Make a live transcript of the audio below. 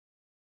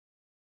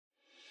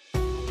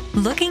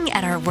Looking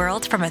at our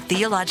world from a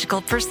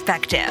theological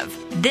perspective.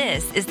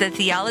 This is the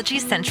Theology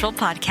Central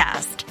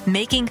Podcast,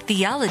 making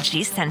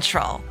theology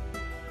central.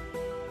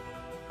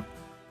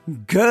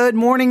 Good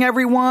morning,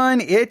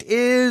 everyone. It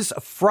is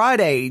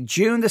Friday,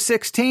 June the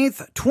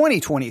 16th,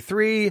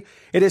 2023.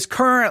 It is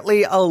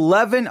currently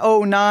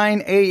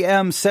 11:09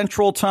 a.m.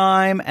 Central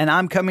Time, and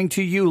I'm coming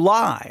to you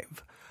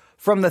live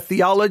from the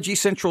Theology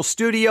Central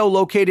studio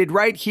located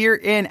right here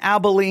in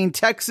Abilene,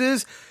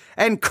 Texas.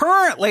 And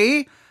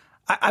currently,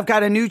 I've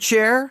got a new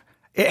chair.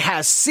 It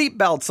has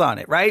seatbelts on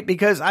it, right?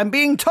 Because I'm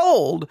being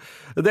told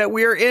that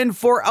we're in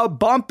for a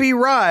bumpy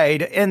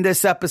ride in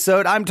this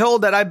episode. I'm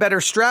told that I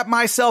better strap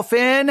myself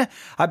in.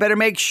 I better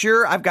make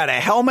sure I've got a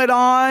helmet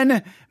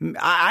on.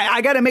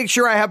 I got to make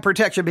sure I have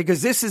protection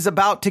because this is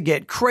about to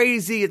get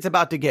crazy. It's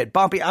about to get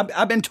bumpy.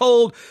 I've been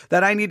told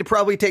that I need to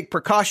probably take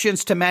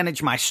precautions to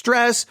manage my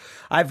stress.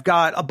 I've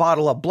got a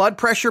bottle of blood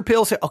pressure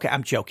pills. Okay,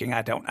 I'm joking.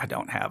 I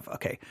don't have.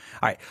 Okay.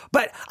 All right.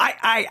 But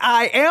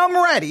I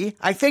am ready.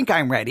 I think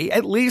I'm ready.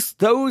 At least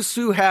those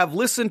who have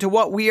listened to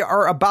what we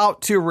are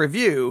about to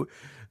review,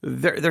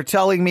 they're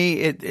telling me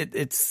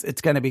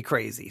it's going to be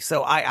crazy.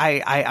 So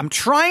I'm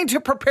trying to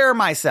prepare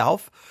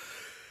myself.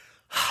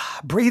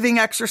 Breathing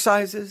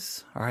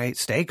exercises. All right.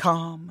 Stay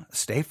calm.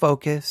 Stay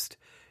focused.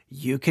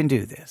 You can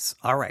do this.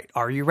 All right.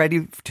 Are you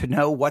ready to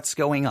know what's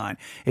going on?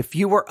 If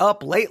you were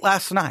up late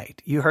last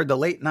night, you heard the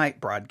late night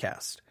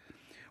broadcast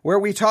where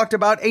we talked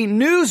about a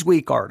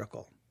Newsweek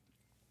article.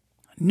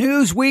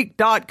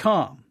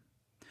 Newsweek.com.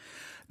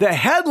 The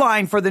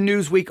headline for the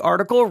Newsweek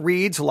article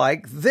reads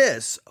like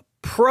this: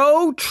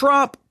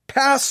 Pro-Trump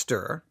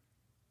pastor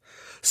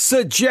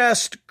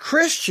suggests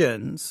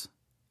Christians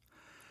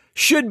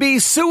should be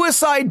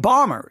suicide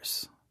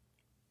bombers.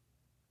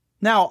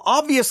 Now,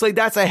 obviously,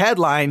 that's a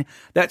headline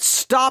that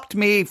stopped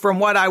me from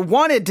what I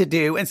wanted to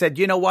do and said,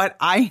 you know what?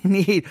 I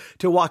need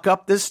to walk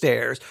up the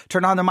stairs,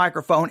 turn on the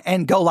microphone,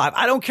 and go live.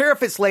 I don't care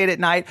if it's late at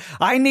night.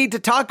 I need to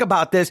talk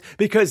about this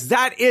because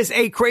that is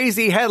a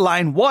crazy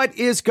headline. What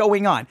is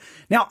going on?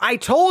 Now, I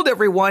told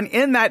everyone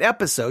in that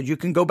episode, you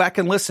can go back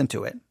and listen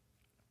to it,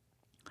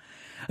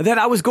 that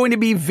I was going to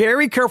be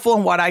very careful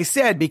in what I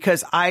said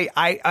because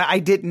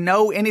I didn't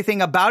know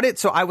anything about it.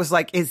 So I was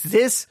like, is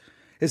this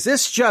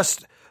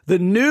just the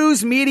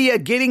news media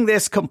getting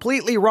this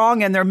completely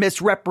wrong and they're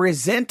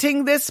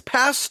misrepresenting this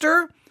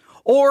pastor?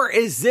 Or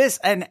is this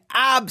an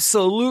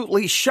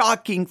absolutely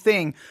shocking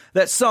thing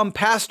that some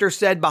pastor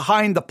said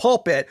behind the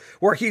pulpit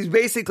where he's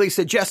basically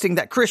suggesting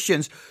that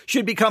Christians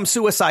should become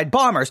suicide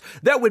bombers?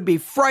 That would be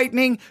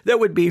frightening. That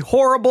would be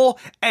horrible.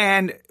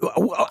 And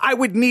I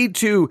would need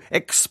to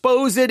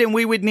expose it and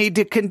we would need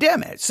to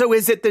condemn it. So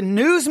is it the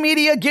news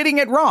media getting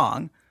it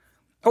wrong?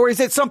 Or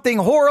is it something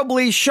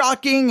horribly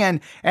shocking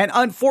and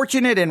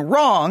unfortunate and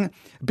wrong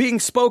being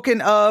spoken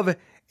of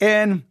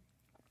in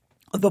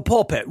the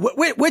pulpit?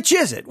 Which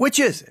is it? Which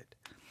is it?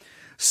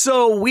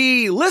 So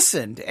we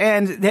listened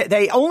and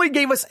they only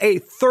gave us a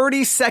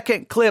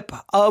 30-second clip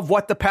of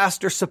what the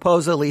pastor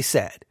supposedly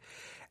said.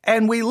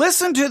 And we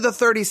listened to the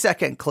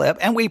 30-second clip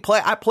and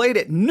I played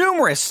it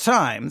numerous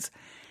times.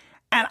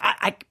 And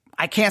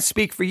I can't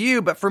speak for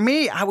you, but for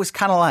me, I was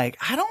kind of like,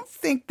 I don't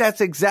think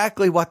that's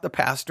exactly what the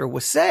pastor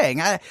was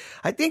saying. I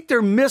think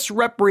they're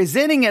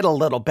misrepresenting it a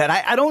little bit.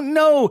 I don't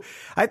know.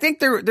 I think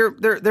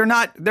they're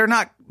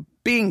not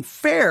being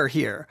fair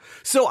here.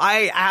 So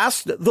I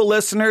asked the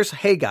listeners,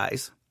 hey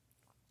guys,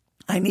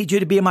 I need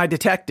you to be my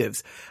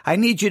detectives. I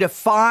need you to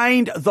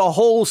find the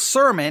whole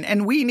sermon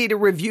and we need to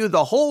review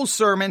the whole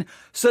sermon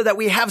so that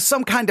we have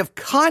some kind of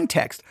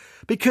context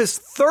because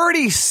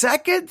 30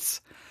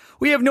 seconds,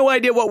 we have no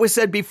idea what was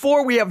said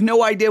before. We have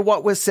no idea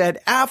what was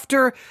said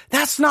after.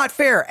 That's not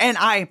fair. And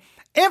I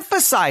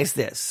emphasize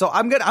this. So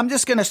I'm going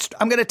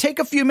to take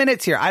a few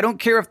minutes here. I don't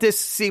care if this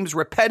seems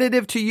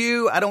repetitive to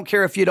you. I don't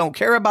care if you don't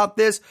care about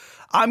this.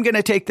 I'm going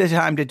to take the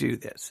time to do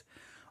this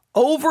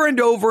over and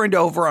over and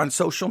over on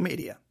social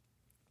media.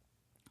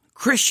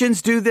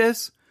 Christians do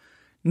this.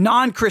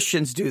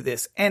 Non-Christians do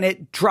this. And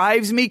it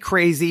drives me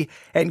crazy.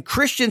 And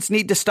Christians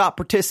need to stop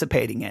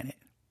participating in it.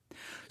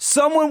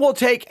 Someone will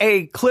take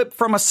a clip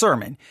from a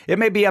sermon. It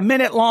may be a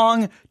minute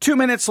long, 2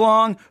 minutes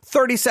long,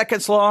 30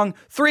 seconds long,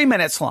 3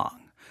 minutes long.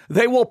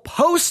 They will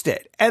post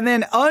it. And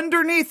then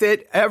underneath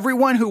it,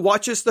 everyone who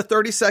watches the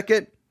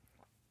 30-second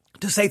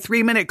to say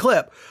 3-minute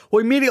clip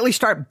will immediately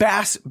start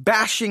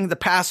bashing the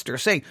pastor,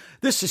 saying,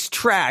 this is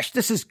trash.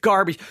 This is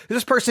garbage.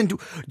 This person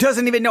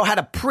doesn't even know how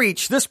to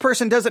preach. This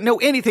person doesn't know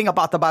anything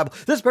about the Bible.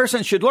 This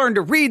person should learn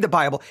to read the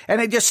Bible. And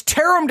they just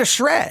tear them to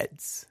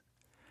shreds.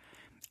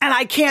 And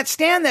I can't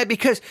stand that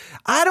because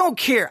I don't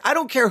care. I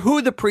don't care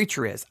who the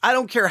preacher is. I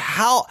don't care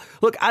I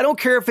don't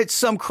care if it's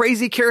some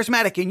crazy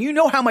charismatic. And you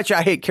know how much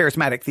I hate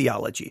charismatic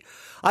theology.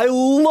 I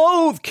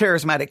loathe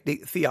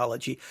charismatic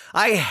theology.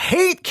 I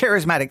hate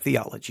charismatic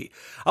theology.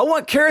 I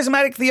want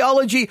charismatic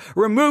theology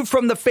removed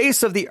from the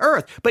face of the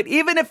earth. But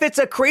even if it's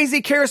a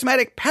crazy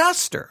charismatic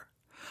pastor,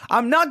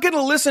 I'm not going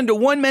to listen to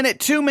 1 minute,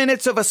 2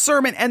 minutes of a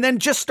sermon and then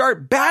just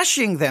start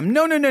bashing them.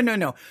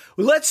 No.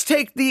 Let's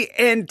take the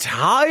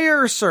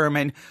entire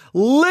sermon,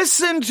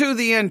 listen to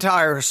the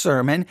entire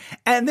sermon,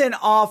 and then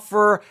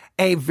offer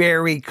a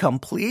very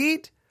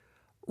complete,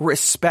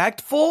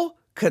 respectful,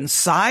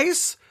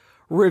 concise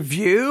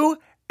review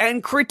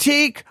and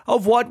critique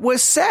of what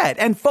was said,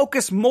 and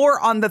focus more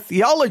on the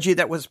theology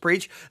that was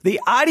preached,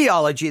 the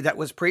ideology that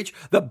was preached,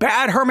 the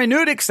bad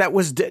hermeneutics that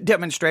was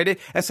demonstrated,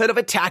 instead of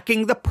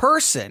attacking the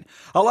person.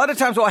 A lot of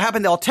times what will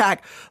happen, they'll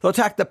attack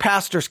the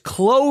pastor's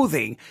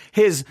clothing,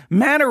 his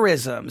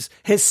mannerisms,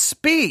 his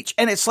speech.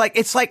 And it's like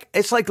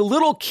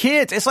little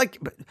kids. It's like,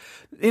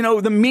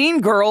 the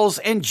Mean Girls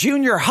in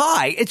junior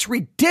high. It's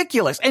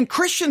ridiculous. And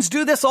Christians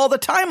do this all the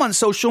time on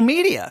social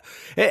media.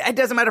 It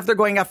doesn't matter if they're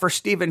going after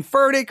Stephen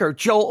Furtick or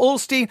Joel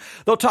Osteen.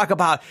 They'll talk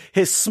about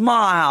his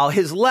smile,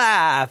 his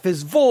laugh,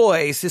 his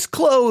voice, his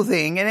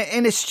clothing.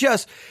 And it's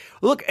just,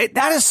 look,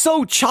 that is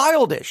so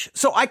childish.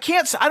 So I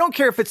don't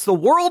care if it's the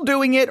world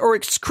doing it or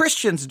it's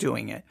Christians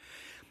doing it.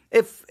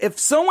 If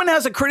someone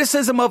has a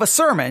criticism of a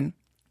sermon,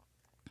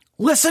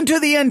 listen to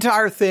the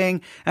entire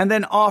thing and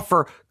then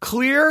offer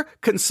clear,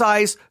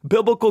 concise,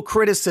 biblical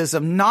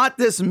criticism, not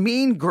this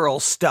Mean Girl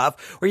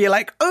stuff where you're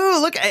like, oh,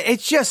 look,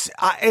 it's just,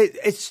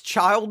 it's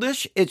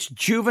childish, it's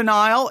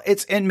juvenile,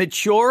 it's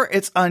immature,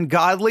 it's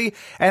ungodly,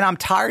 and I'm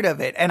tired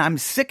of it, and I'm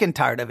sick and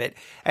tired of it.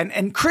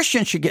 And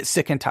Christians should get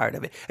sick and tired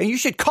of it. And you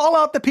should call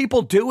out the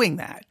people doing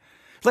that.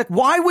 Like,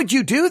 why would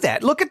you do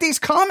that? Look at these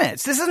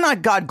comments. This is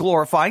not God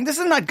glorifying. This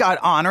is not God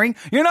honoring.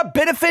 You're not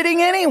benefiting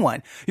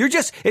anyone.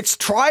 It's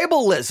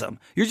tribalism.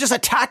 You're just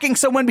attacking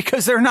someone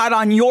because they're not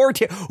on your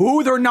team.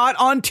 Ooh, they're not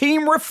on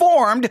Team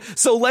Reformed.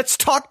 So let's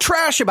talk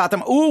trash about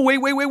them. Ooh,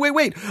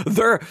 wait.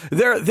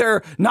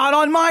 They're not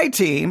on my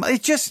team.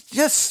 It just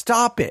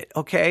stop it.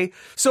 Okay.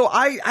 So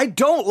I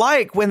don't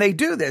like when they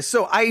do this.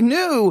 So I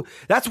knew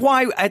that's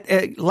why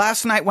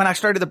last night when I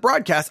started the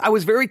broadcast, I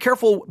was very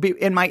careful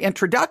in my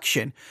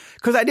introduction.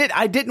 Because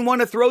I didn't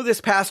want to throw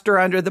this pastor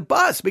under the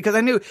bus because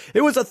I knew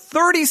it was a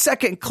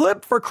 30-second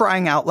clip, for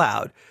crying out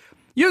loud.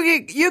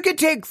 You could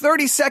take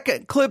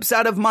 30-second clips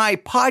out of my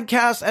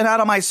podcast and out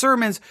of my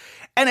sermons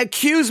and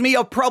accuse me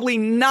of probably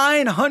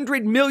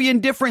 900 million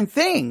different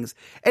things.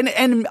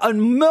 And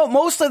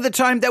most of the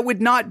time that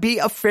would not be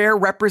a fair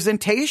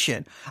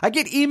representation. I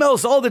get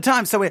emails all the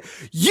time saying,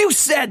 you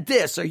said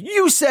this or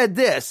you said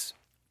this.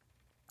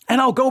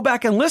 And I'll go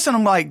back and listen.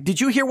 I'm like, did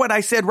you hear what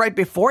I said right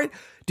before it?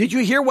 Did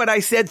you hear what I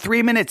said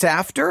 3 minutes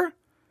after?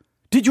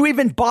 Did you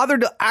even bother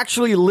to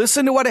actually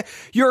listen to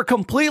you're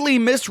completely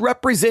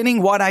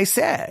misrepresenting what I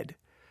said.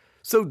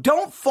 So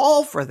don't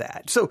fall for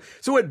that. So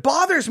it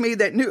bothers me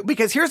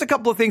because here's a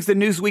couple of things the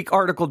Newsweek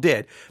article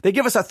did. They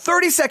give us a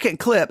 30-second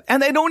clip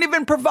and they don't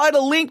even provide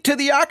a link to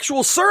the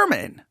actual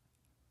sermon.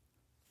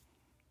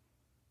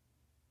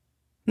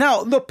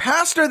 Now, the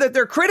pastor that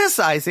they're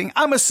criticizing,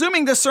 I'm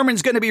assuming this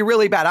sermon's going to be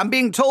really bad. I'm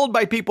being told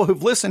by people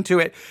who've listened to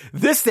it,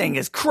 this thing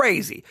is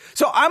crazy.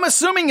 So I'm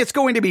assuming it's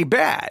going to be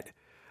bad,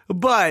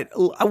 but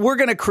we're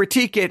going to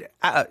critique it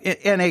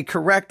in a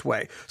correct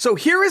way. So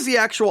here is the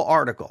actual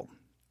article.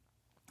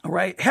 All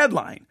right.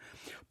 Headline: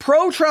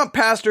 Pro-Trump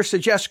pastor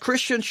suggests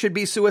Christians should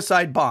be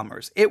suicide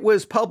bombers. It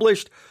was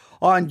published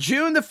on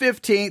June the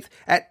 15th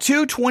at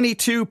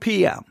 2:22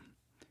 p.m.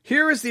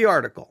 Here is the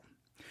article.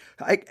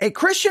 A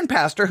Christian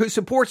pastor who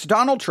supports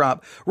Donald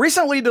Trump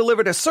recently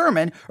delivered a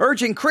sermon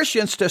urging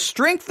Christians to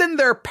strengthen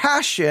their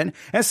passion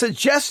and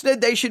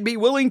suggested they should be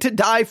willing to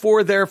die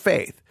for their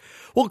faith.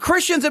 Well,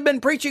 Christians have been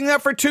preaching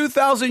that for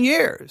 2,000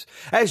 years.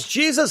 As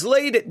Jesus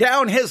laid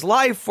down his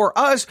life for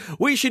us,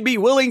 we should be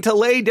willing to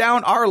lay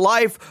down our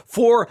life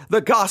for the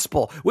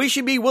gospel. We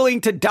should be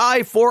willing to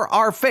die for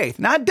our faith.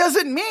 Now, it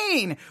doesn't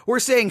mean we're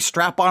saying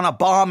strap on a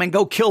bomb and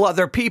go kill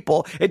other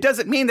people. It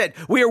doesn't mean that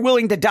we are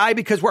willing to die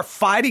because we're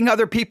fighting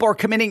other people or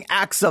committing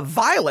acts of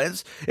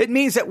violence. It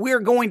means that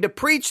we're going to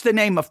preach the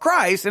name of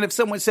Christ. And if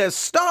someone says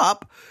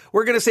stop,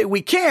 we're going to say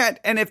we can't.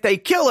 And if they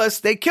kill us,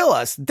 they kill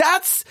us.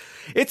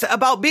 It's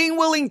about being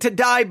willing to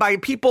die by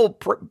people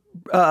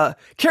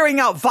carrying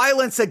out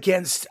violence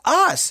against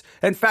us.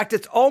 In fact,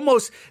 it's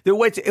almost the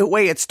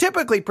way it's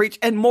typically preached,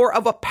 and more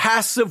of a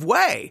passive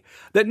way.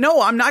 That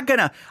no, I'm not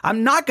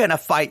gonna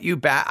fight you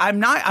back. I'm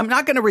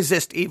not gonna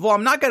resist evil.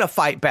 I'm not gonna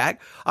fight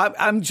back.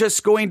 I'm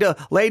just going to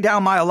lay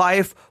down my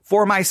life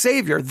for my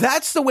Savior.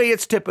 That's the way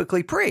it's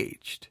typically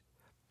preached.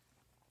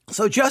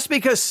 So just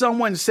because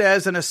someone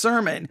says in a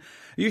sermon,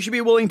 you should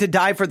be willing to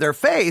die for their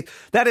faith,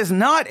 that is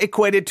not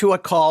equated to a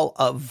call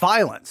of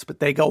violence. But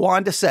they go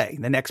on to say,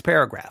 the next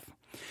paragraph,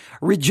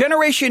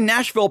 Regeneration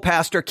Nashville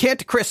pastor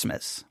Kent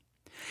Christmas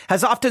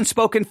has often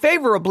spoken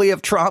favorably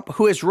of Trump,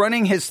 who is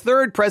running his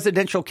third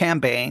presidential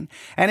campaign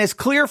and is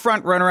clear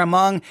frontrunner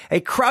among a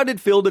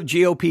crowded field of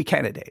GOP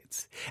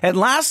candidates. And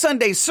last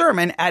Sunday's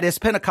sermon at his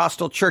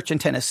Pentecostal church in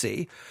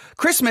Tennessee,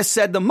 Christmas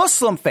said the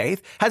Muslim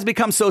faith has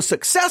become so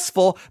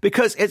successful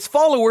because its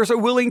followers are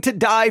willing to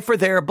die for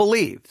their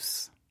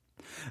beliefs.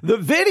 The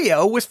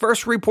video was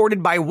first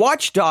reported by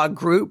watchdog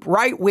group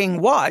Right Wing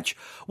Watch,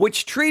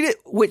 which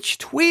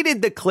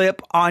tweeted the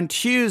clip on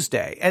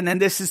Tuesday. And then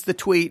this is the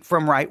tweet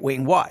from Right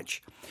Wing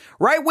Watch.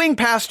 Right-wing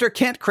pastor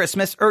Kent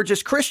Christmas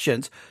urges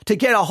Christians to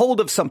get a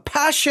hold of some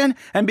passion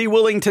and be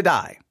willing to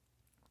die.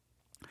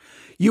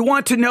 You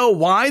want to know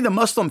why the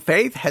Muslim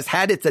faith has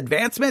had its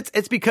advancements?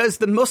 It's because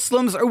the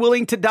Muslims are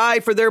willing to die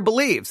for their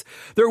beliefs.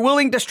 They're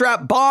willing to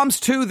strap bombs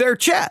to their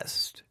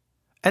chest.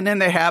 And then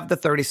they have the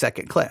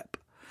 30-second clip.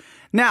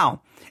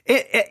 Now,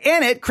 in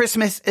it,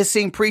 Christmas is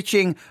seen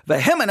preaching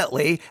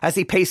vehemently as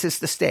he paces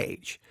the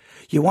stage.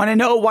 You want to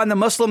know why the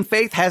Muslim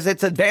faith has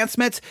its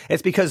advancements?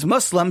 It's because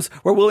Muslims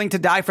were willing to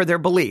die for their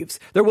beliefs.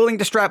 They're willing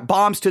to strap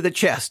bombs to the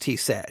chest, he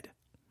said.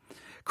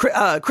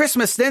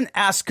 Christmas then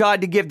asked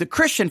God to give the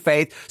Christian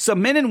faith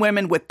some men and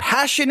women with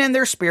passion in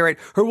their spirit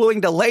who are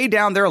willing to lay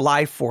down their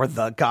life for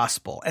the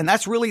gospel. And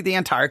that's really the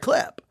entire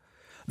clip.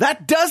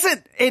 That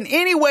doesn't in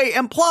any way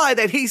imply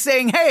that he's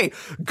saying, hey,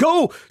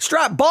 go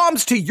strap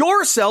bombs to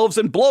yourselves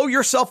and blow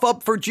yourself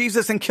up for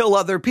Jesus and kill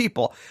other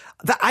people.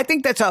 I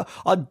think that's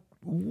I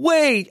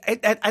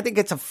think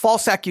it's a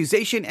false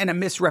accusation and a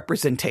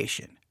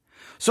misrepresentation.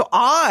 So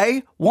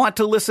I want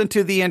to listen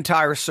to the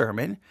entire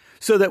sermon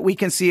so that we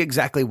can see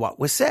exactly what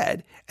was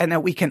said and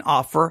that we can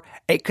offer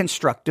a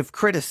constructive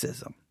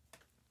criticism.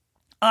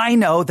 I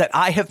know that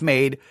I have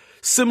made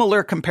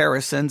similar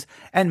comparisons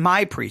in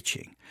my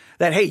preaching.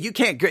 That, hey, you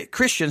can't get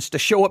Christians to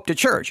show up to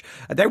church.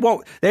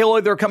 They'll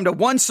either come to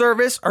one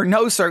service or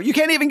no service. You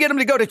can't even get them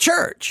to go to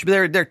church.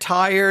 They're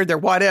tired, they're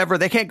whatever.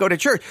 They can't go to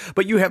church.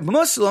 But you have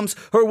Muslims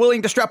who are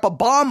willing to strap a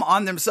bomb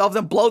on themselves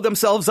and blow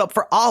themselves up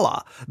for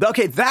Allah.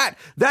 Okay, that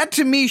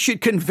to me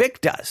should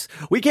convict us.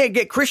 We can't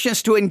get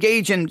Christians to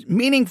engage in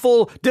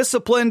meaningful,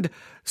 disciplined,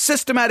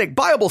 systematic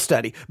Bible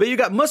study, but you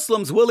got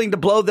Muslims willing to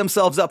blow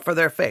themselves up for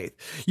their faith.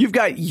 You've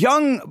got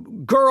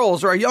young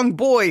girls or a young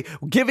boy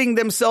giving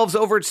themselves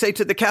over, say,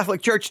 to the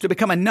Catholic Church to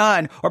become a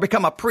nun or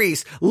become a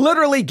priest,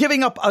 literally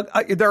giving up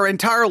their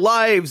entire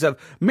lives of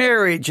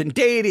marriage and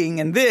dating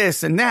and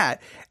this and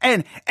that.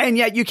 And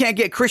yet you can't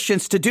get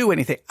Christians to do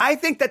anything. I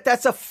think that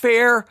that's a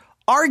fair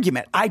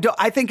argument.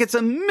 I think it's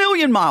a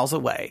million miles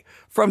away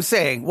from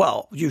saying,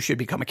 well, you should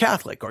become a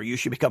Catholic or you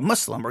should become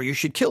Muslim or you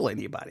should kill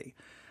anybody.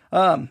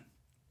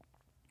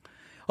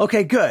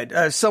 Okay, good.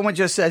 Someone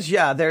just says,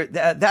 yeah,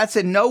 that's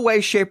in no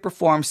way, shape, or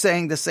form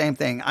saying the same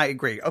thing. I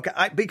agree. Okay,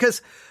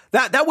 because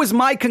that was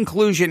my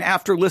conclusion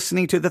after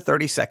listening to the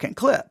 30-second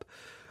clip.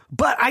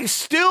 But I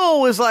still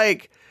was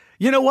like,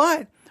 you know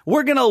what?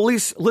 We're going to at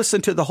least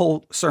listen to the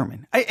whole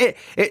sermon.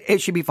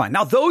 It should be fine.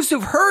 Now, those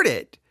who've heard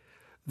it,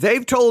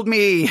 they've told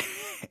me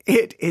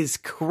it is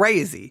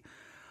crazy.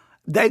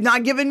 They've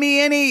not given me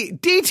any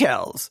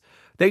details.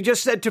 They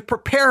just said to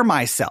prepare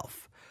myself.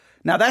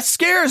 Now that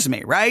scares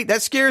me, right?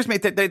 That scares me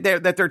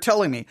that they're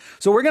telling me.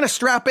 So we're going to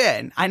strap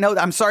in.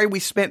 I'm sorry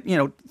we spent,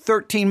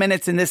 13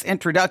 minutes in this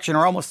introduction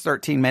or almost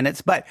 13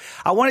 minutes, but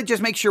I want to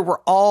just make sure we're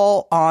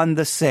all on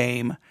the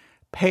same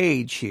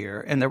page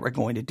here and that we're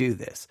going to do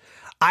this.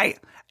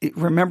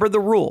 Remember the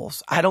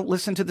rules. I don't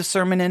listen to the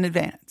sermon in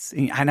advance.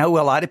 I know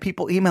a lot of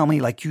people email me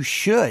like you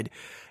should.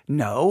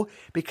 No,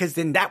 because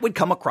then that would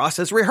come across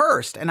as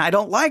rehearsed. And I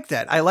don't like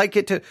that. I like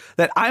it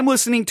that I'm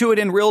listening to it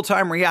in real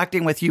time,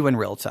 reacting with you in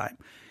real time.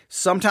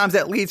 Sometimes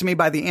that leads me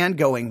by the end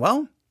going,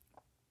 well,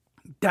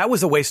 that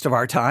was a waste of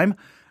our time.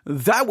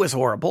 That was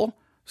horrible.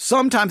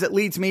 Sometimes it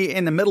leads me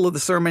in the middle of the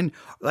sermon.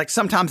 Like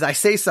sometimes I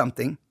say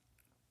something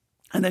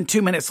and then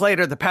 2 minutes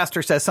later, the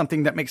pastor says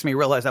something that makes me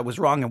realize I was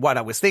wrong in what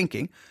I was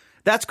thinking.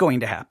 That's going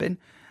to happen.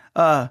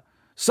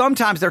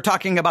 Sometimes they're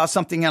talking about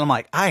something and I'm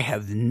like, I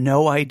have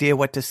no idea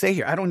what to say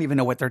here. I don't even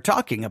know what they're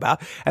talking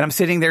about. And I'm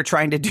sitting there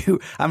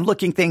I'm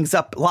looking things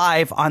up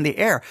live on the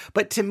air.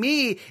 But to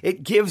me,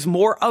 it gives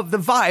more of the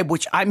vibe,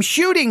 which I'm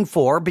shooting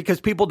for because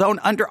people don't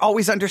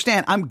always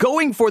understand. I'm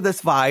going for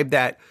this vibe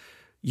that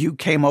you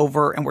came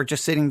over and we're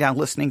just sitting down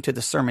listening to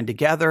the sermon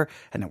together.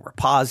 And then we're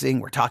pausing,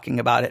 we're talking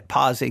about it,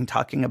 pausing,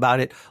 talking about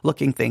it,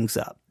 looking things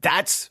up.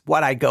 That's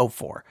what I go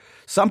for.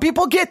 Some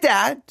people get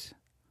that.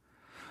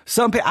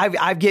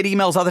 I get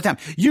emails all the time.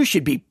 You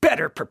should be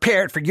better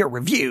prepared for your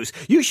reviews.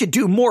 You should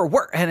do more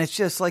work. And it's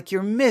just like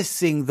you're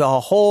missing the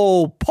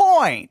whole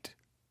point.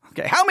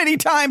 Okay, how many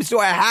times do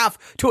I have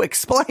to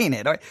explain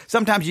it?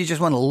 Sometimes you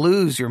just want to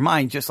lose your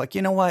mind, just like,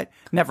 you know what?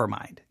 Never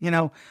mind.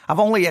 I've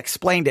only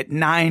explained it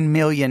 9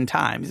 million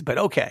times, but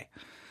okay.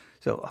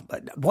 So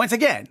but once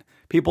again,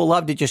 people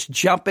love to just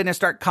jump in and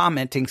start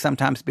commenting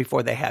sometimes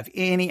before they have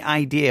any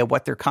idea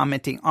what they're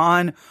commenting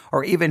on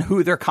or even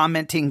who they're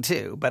commenting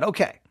to. But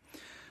okay.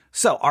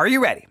 So, are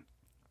you ready?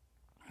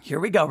 Here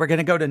we go. We're going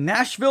to go to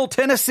Nashville,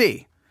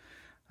 Tennessee.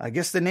 I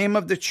guess the name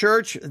of the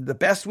church, the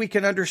best we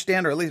can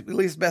understand, or at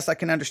least best I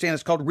can understand,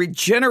 is called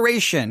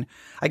Regeneration.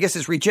 I guess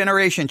it's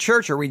Regeneration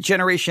Church or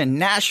Regeneration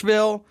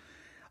Nashville.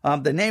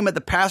 The name of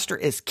the pastor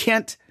is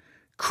Kent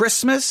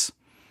Christmas.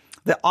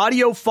 The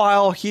audio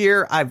file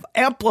here, I've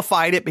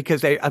amplified it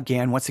because they,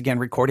 once again,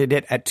 recorded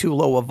it at too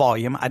low a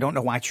volume. I don't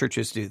know why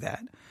churches do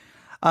that.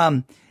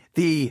 I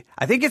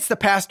think it's the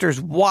pastor's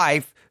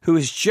wife who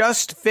has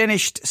just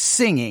finished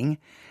singing.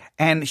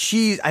 And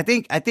I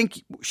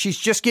think she's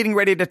just getting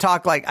ready to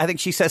talk. Like, I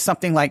think she says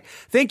something like,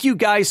 "Thank you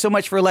guys so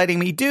much for letting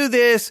me do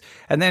this."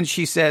 And then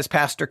she says,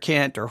 "Pastor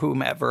Kent," or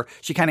whomever.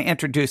 She kind of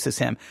introduces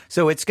him.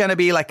 So it's going to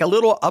be like a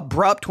little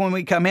abrupt when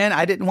we come in.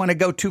 I didn't want to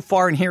go too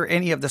far and hear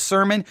any of the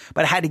sermon,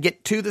 but I had to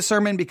get to the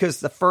sermon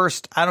because the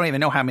first, I don't even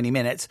know how many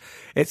minutes.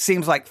 It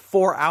seems like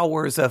 4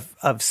 hours of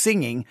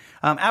singing.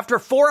 After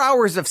 4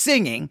 hours of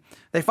singing,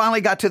 they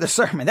finally got to the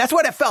sermon. That's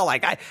what it felt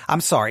like.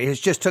 I'm sorry. It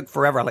just took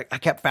forever. Like, I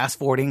kept fast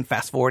forwarding.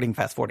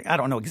 I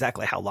don't know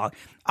exactly how long.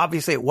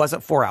 Obviously, it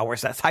wasn't 4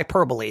 hours. That's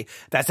hyperbole.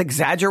 That's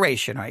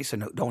exaggeration, right? So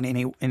don't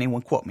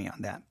anyone quote me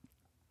on that.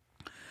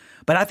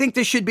 But I think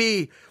this should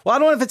be, well, I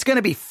don't know if it's going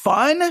to be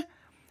fun,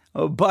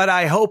 but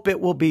I hope it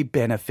will be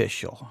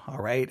beneficial. All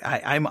right.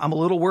 I'm a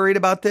little worried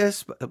about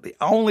this, but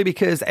only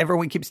because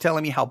everyone keeps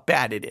telling me how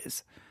bad it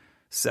is.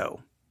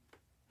 So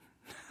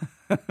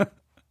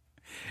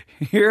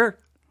here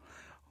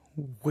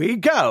we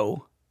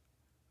go.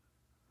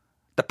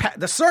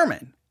 The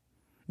sermon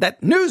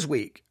that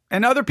Newsweek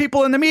and other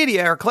people in the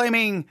media are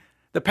claiming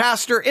the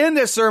pastor in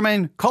this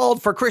sermon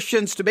called for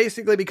Christians to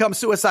basically become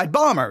suicide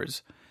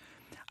bombers.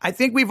 I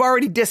think we've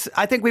already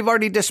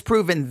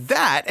disproven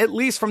that, at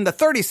least from the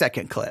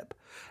 30-second clip.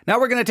 Now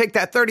we're going to take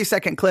that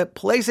 30-second clip,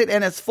 place it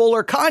in its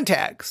fuller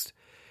context,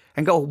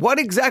 and go, what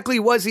exactly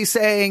was he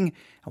saying?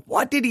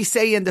 What did he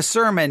say in the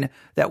sermon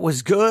that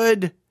was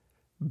good,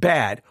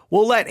 bad?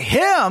 We'll let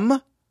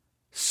him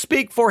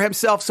speak for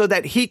himself so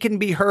that he can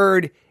be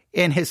heard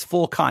in his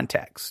full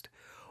context.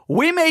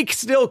 We may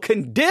still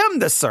condemn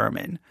the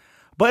sermon,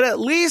 but at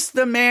least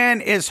the man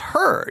is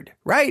heard,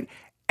 right?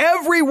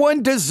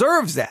 Everyone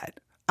deserves that.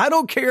 I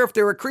don't care if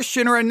they're a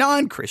Christian or a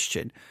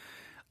non-Christian.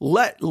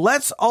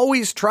 Let's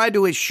always try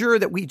to assure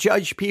that we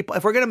judge people.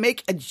 If we're going to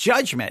make a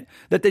judgment,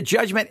 that the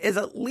judgment is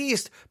at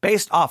least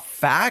based off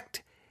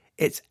fact,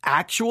 it's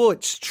actual,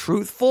 it's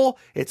truthful,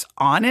 it's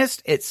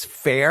honest, it's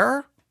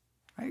fair,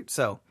 right?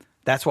 So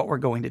that's what we're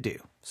going to do.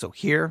 So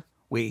here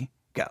we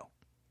go.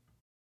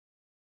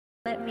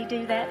 Let me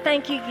do that.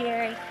 Thank you,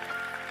 Gary.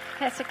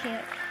 Pastor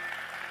Kent.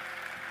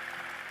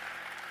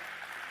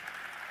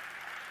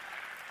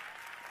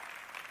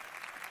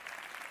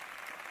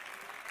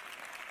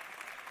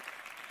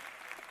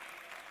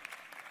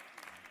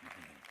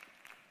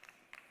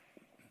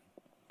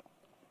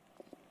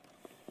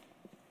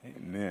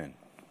 Amen.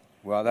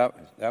 Well,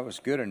 that was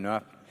good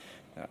enough.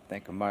 I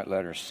think I might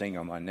let her sing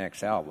on my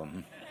next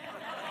album.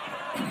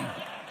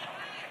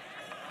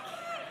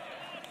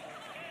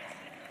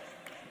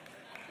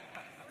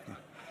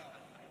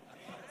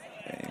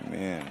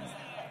 Amen.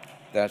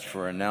 That's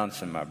for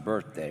announcing my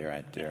birthday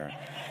right there.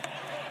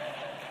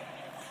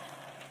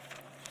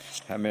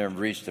 How many have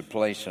reached a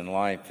place in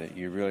life that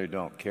you really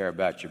don't care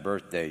about your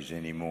birthdays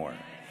anymore?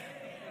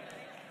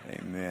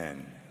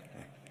 Amen.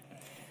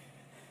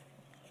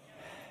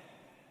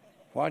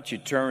 Why don't you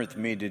turn with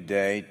me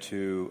today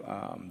to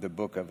the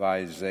book of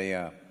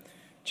Isaiah,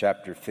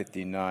 chapter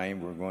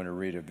 59. We're going to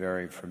read a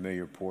very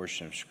familiar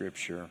portion of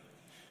Scripture.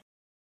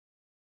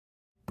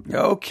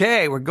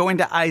 Okay, we're going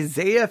to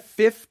Isaiah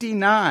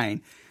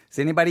 59. Is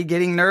anybody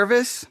getting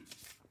nervous?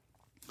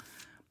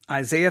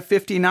 Isaiah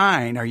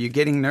 59, are you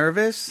getting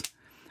nervous?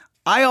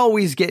 I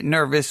always get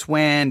nervous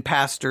when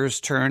pastors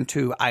turn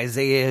to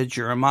Isaiah,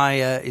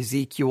 Jeremiah,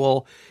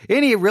 Ezekiel,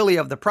 any really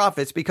of the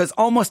prophets, because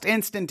almost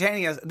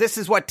instantaneous, this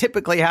is what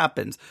typically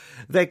happens.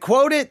 They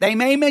quote it, they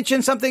may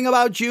mention something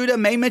about Judah,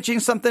 may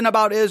mention something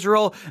about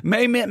Israel,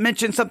 may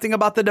mention something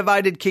about the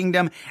divided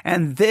kingdom,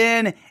 and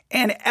then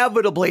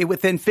inevitably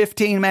within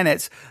 15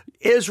 minutes,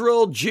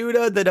 Israel,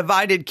 Judah, the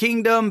divided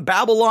kingdom,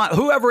 Babylon,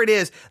 whoever it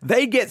is,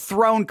 they get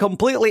thrown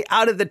completely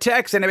out of the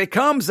text and it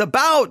becomes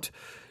about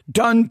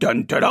dun,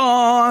 dun, dun,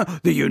 dun,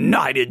 the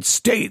United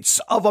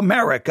States of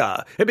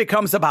America. It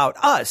becomes about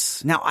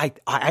us. Now,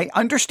 I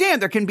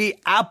understand there can be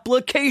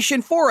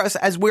application for us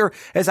as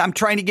I'm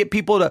trying to get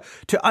people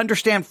to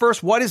understand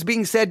first what is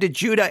being said to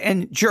Judah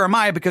and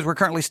Jeremiah, because we're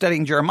currently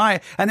studying Jeremiah.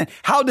 And then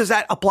how does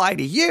that apply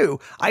to you?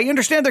 I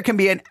understand there can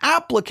be an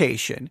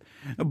application,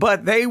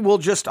 but they will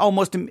just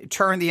almost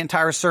turn the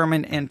entire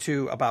sermon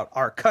into about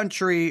our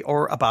country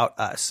or about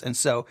us. And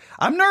so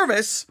I'm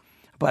nervous,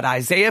 but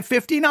Isaiah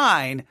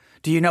 59,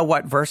 do you know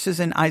what verses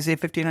in Isaiah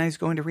 59 is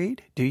going to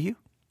read? Do you?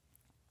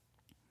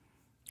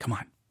 Come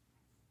on.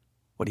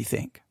 What do you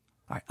think?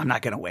 All right, I'm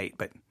not going to wait,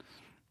 but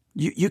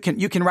you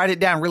can write it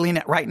down really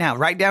right now.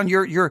 Write down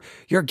your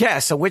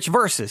guess of which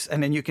verses,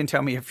 and then you can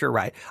tell me if you're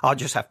right. I'll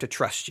just have to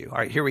trust you. All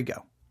right, here we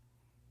go.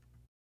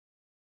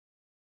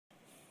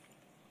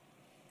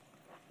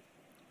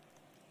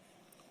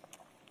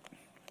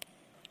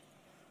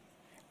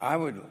 I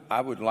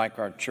would like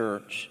our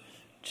church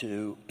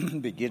to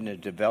begin to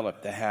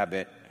develop the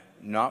habit,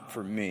 not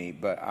for me,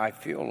 but I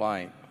feel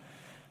like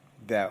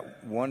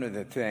that one of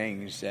the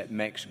things that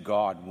makes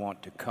God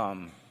want to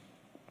come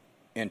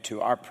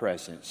into our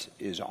presence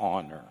is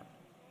honor.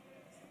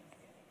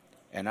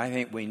 And I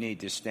think we need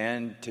to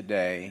stand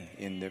today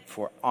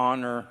for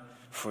honor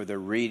for the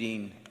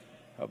reading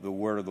of the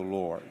word of the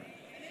Lord.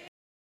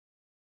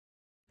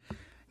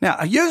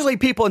 Now, usually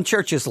people in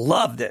churches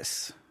love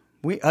this.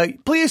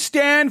 Please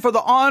stand for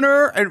the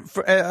honor and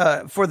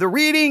for the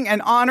reading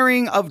and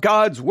honoring of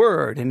God's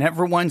word. And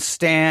everyone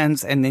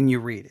stands and then you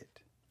read it.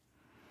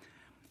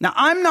 Now,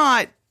 I'm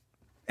not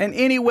in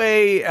any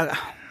way,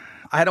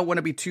 I don't want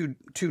to be too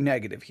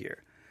negative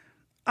here.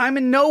 I'm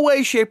in no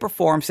way, shape, or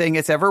form saying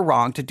it's ever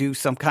wrong to do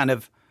some kind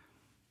of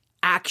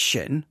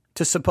action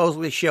to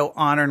supposedly show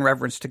honor and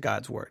reverence to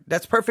God's word.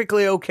 That's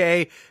perfectly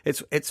okay.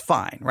 It's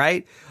fine,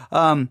 right?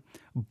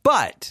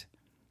 But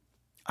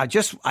I'm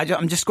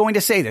just going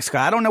to say this,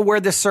 because I don't know where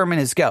this sermon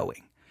is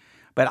going.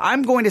 But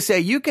I'm going to say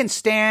you can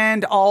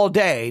stand all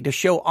day to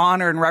show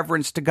honor and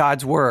reverence to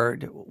God's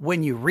word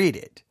when you read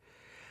it.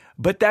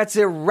 But that's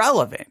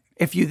irrelevant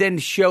if you then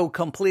show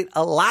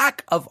a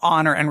lack of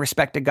honor and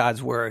respect to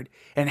God's word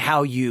and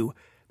how you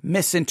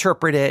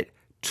misinterpret it,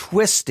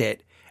 twist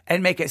it,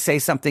 and make it say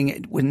something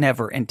it was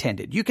never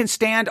intended. You can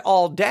stand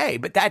all day,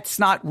 but that's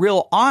not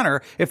real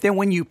honor if then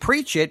when you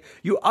preach it,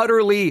 you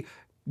utterly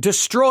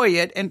destroy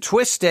it and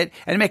twist it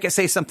and make it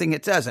say something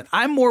it doesn't.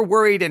 I'm more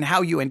worried in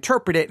how you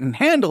interpret it and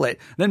handle it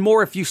than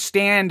more if you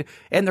stand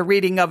in the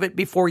reading of it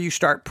before you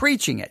start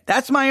preaching it.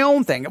 That's my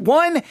own thing.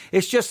 One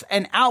is just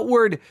an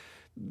outward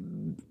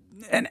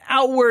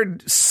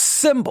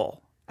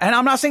symbol. And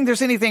I'm not saying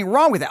there's anything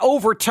wrong with that.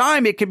 Over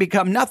time, it can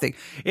become nothing.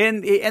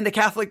 In the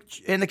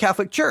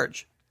Catholic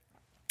Church,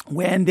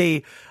 when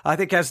I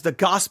think as the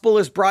gospel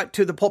is brought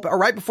to the pulpit, or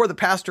right before the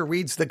pastor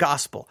reads the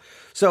gospel.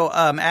 So,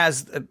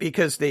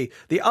 because the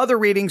other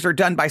readings are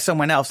done by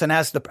someone else, and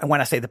when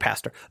I say the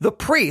pastor, the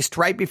priest,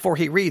 right before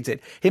he reads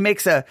it, he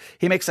makes a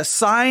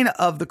sign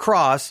of the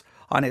cross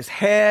on his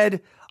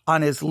head,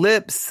 on his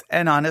lips,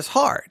 and on his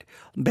heart.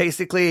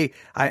 Basically,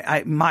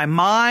 make my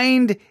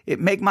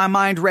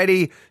mind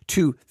ready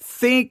to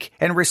think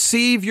and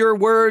receive your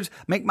words,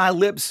 make my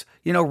lips,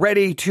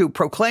 ready to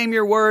proclaim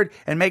your word,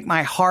 and make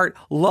my heart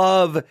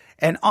love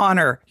and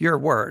honor your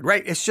word,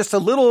 right? It's just a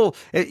little,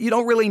 you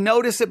don't really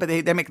notice it, but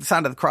they make the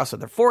sign of the cross on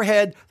their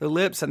forehead, their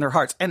lips, and their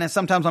hearts. And then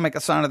sometimes I'll make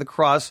a sign of the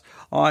cross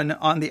on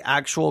the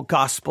actual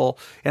gospel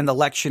and the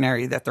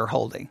lectionary that they're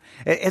holding.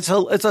 It's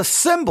a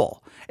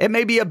symbol. It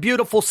may be a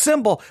beautiful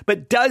symbol,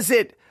 but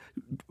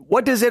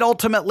what does it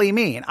ultimately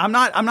mean? I'm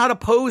not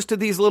opposed to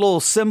these little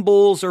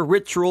symbols or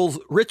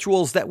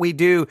rituals that we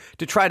do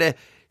to try to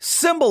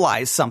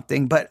symbolize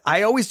something, but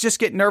I always just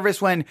get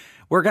nervous when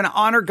we're going to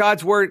honor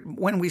God's word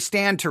when we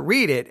stand to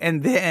read it,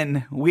 and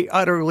then we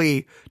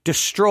utterly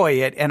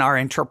destroy it in our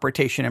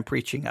interpretation and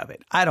preaching of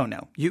it. I don't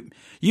know.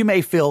 You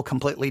may feel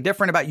completely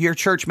different about your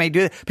church may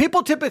do it.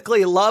 People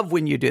typically love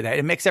when you do that.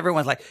 It makes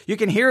everyone's like, you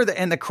can hear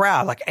in the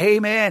crowd, like,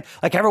 amen.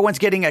 Like everyone's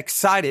getting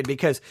excited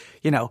because,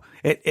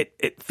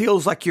 it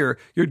feels like you're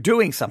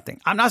doing something.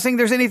 I'm not saying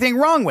there's anything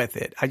wrong with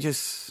it.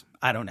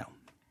 I don't know.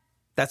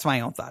 That's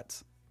my own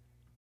thoughts.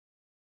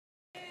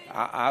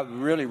 I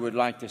really would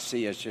like to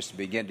see us just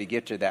begin to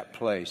get to that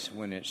place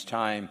when it's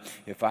time,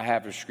 if I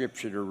have a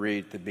scripture to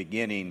read at the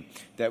beginning,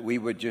 that we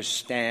would just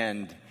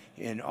stand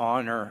in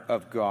honor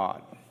of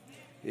God.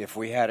 If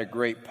we had a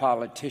great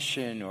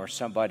politician or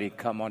somebody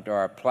come onto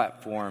our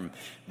platform,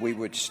 we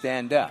would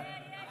stand up.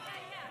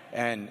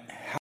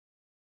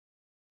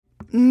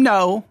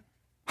 No.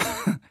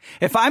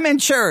 If I'm in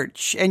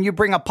church and you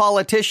bring a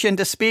politician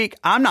to speak,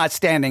 I'm not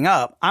standing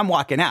up. I'm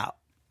walking out.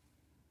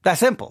 That's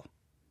simple.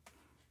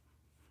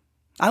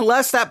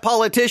 Unless that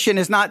politician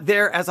is not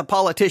there as a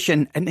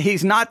politician and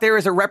he's not there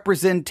as a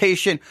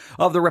representation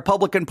of the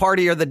Republican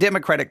Party or the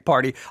Democratic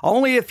Party,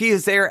 only if he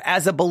is there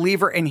as a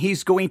believer and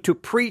he's going to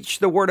preach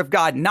the word of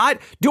God, not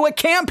do a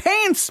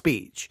campaign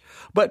speech,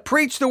 but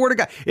preach the word of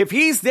God. If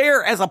he's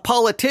there as a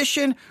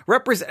politician,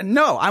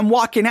 no, I'm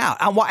walking out.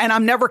 And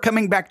I'm never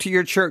coming back to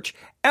your church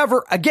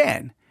ever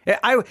again.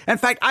 In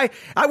fact, I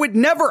would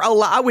never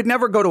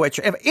go to a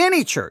church. If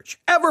any church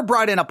ever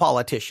brought in a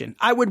politician,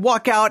 I would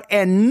walk out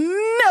and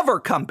never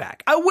come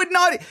back. I would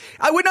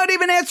not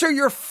even answer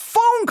your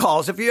phone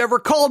calls if you ever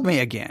called me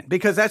again,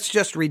 because that's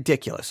just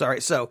ridiculous. All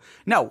right. So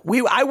no,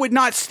 I would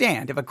not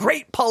stand if a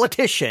great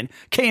politician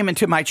came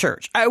into my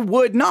church. I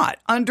would not,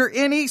 under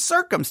any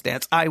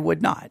circumstance. I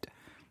would not.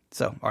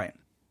 So, all right.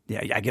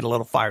 Yeah, I get a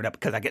little fired up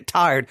because I get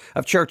tired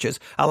of churches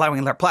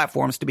allowing their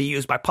platforms to be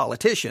used by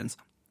politicians,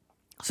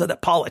 so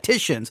that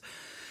politicians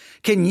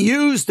can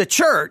use the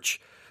church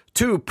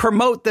to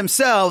promote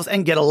themselves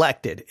and get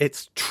elected.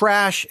 It's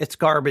trash, it's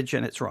garbage,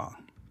 and it's wrong.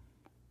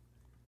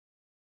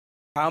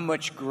 How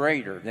much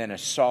greater than a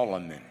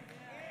Solomon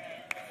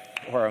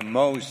or a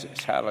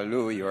Moses,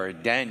 hallelujah, or a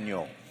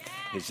Daniel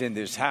is in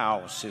this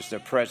house is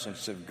the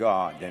presence of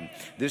God. And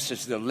this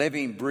is the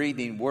living,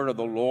 breathing word of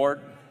the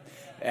Lord.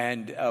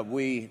 And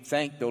we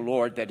thank the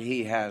Lord that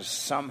he has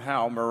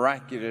somehow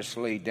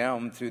miraculously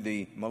down through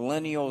the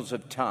millennials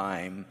of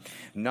time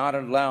not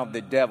allowed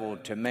the devil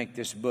to make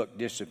this book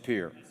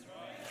disappear.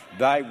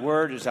 Thy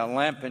word is a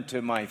lamp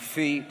unto my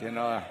feet, and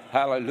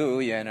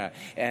hallelujah,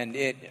 and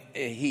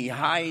he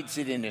hides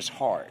it in his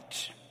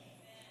heart.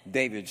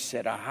 David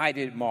said, I hide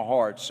it in my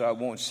heart so I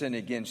won't sin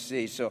against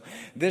thee. So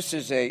this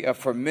is a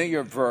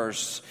familiar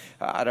verse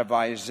out of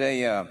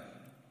Isaiah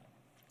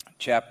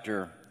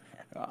chapter,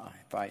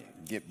 if I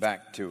get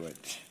back to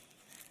it,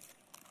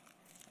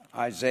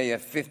 Isaiah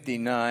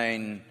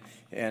 59,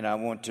 and I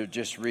want to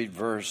just read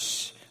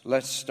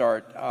let's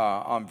start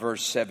on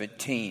verse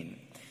 17.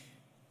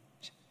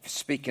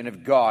 Speaking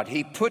of God,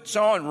 he puts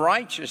on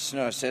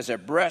righteousness as a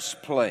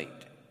breastplate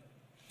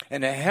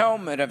and a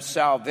helmet of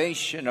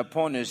salvation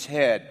upon his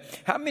head.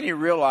 How many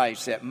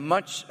realize that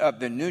much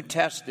of the New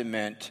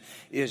Testament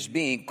is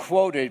being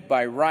quoted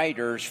by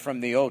writers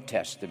from the Old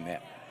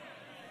Testament?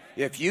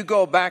 If you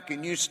go back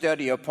and you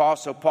study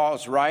Apostle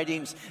Paul's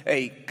writings,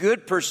 a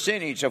good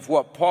percentage of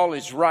what Paul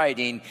is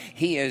writing,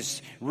 he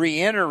is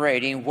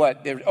reiterating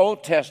what the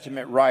Old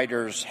Testament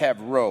writers have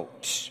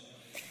wrote.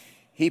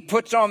 He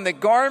puts on the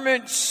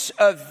garments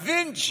of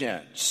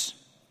vengeance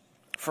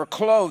for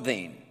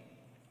clothing.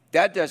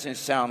 That doesn't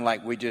sound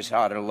like we just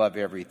ought to love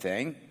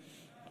everything.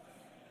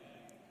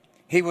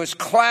 He was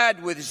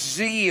clad with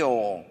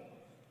zeal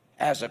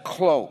as a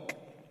cloak.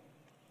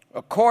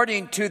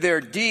 According to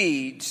their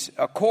deeds,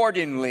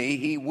 accordingly,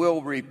 he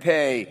will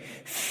repay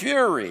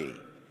fury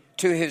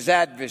to his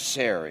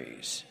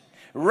adversaries,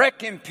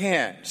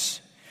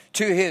 recompense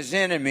to his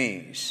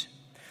enemies.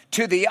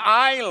 To the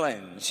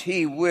islands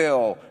he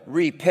will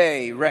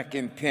repay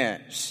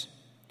recompense.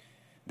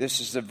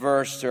 This is the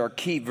verse, our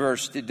key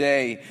verse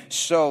today.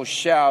 So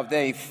shall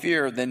they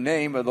fear the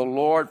name of the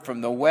Lord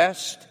from the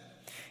west,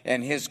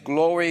 and his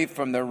glory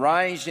from the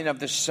rising of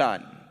the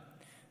sun.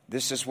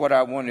 This is what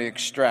I want to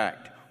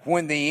extract.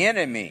 When the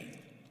enemy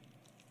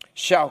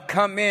shall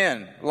come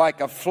in like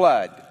a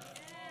flood,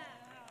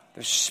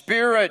 the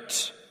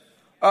Spirit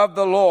of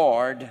the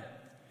Lord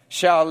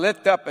shall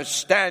lift up a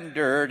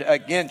standard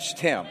against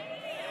him.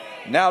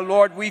 Now,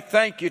 Lord, we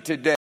thank you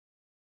today.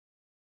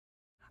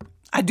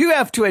 I do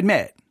have to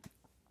admit,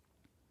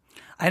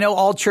 I know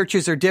all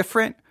churches are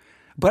different,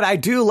 but I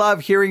do love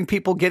hearing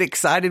people get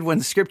excited when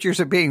the scriptures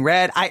are being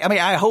read. I mean,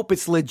 I hope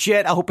it's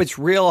legit. I hope it's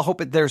real. I hope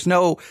there's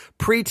no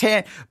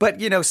pretense. But,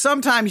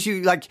 sometimes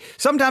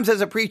sometimes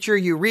as a preacher,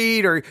 you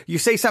read or you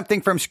say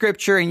something from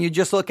scripture and you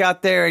just look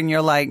out there and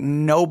you're like,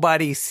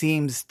 nobody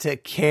seems to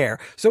care.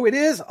 So it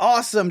is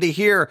awesome to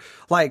hear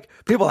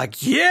people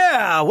like,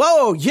 yeah,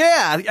 whoa,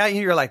 yeah. And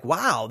you're like,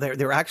 wow,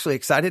 they're actually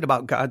excited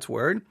about God's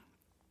word.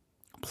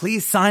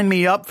 Please sign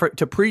me up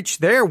to preach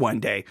there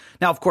one day.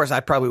 Now, of course, I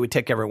probably would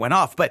tick everyone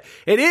off, but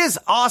it is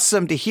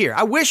awesome to hear.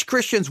 I wish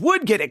Christians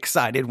would get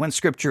excited when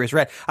scripture is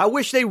read. I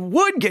wish they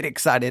would get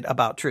excited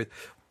about truth.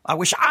 I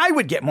wish I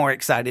would get more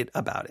excited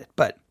about it,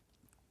 but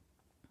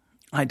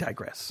I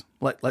digress.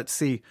 Let's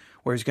see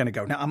where he's going to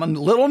go. Now, I'm a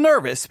little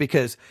nervous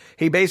because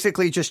he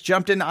basically just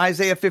jumped into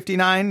Isaiah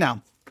 59.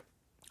 Now,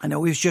 I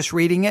know he's just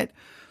reading it.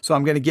 So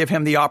I'm going to give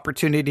him the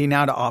opportunity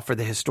now to offer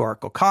the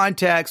historical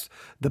context,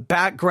 the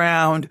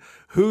background,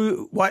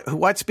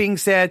 what's being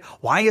said,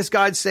 why is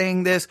God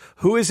saying this,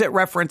 who is it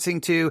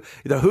referencing to,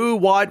 the who,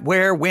 what,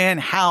 where, when,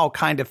 how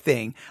kind of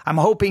thing. I'm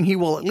hoping he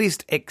will at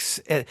least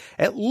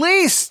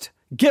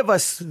give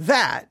us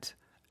that,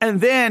 and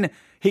then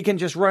he can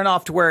just run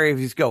off to where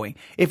he's going.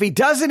 If he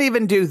doesn't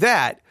even do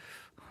that,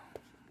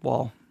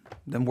 well,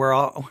 then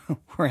we're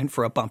in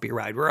for a bumpy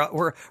ride.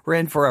 We're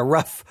in for a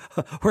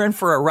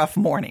rough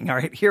morning. All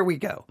right, here we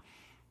go.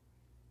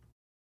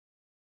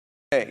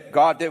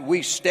 God, that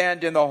we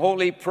stand in the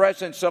holy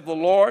presence of the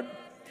Lord.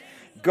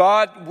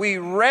 God, we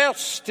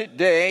rest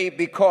today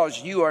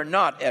because you are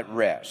not at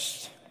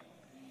rest.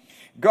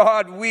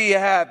 God, we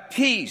have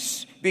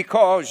peace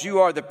because you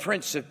are the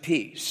Prince of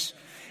Peace.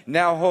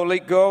 Now, Holy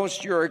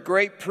Ghost, you're a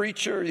great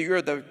preacher.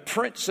 You're the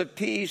Prince of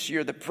Peace.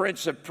 You're the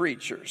Prince of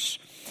Preachers.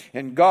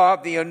 And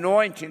God, the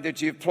anointing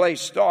that you've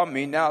placed on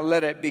me, now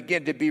let it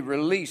begin to be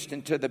released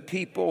into the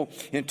people,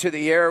 into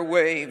the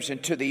airwaves,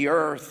 into the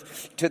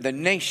earth, to the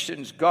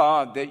nations,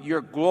 God, that your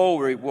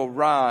glory will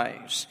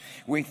rise.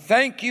 We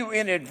thank you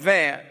in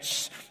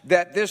advance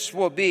that this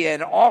will be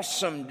an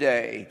awesome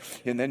day.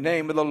 In the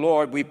name of the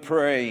Lord we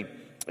pray,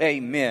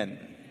 amen.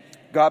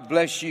 God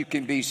bless you. You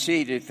can be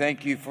seated.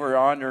 Thank you for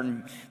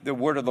honoring the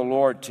word of the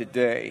Lord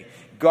today.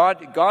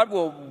 God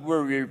will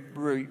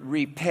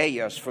repay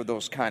us for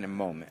those kind of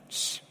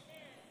moments.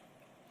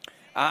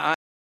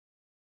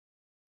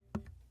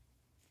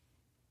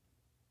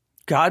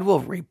 God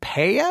will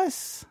repay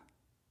us?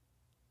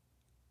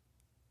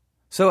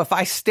 So if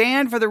I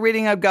stand for the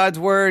reading of God's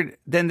word,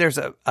 then there's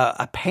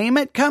a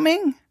payment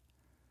coming?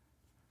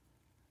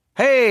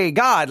 Hey,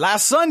 God,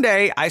 last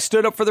Sunday, I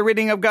stood up for the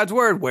reading of God's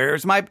word.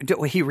 Where's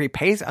he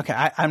repays? Okay,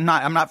 I'm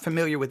not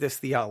familiar with this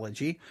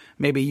theology.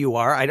 Maybe you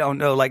are. I don't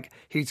know,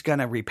 he's going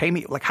to repay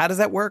me. How does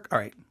that work? All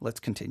right, let's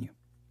continue.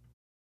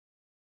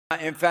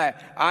 In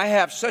fact, I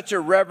have such a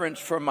reverence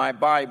for my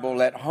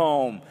Bible at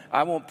home,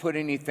 I won't put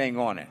anything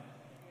on it.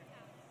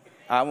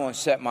 I won't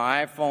set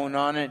my iPhone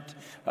on it,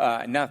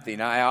 nothing.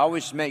 I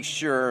always make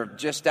sure,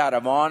 just out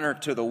of honor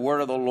to the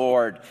word of the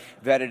Lord,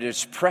 that it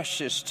is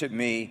precious to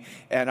me,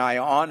 and I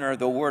honor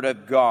the word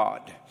of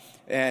God.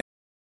 And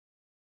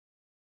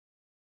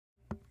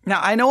now,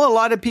 I know a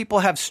lot of people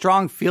have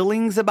strong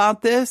feelings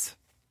about this.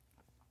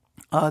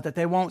 that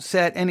they won't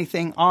set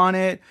anything on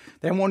it.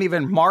 They won't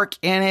even mark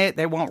in it.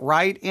 They won't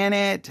write in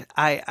it.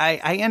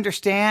 I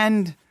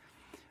understand,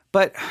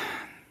 but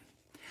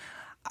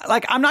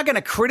like, I'm not going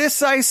to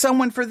criticize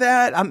someone for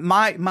that.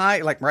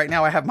 Like right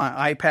now I have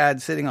my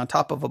iPad sitting on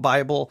top of a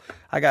Bible.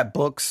 I got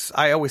books.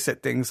 I always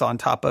set things on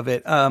top of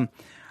it.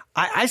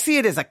 I see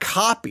it as a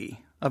copy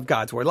of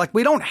God's word. Like,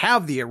 we don't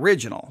have the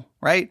original,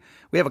 right?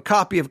 We have a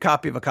copy of a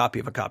copy of a copy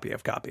of a copy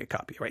of a copy of a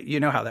copy, right? You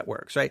know how that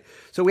works, right?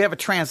 So we have a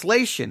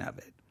translation of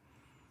it.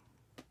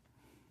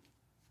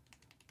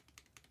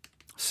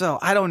 So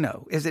I don't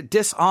know. Is it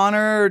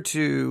dishonor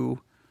to,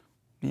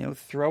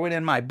 throw it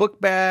in my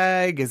book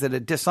bag? Is it a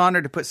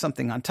dishonor to put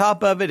something on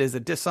top of it? Is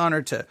it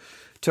dishonor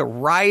to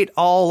write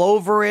all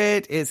over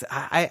it?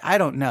 I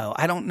don't know.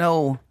 I don't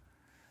know.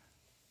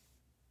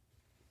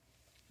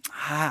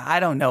 I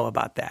don't know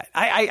about that.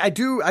 I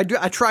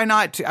try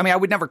not to. I mean, I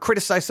would never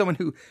criticize someone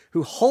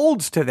who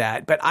holds to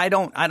that, but I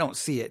don't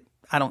see it.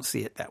 I don't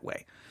see it that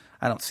way.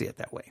 I don't see it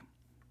that way.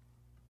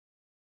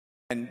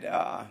 And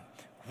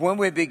when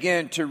we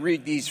begin to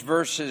read these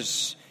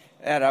verses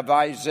out of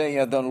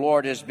Isaiah, the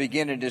Lord is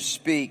beginning to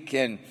speak,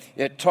 and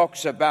it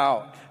talks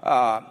about,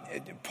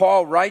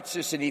 Paul writes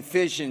this in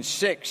Ephesians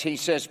 6. He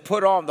says,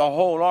 put on the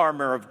whole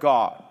armor of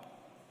God.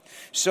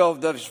 So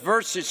the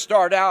verses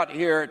start out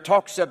here, it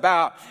talks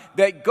about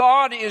that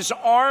God is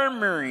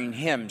armoring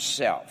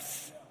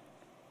himself.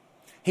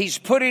 He's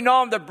putting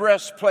on the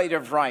breastplate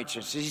of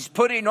righteousness. He's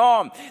putting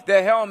on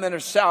the helmet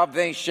of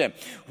salvation.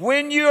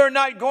 When you are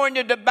not going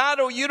into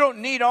battle, you don't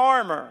need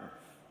armor.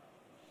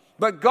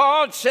 But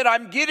God said,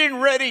 I'm getting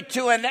ready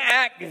to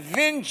enact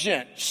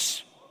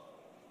vengeance.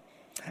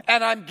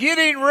 And I'm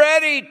getting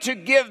ready to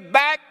give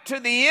back to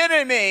the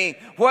enemy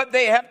what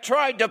they have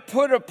tried to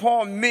put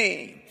upon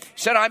me.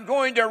 Said, I'm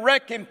going to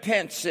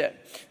recompense it.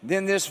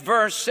 Then this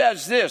verse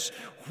says this,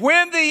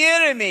 when the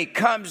enemy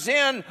comes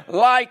in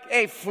like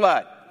a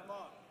flood.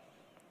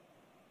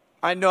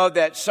 I know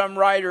that some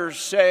writers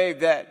say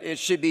that it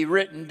should be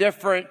written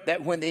different,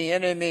 that when the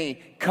enemy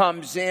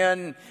comes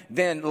in,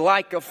 then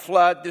like a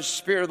flood, the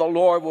Spirit of the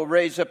Lord will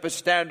raise up a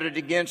standard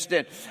against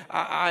it.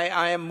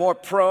 I am more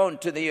prone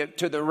to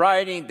the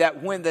writing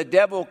that when the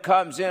devil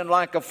comes in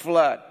like a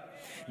flood,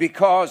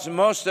 because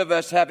most of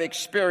us have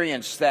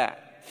experienced that.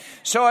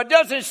 So it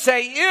doesn't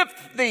say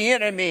if the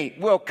enemy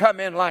will come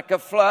in like a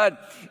flood.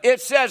 It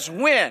says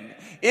when.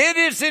 It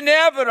is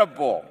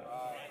inevitable.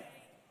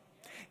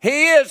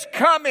 He is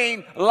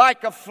coming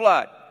like a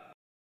flood.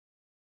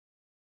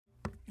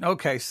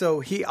 Okay, so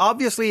he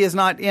obviously is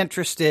not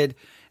interested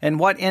in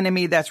what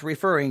enemy that's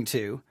referring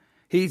to.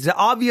 He's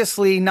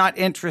obviously not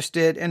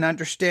interested in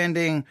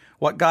understanding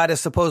what God is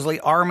supposedly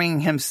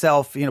arming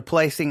himself,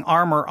 placing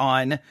armor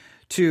on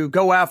to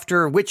go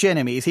after which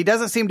enemies. He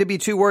doesn't seem to be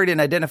too worried in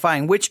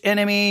identifying which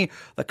enemy,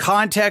 the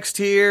context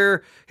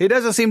here. He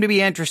doesn't seem to be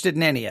interested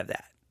in any of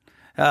that.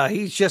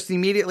 He's just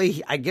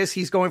immediately, I guess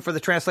he's going for the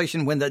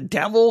translation, when the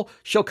devil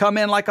shall come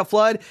in like a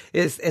flood.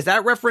 Is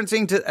that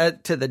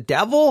referencing to the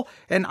devil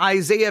in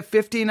Isaiah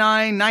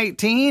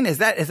 59:19? Is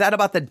that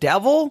about the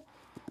devil?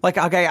 Like,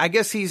 okay, I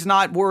guess he's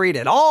not worried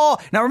at all.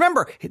 Now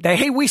remember,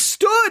 we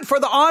stood for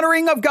the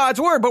honoring of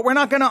God's word, but we're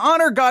not going to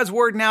honor God's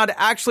word now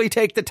to actually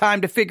take the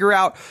time to figure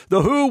out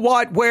the who,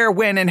 what, where,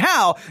 when, and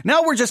how.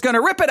 Now we're just going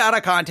to rip it out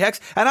of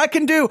context, and I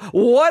can do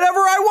whatever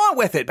I want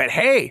with it. But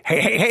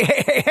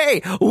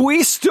hey,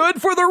 we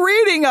stood for the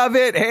reading of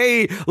it.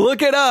 Hey,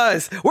 look at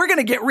us. We're going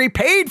to get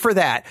repaid for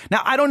that.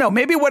 Now, I don't know.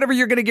 Maybe whatever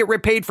you're going to get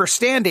repaid for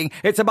standing,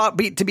 it's about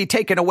to be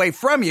taken away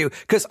from you,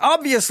 because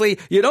obviously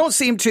you don't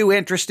seem too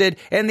interested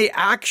in the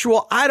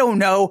actual, I don't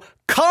know,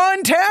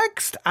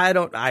 context. I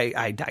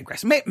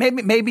digress.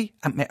 Maybe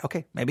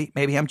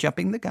I'm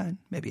jumping the gun.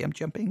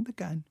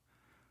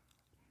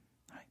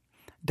 All right.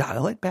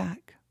 Dial it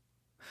back.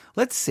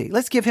 Let's see.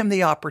 Let's give him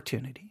the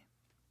opportunity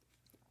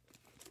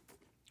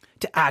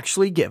to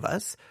actually give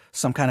us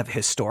some kind of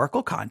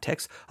historical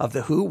context of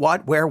the who,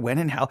 what, where, when,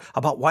 and how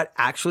about what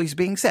actually is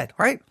being said.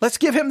 All right. Let's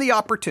give him the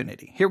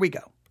opportunity. Here we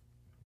go.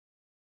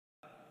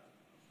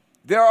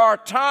 There are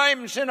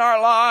times in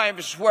our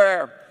lives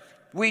where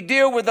we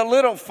deal with the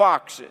little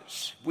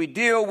foxes. We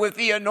deal with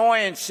the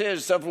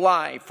annoyances of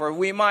life, or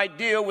we might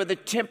deal with a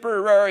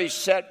temporary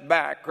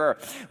setback, or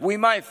we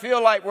might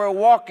feel like we're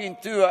walking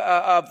through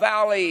a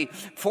valley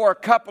for a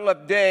couple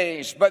of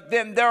days. But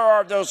then there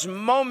are those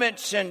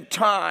moments in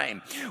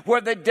time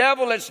where the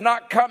devil is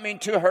not coming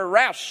to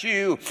harass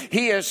you.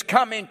 He is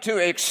coming to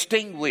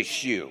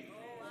extinguish you.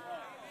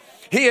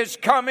 He is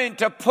coming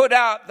to put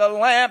out the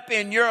lamp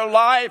in your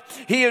life.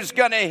 He is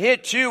going to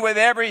hit you with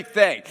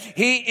everything.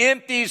 He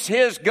empties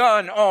his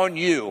gun on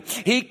you.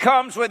 He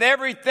comes with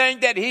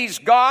everything that he's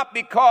got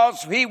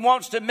because he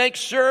wants to make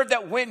sure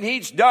that when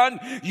he's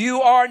done,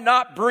 you are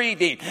not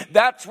breathing.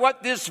 That's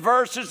what this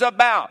verse is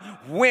about.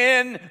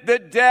 When the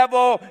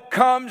devil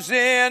comes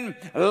in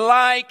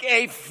like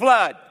a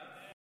flood.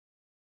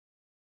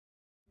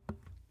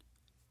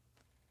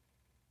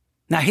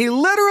 Now, he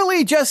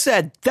literally just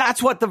said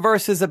that's what the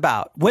verse is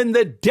about. When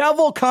the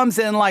devil comes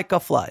in like a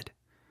flood.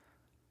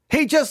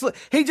 He just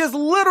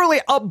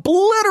literally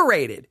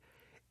obliterated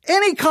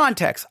any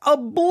context,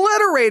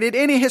 obliterated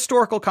any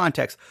historical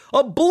context,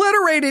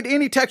 obliterated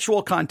any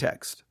textual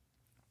context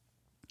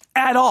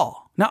at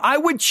all. Now, I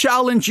would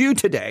challenge you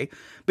today,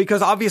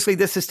 because obviously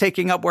this is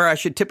taking up where I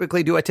should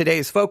typically do a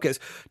today's focus.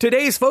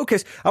 Today's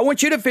focus, I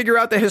want you to figure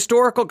out the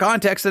historical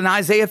context in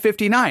Isaiah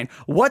 59.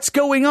 What's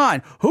going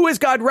on? Who is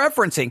God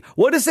referencing?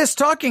 What is this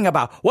talking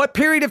about? What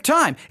period of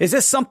time? Is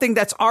this something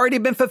that's already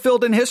been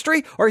fulfilled in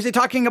history? Or is he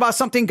talking about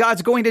something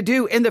God's going to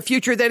do in the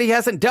future that he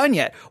hasn't done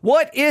yet?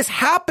 What is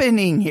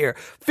happening here?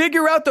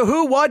 Figure out the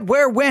who, what,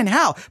 where, when,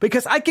 how,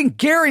 because I can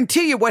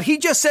guarantee you what he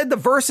just said the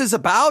verse is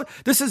about.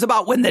 This is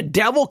about when the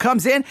devil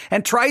comes in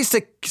and tries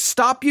to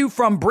stop you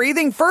from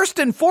breathing. First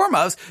and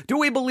foremost, do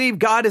we believe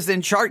God is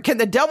in charge? Can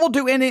the devil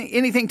do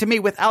anything to me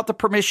without the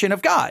permission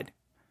of God?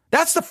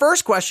 That's the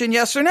first question,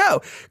 yes or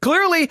no.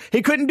 Clearly,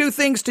 he couldn't do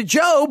things to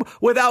Job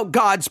without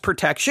God's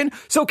protection.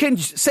 So can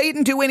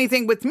Satan do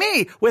anything with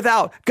me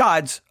without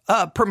God's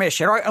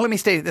permission? Or let me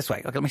state it this way.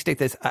 Okay, let me state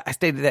this. I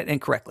stated that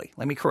incorrectly.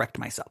 Let me correct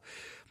myself.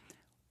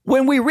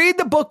 When we read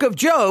the book of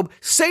Job,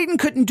 Satan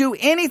couldn't do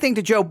anything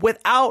to Job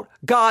without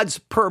God's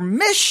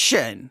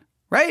permission.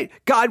 Right?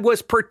 God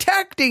was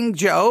protecting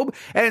Job,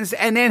 and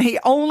then he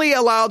only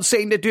allowed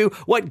Satan to do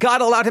what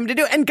God allowed him to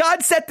do. And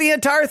God set the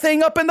entire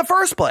thing up in the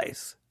first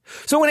place.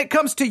 So when it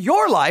comes to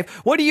your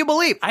life, what do you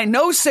believe? I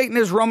know Satan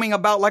is roaming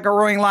about like a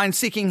roaring lion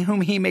seeking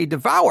whom he may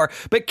devour,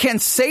 but can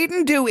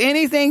Satan do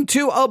anything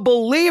to a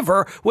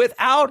believer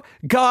without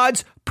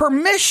God's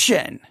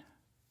permission?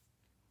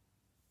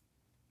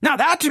 Now,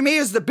 that to me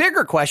is the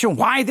bigger question.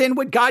 Why then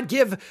would God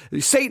give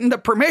Satan the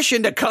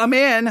permission to come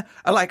in,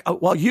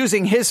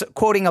 using his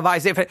quoting of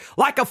Isaiah,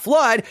 like a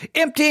flood,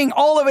 emptying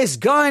all of his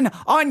gun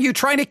on you,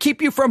 trying to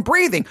keep you from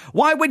breathing?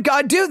 Why would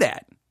God do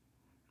that?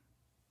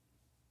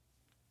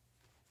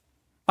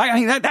 I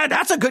mean,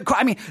 that's a good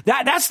question. I mean,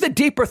 that's the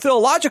deeper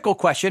theological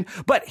question.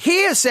 But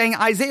he is saying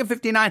Isaiah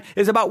 59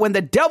 is about when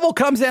the devil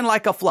comes in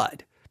like a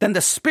flood. Then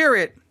the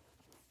Spirit,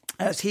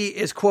 as he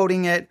is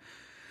quoting it,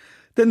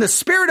 then the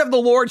Spirit of the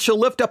Lord shall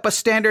lift up a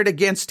standard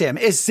against him.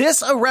 Is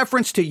this a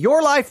reference to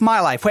your life, my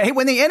life? Hey,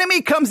 when the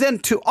enemy comes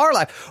into our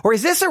life, or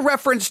is this a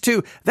reference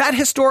to that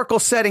historical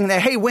setting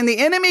that, hey, when the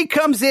enemy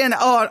comes in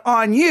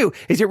on you,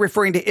 is it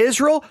referring to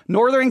Israel,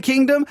 Northern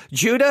Kingdom,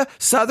 Judah,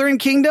 Southern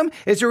Kingdom?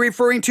 Is it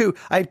referring to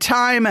a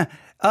time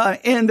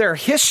in their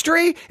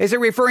history? Is it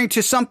referring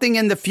to something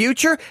in the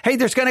future? Hey,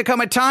 there's going to come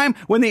a time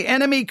when the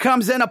enemy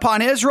comes in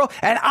upon Israel,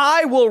 and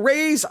I will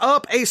raise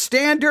up a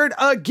standard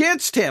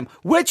against him.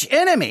 Which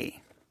enemy?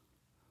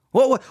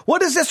 Well,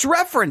 what is this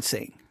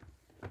referencing?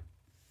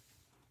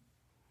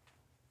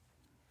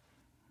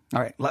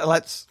 All right,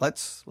 let's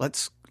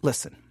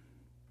listen.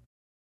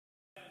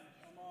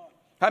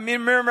 I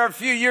remember a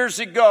few years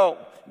ago,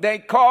 they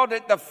called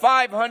it the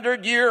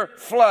 500-year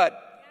flood.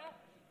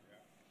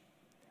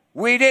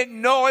 We didn't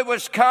know it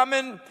was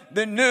coming.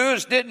 The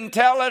news didn't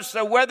tell us.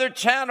 The Weather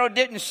Channel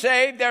didn't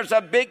say there's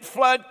a big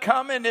flood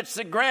coming. It's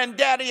the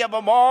granddaddy of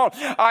them all.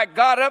 I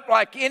got up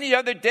like any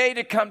other day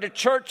to come to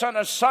church on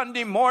a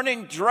Sunday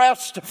morning,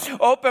 dressed,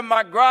 opened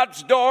my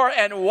garage door,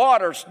 and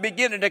water's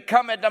beginning to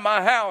come into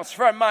my house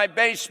from my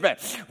basement.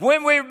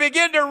 When we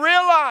begin to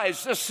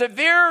realize the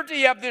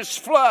severity of this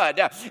flood,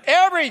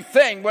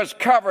 everything was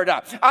covered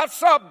up. I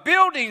saw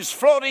buildings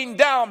floating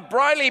down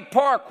Briley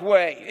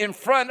Parkway in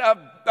front of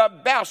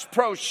Bass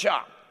Pro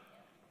Shop.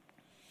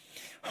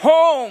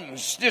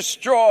 Homes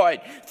destroyed.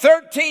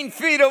 13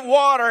 feet of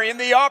water in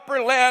the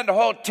Opryland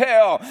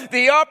Hotel.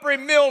 The Opry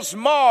Mills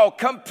Mall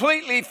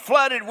completely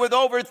flooded with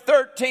over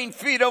 13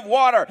 feet of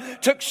water.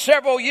 Took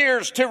several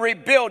years to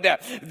rebuild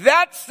it.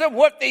 That's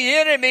what the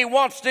enemy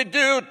wants to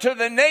do to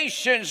the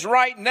nations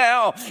right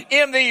now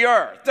in the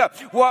earth.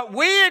 What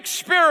we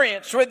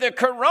experienced with the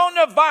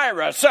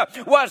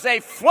coronavirus was a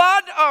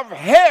flood of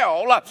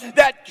hell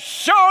that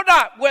showed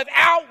up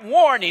without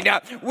warning.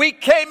 We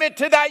came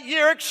into that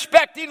year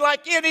expecting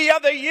like any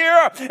other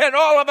year, and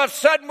all of a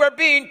sudden we're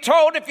being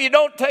told if you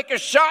don't take a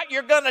shot,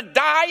 you're going to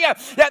die,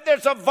 that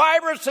there's a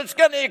virus that's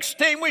going to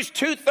extinguish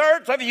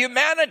 2/3 of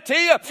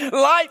humanity.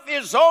 Life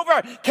is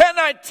over. Can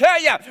I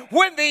tell you,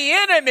 when the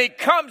enemy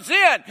comes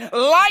in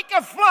like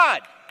a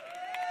flood,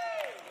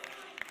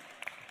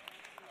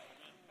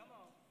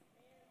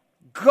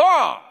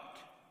 God,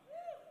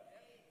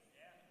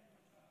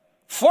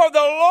 for the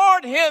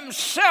Lord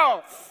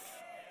himself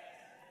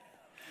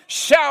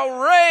shall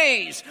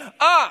raise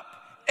up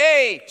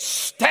a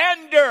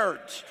standard.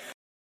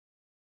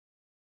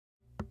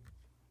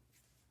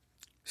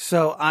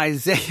 So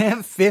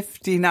Isaiah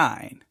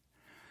 59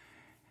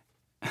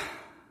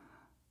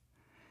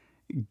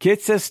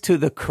 gets us to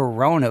the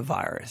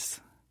coronavirus.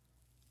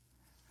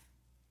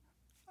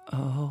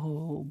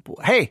 Oh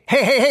boy.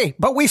 Hey,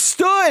 but we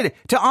stood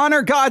to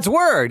honor God's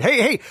word.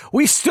 Hey,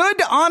 we stood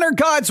to honor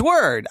God's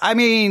word. I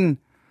mean,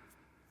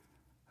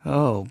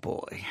 oh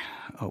boy.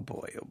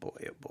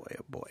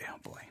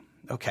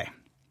 Okay.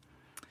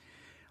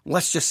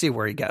 Let's just see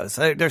where he goes.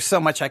 There's so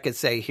much I could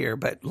say here,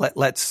 but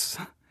let's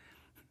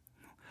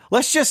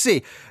Let's just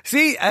see.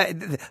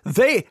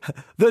 The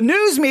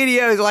news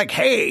media is like,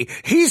 hey,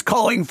 he's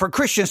calling for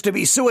Christians to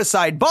be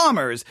suicide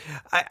bombers.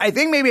 I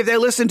think maybe if they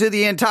listen to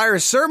the entire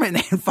sermon,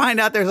 they find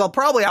out there's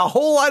probably a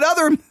whole lot of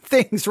other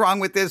things wrong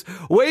with this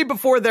way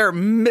before they're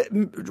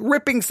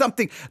ripping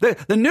something.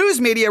 The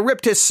news media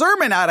ripped his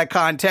sermon out of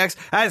context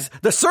as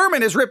the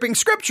sermon is ripping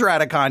scripture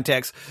out of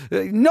context.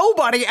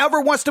 Nobody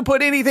ever wants to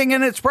put anything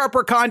in its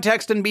proper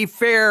context and be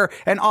fair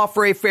and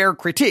offer a fair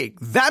critique.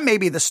 That may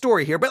be the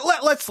story here, but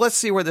let's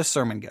see where this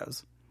sermon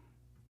goes.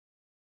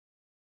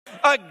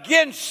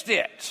 Against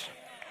it,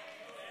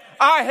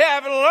 I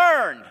have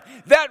learned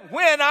that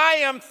when I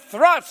am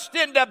thrust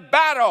into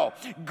battle,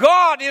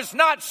 God is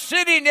not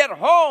sitting at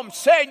home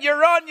saying,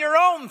 you're on your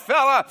own,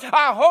 fella.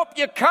 I hope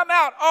you come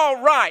out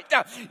all right.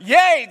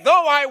 Yea,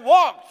 though I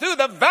walk through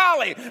the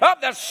valley of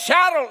the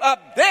shadow of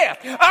death,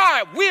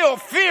 I will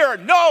fear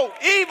no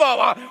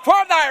evil,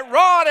 for thy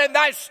rod and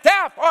thy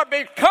staff are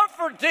be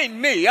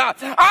comforting me.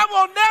 I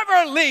will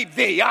never leave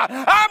thee.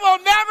 I will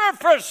never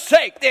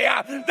forsake thee.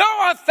 Though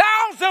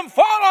 1,000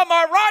 fall on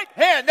my right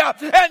hand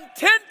and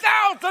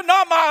 10,000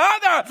 on my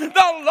other, the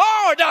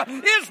Lord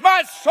is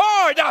my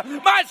sword,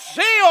 my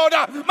shield,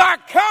 my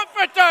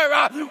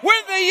comforter.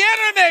 When the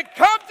enemy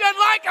comes in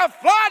like a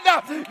flood,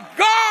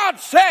 God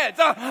says,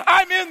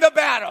 I'm in the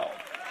battle.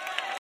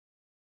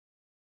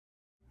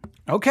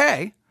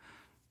 Okay.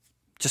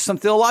 Just some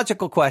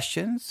theological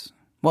questions.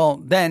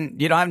 Well, then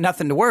you don't have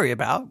nothing to worry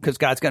about because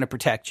God's going to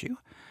protect you.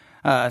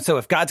 So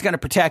if God's going to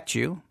protect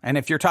you, and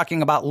if you're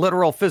talking about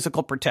literal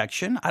physical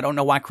protection, I don't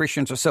know why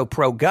Christians are so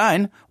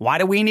pro-gun. Why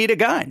do we need a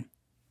gun?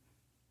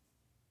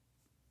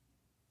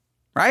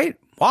 Right?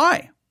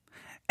 Why?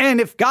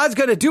 And if God's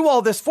going to do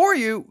all this for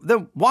you,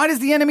 then why does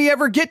the enemy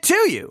ever get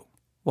to you?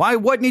 Why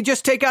wouldn't he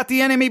just take out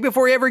the enemy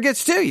before he ever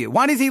gets to you?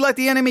 Why does he let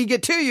the enemy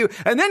get to you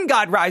and then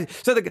God rises?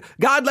 So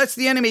God lets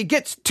the enemy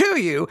get to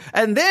you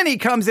and then he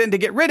comes in to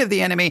get rid of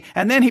the enemy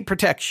and then he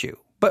protects you.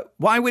 But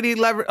why would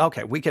he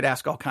okay, we could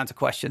ask all kinds of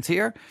questions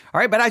here. All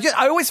right, but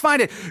I always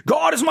find it,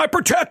 God is my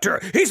protector.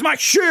 He's my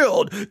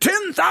shield.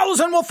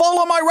 10,000 will fall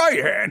on my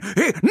right hand.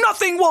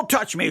 Nothing will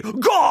touch me.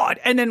 God.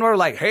 And then we're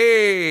like,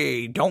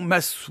 hey, don't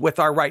mess with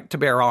our right to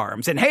bear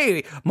arms. And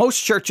hey, most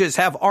churches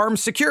have armed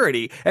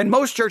security and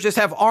most churches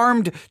have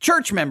armed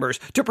church members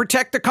to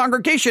protect the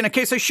congregation in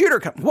case a shooter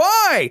comes.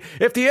 Why?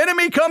 If the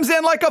enemy comes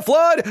in like a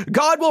flood,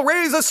 God will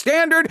raise a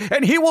standard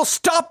and he will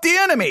stop the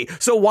enemy.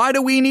 So why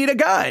do we need a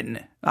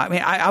gun? I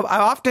mean, I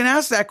often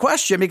ask that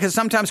question because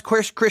sometimes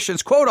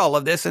Christians quote all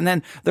of this and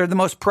then they're the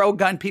most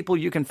pro-gun people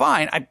you can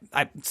find.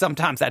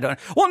 Sometimes I don't.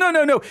 Well,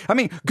 no. I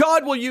mean,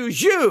 God will use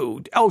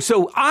you. Oh,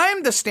 so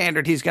I'm the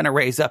standard he's going to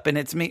raise up and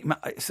it's me.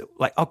 So,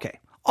 like,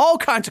 okay, all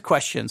kinds of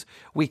questions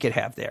we could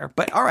have there,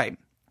 but all right.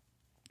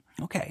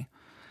 Okay.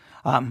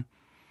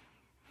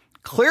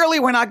 Clearly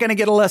we're not going to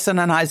get a lesson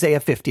on Isaiah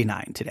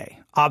 59 today.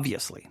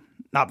 Obviously.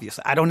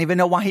 I don't even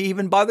know why he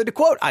even bothered to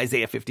quote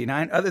Isaiah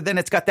 59, other than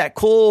it's got that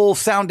cool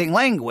sounding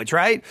language,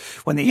 right?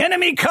 When the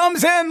enemy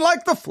comes in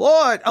like a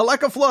flood,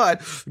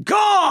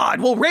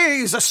 God will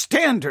raise a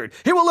standard.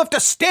 He will lift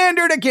a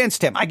standard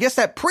against him. I guess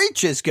that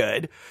preaches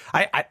good.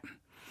 I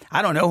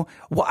don't know.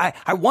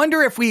 I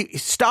wonder if we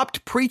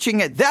stopped preaching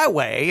it that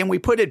way and we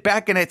put it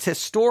back in its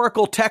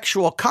historical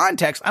textual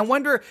context. I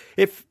wonder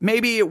if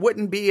maybe it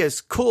wouldn't be as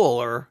cool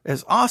or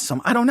as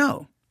awesome. I don't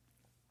know.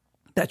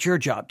 That's your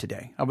job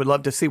today. I would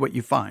love to see what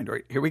you find. All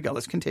right, here we go.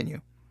 Let's continue.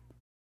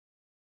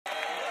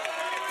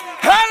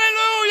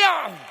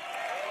 Hallelujah!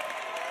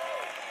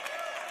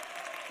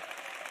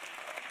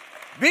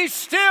 Be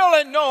still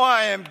and know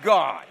I am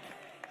God.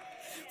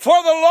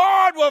 For the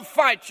Lord will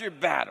fight your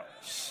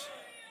battles.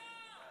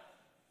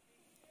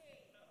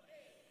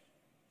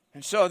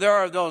 And so there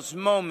are those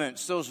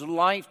moments, those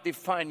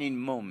life-defining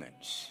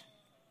moments.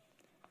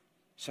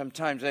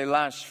 Sometimes they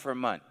last for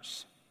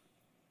months.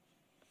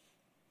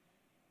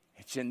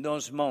 It's in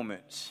those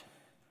moments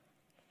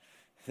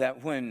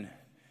that when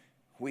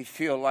we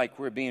feel like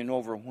we're being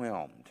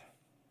overwhelmed,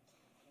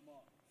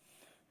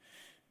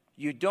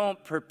 you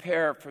don't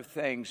prepare for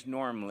things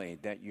normally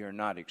that you're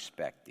not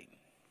expecting.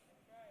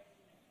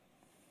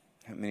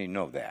 How many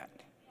know that?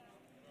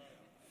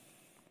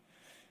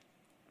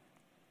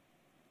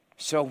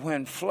 So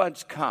when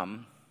floods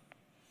come,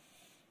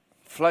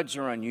 floods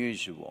are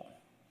unusual.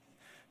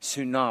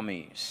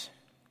 Tsunamis,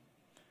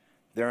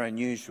 they're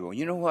unusual.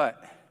 You know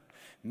what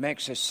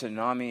makes a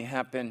tsunami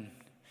happen?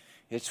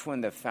 It's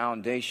when the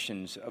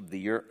foundations of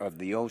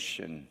the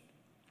ocean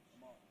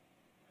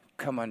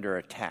come under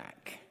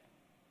attack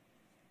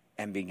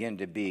and begin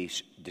to be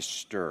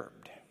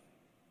disturbed.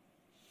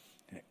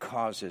 And it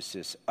causes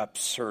this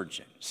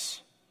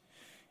upsurgence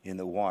in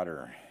the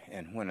water.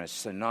 And when a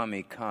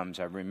tsunami comes,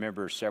 I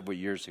remember several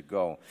years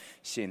ago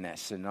seeing that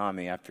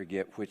tsunami. I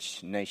forget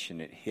which nation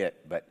it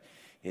hit, but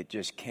it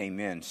just came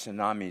in.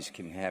 Tsunamis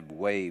can have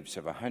waves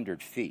of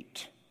 100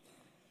 feet.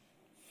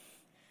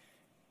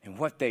 And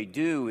what they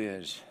do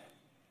is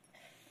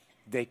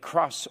they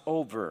cross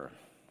over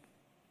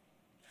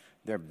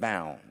their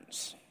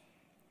bounds.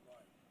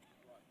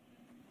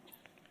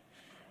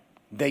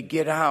 They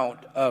get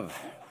out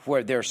of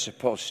where they're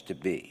supposed to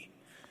be.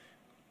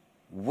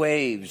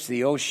 Waves,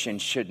 the ocean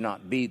should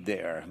not be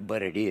there,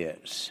 but it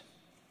is.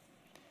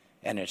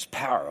 And it's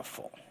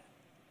powerful.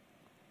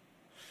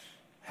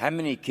 How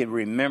many can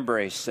remember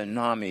a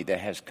tsunami that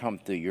has come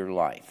through your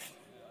life?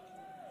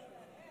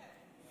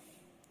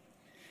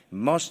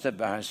 Most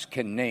of us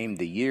can name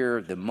the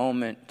year, the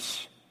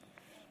moment,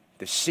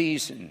 the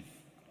season.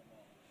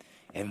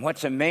 And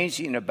what's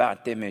amazing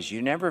about them is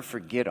you never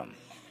forget them.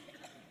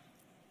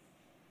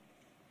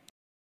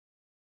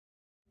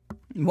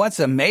 What's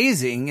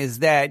amazing is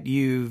that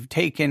you've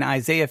taken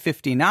Isaiah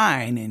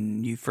 59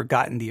 and you've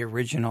forgotten the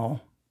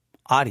original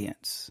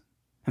audience.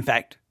 In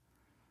fact,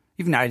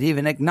 you've not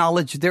even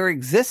acknowledged their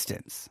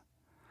existence.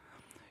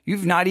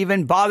 You've not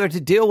even bothered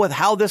to deal with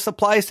how this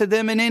applies to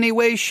them in any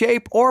way,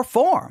 shape, or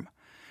form.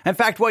 In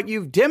fact, what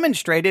you've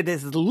demonstrated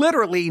is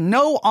literally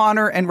no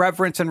honor and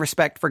reverence and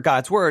respect for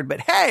God's word.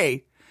 But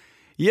hey,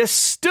 you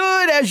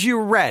stood as you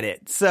read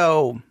it.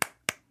 So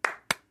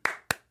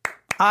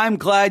I'm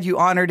glad you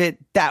honored it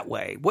that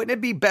way. Wouldn't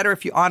it be better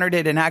if you honored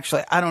it and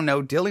actually, I don't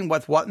know, dealing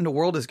with what in the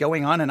world is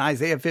going on in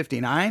Isaiah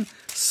 59?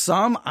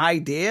 Some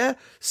idea,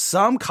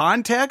 some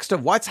context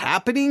of what's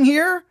happening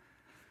here?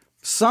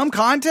 Some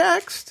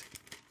context?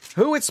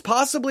 Who it's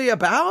possibly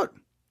about?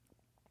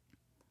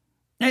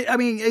 I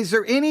mean, is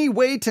there any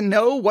way to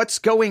know what's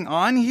going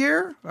on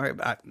here? All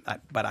right,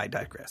 but I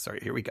digress. All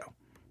right, here we go.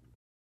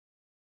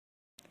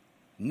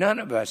 None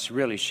of us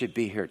really should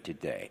be here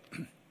today.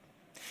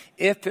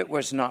 If it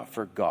was not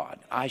for God,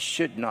 I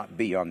should not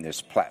be on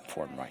this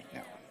platform right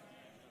now.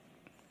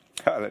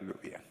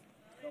 Hallelujah.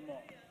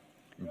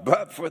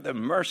 But for the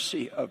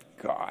mercy of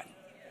God.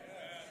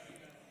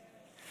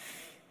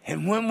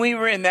 And when we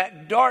were in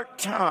that dark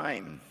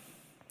time,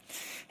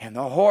 and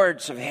the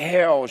hordes of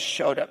hell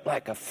showed up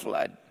like a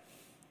flood,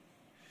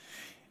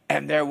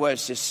 and there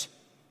was this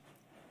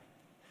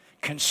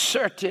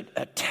concerted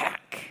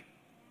attack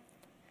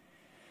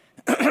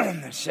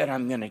that said,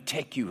 I'm going to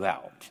take you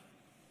out.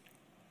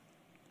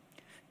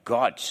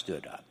 God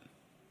stood up.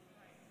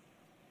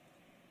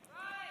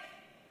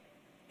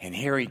 And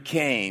here he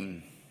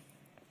came,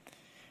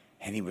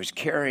 and he was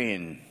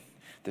carrying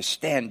the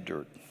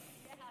standard.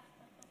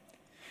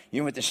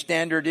 You know what the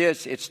standard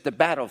is? It's the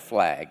battle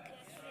flag.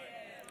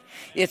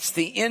 It's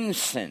the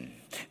ensign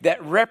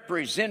that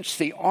represents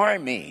the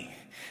army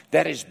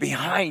that is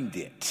behind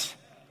it.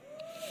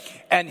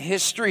 And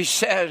history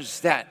says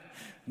that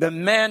the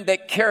man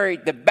that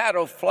carried the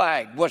battle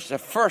flag was the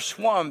first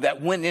one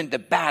that went into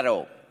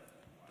battle.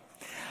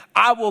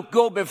 I will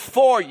go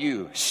before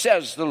you,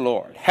 says the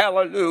Lord.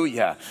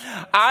 Hallelujah.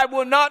 I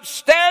will not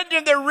stand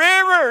in the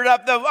rear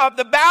of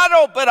the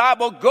battle, but I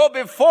will go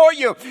before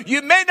you.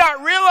 You may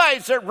not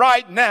realize it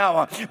right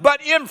now,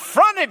 but in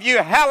front of you,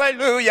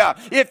 hallelujah,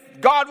 if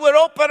God would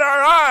open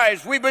our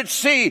eyes, we would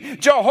see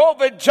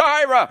Jehovah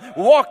Jireh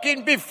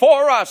walking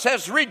before us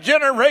as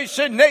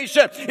Regeneration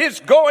Nation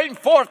is going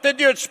forth to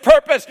do its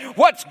purpose.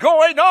 What's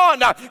going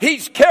on?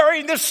 He's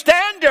carrying the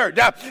standard.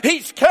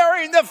 He's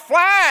carrying the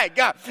flag.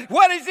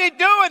 What is he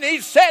doing?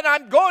 He said,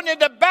 I'm going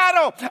into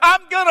battle.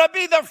 I'm going to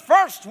be the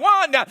first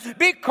one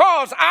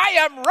because I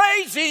am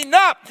raising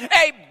up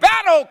a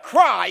battle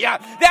cry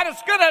that is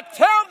going to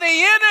tell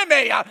the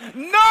enemy,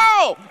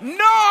 no,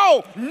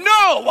 no,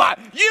 no,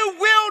 you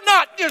will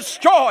not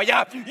destroy.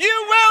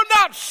 You will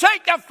not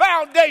shake the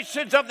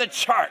foundations of the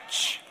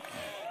church.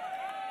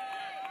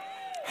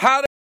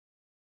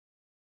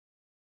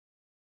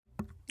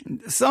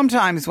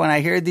 Sometimes when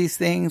I hear these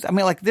things, I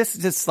mean, like this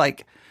is just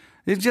like,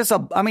 it's just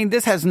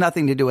this has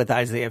nothing to do with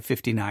Isaiah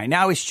 59.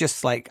 Now it's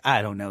just like,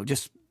 I don't know,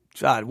 just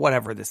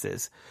whatever this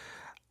is.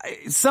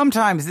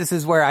 Sometimes this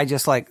is where I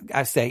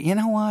say, you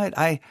know what?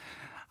 I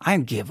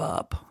give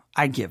up.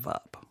 I give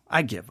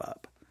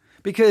up.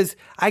 Because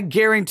I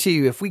guarantee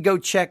you, if we go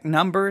check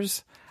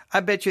numbers,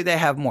 I bet you they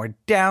have more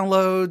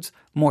downloads,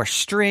 more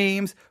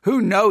streams.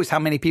 Who knows how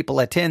many people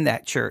attend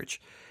that church?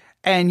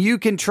 And you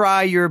can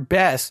try your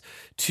best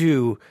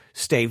to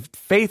stay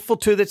faithful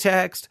to the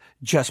text,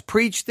 just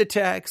preach the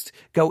text,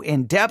 go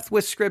in depth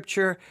with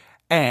scripture,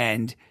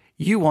 and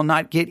you will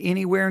not get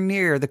anywhere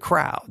near the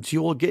crowds.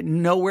 You will get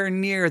nowhere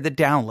near the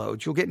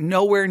downloads. You'll get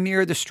nowhere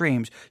near the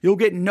streams. You'll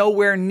get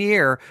nowhere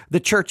near the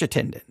church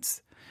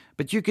attendance.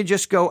 But you could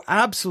just go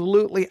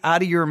absolutely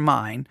out of your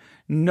mind,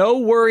 no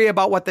worry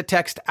about what the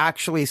text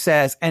actually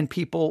says, and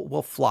people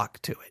will flock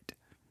to it.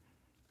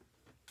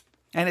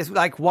 And it's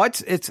like,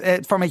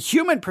 from a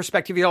human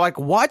perspective, you're like,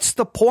 what's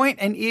the point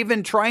in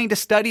even trying to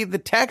study the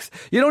text?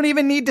 You don't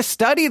even need to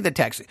study the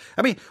text.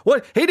 I mean,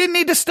 he didn't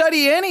need to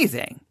study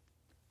anything.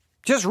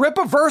 Just rip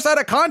a verse out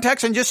of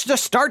context and just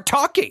start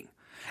talking.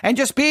 And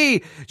just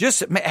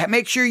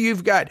make sure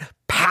you've got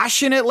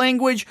passionate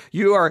language.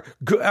 You are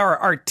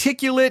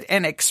articulate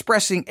and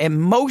expressing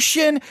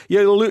emotion.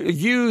 You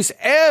use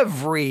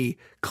every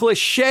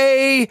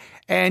cliche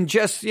and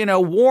just,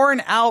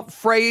 worn out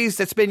phrase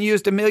that's been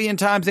used a million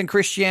times in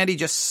Christianity.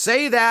 Just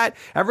say that.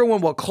 Everyone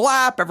will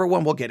clap.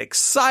 Everyone will get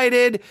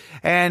excited.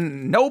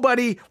 And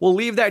nobody will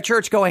leave that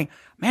church going,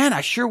 man,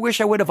 I sure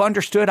wish I would have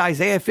understood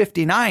Isaiah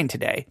 59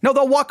 today. No,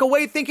 they'll walk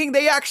away thinking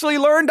they actually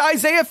learned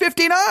Isaiah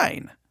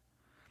 59.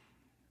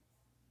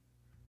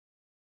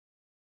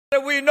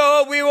 We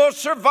know we will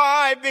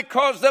survive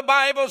because the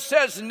Bible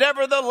says,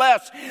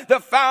 nevertheless, the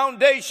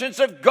foundations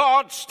of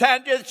God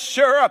standeth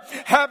sure,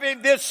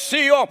 having this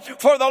seal,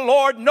 for the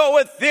Lord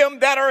knoweth them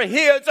that are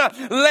his.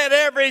 Let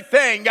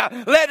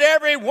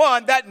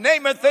everyone that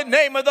nameth the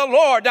name of the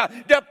Lord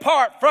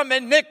depart from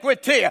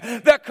iniquity.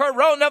 The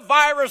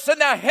coronavirus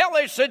and the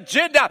hellish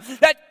agenda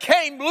that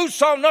came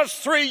loose on us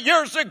 3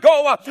 years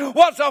ago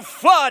was a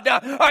flood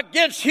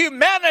against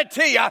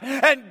humanity,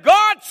 and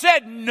God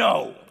said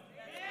no.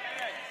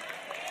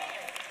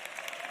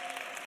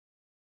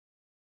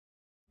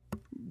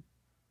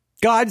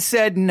 God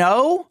said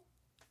no?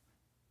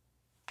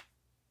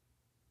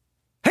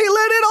 Hey,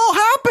 let it all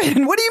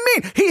happen. What do you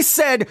mean? He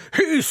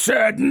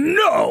said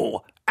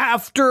no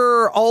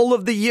after all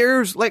of the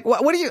years. Like,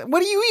 what are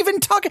you even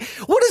talking?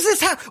 What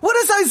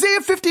does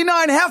Isaiah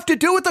 59 have to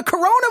do with the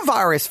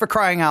coronavirus, for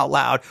crying out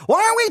loud?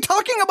 Why are we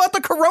talking about the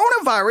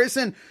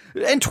coronavirus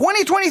in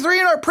 2023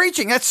 in our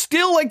preaching? That's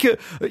still like,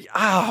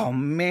 oh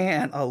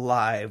man,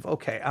 alive.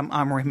 Okay.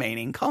 I'm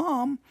remaining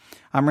calm.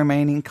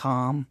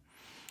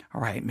 All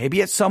right,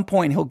 maybe at some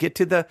point he'll get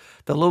to the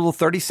little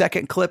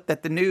 30-second clip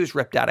that the news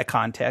ripped out of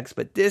context,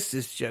 but this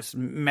is just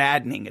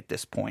maddening at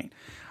this point.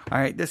 All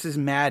right, this is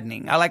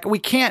maddening. We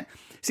can't,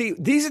 see,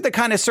 these are the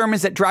kind of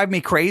sermons that drive me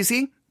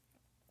crazy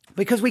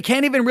because we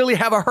can't even really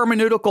have a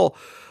hermeneutical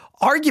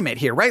argument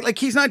here, right? Like,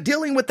 he's not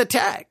dealing with the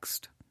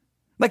text.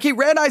 Like, he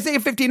read Isaiah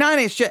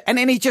 59 and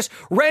then he's just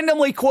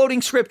randomly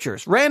quoting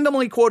scriptures.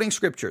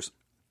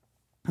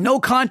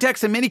 No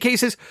context in many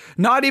cases,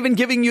 not even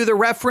giving you the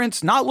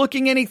reference, not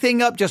looking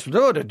anything up, just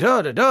because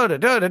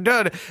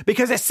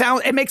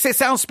it makes it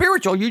sound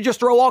spiritual. You just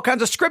throw all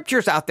kinds of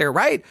scriptures out there,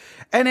 right?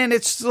 And then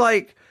it's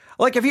like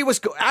if he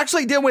was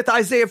actually dealing with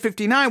Isaiah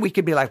 59, we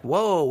could be like,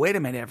 whoa, wait a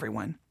minute,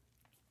 everyone.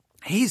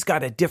 He's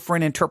got a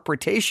different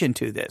interpretation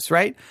to this,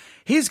 right?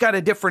 He's got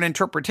a different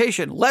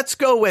interpretation. Let's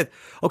go with,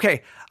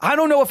 okay, I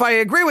don't know if I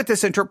agree with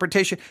this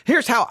interpretation.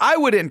 Here's how I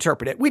would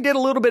interpret it. We did a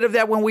little bit of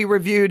that when we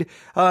reviewed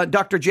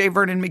Dr. J.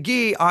 Vernon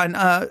McGee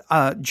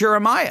on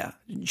Jeremiah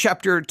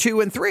chapter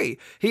 2 and 3.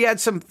 He had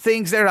some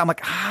things there, and I'm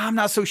like, I'm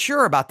not so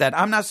sure about that.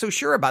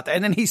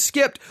 And then he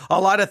skipped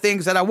a lot of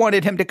things that I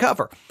wanted him to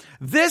cover.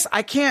 This,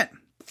 I can't.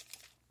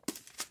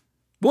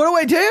 What do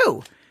I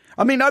do?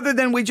 I mean, other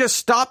than we just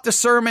stop the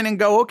sermon and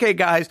go, okay,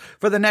 guys,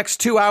 for the next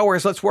 2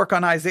 hours, let's work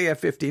on Isaiah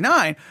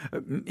 59.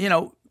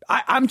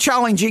 I'm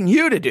challenging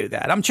you to do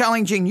that. I'm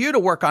challenging you to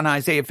work on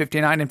Isaiah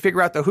 59 and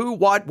figure out the who,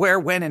 what, where,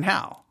 when, and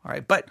how. All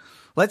right. But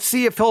let's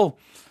see if he'll,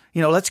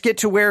 let's get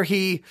to where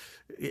he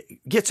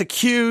gets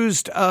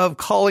accused of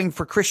calling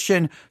for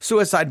Christian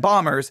suicide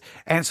bombers.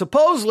 And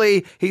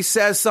supposedly he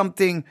says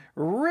something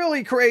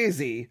really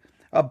crazy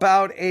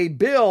about a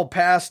bill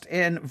passed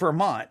in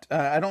Vermont.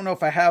 I don't know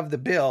if I have the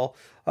bill.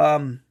 I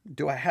don't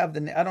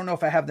know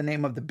if I have the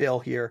name of the bill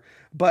here,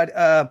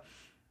 but,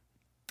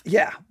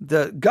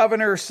 the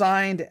governor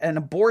signed an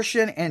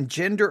abortion and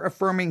gender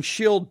affirming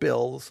shield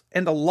bills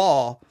into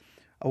law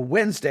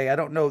Wednesday. I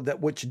don't know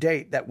which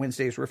date that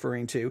Wednesday is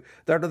referring to,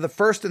 that are the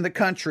first in the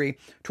country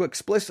to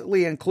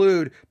explicitly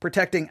include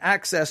protecting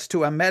access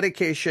to a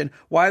medication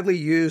widely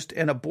used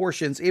in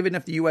abortions, even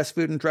if the U.S.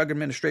 Food and Drug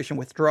Administration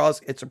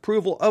withdraws its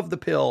approval of the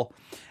pill.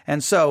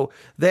 And so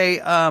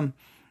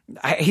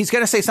he's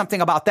going to say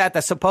something about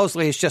that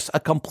supposedly is just a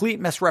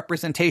complete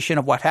misrepresentation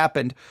of what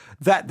happened.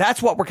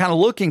 That's what we're kind of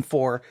looking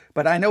for.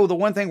 But I know the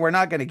one thing we're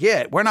not going to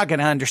get, we're not going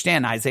to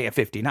understand Isaiah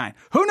 59.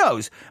 Who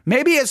knows?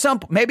 Maybe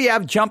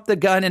I've jumped the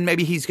gun and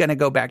maybe he's going to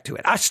go back to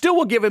it. I still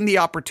will give him the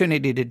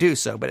opportunity to do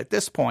so. But at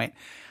this point,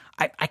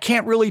 I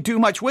can't really do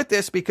much with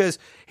this because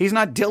he's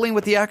not dealing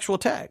with the actual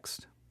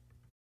text.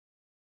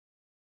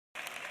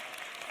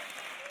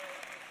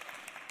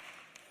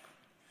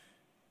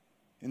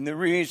 And the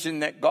reason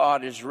that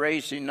God is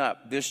raising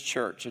up this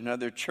church and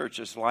other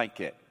churches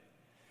like it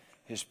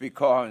is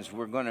because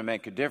we're going to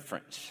make a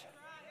difference.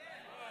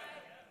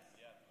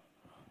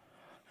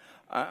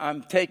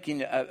 I'm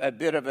taking a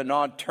bit of an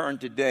odd turn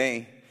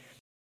today.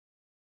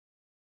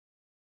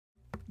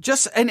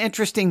 Just an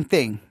interesting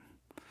thing.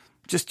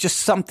 Just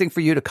something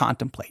for you to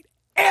contemplate.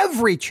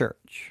 Every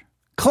church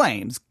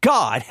claims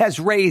God has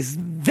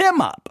raised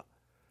them up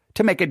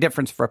to make a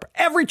difference for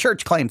every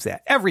church claims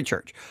that. Every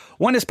church.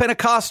 One is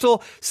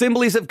Pentecostal,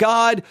 Assemblies of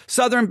God,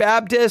 Southern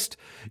Baptist,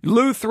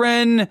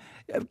 Lutheran,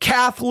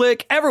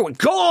 Catholic, everyone.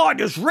 God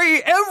is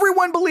raised.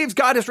 Everyone believes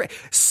God is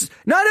raised.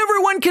 Not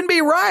everyone can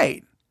be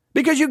right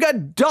because you've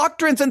got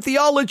doctrines and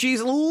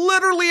theologies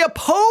literally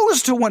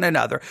opposed to one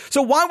another.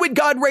 So why would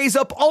God raise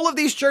up all of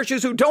these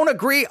churches who don't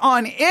agree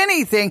on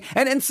anything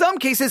and in some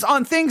cases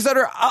on things that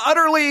are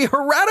utterly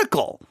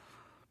heretical?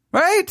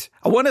 Right?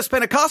 A oneness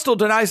Pentecostal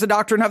denies the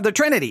doctrine of the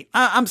Trinity.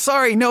 I'm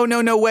sorry. No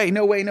way.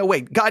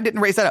 God didn't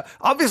raise that up.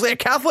 Obviously, the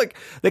Catholic,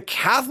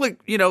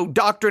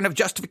 doctrine of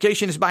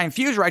justification is by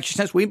infused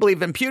righteousness. We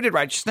believe imputed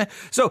righteousness.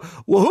 So,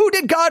 well, who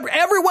did God?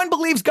 Everyone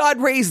believes God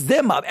raised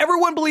them up.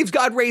 Everyone believes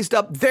God raised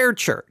up their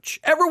church.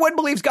 Everyone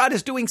believes God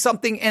is doing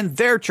something in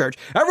their church.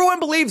 Everyone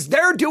believes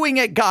they're doing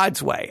it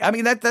God's way. I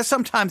mean, that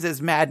sometimes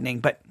is maddening,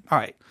 but all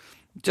right.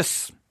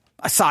 Just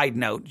a side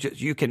note,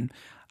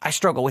 I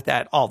struggle with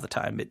that all the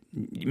time, but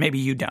maybe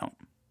you don't.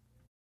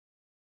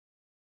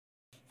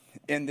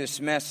 In this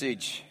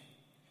message,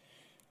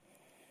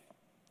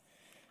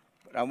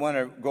 I want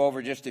to go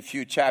over just a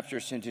few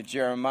chapters into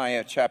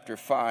Jeremiah chapter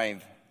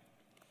 5.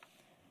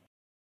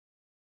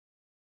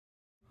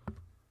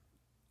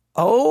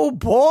 Oh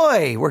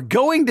boy, we're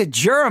going to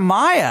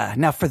Jeremiah.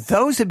 Now, for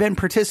those who've been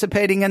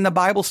participating in the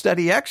Bible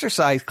study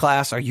exercise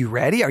class, are you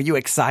ready? Are you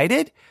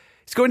excited?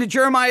 It's going to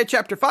Jeremiah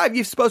chapter 5.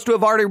 You're supposed to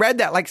have already read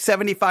that like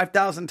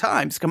 75,000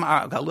 times. Come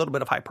on, I've got a little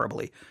bit of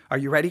hyperbole. Are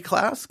you ready,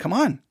 class? Come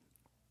on.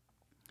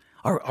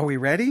 Are we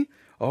ready?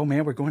 Oh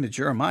man, we're going to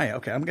Jeremiah.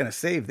 Okay, I'm going to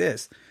save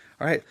this.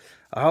 All right.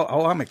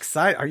 Oh, I'm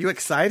excited. Are you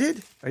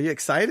excited? Are you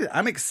excited?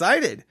 I'm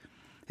excited.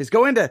 It's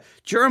going to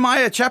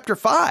Jeremiah chapter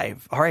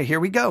 5. All right,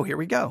 here we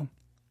go.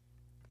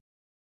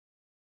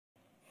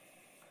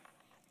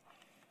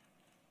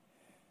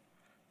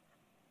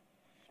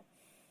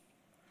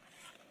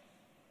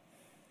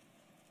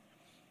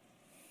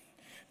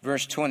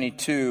 Verse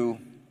 22,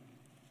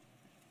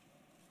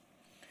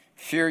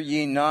 fear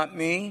ye not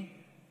me?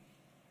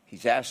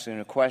 He's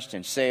asking a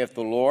question, saith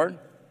the Lord.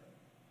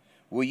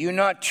 Will you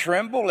not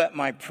tremble at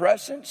my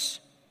presence?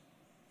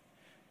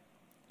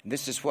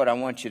 This is what I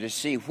want you to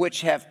see,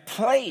 which have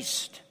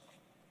placed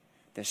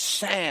the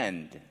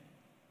sand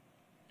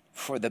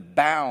for the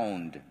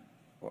bound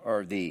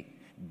or the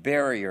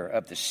barrier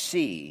of the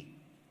sea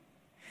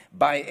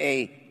by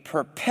a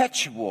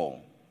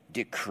perpetual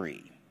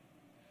decree,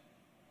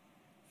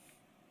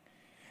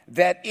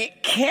 that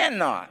it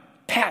cannot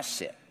pass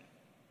it.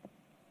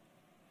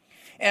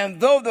 And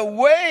though the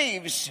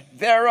waves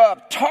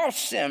thereof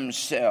toss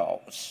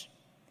themselves,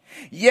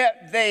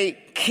 yet they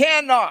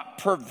cannot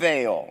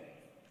prevail.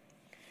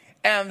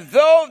 And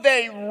though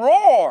they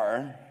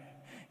roar,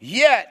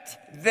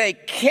 yet they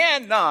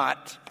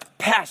cannot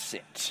pass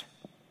it.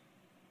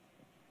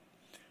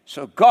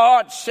 So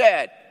God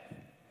said,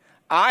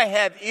 I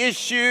have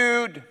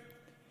issued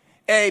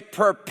a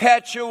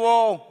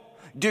perpetual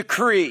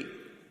decree.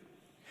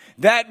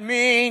 That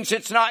means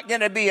it's not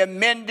going to be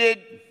amended.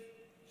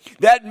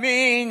 That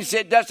means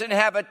it doesn't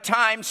have a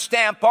time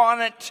stamp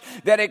on it,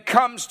 that it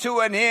comes to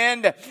an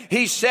end.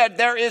 He said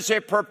there is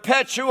a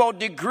perpetual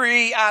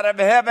decree out of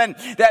heaven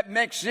that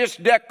makes this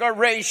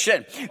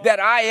declaration, that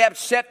I have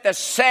set the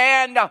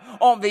sand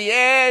on the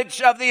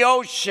edge of the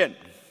ocean.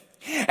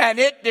 And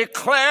it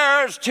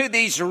declares to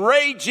these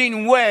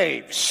raging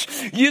waves,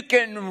 you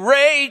can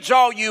rage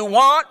all you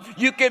want.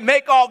 You can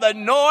make all the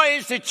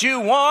noise that you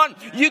want.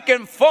 You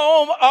can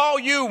foam all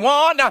you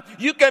want.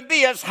 You can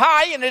be as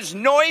high and as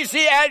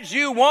noisy as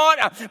you want.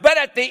 But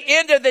at the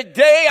end of the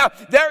day,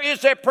 there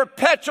is a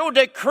perpetual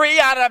decree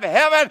out of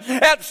heaven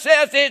that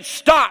says it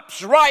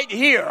stops right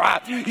here.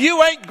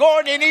 You ain't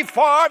going any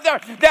farther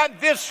than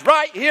this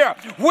right here.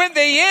 When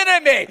the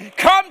enemy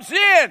comes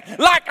in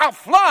like a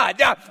flood,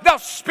 the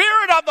Spirit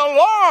of the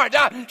Lord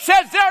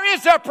says there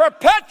is a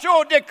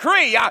perpetual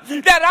decree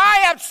that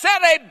I have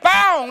set a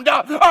bound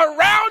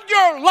around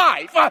your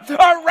life,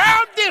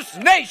 around this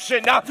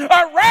nation,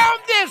 around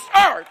this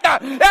earth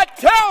that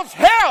tells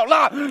hell,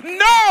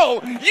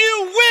 no,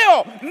 you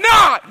will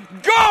not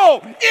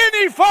go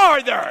any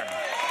farther.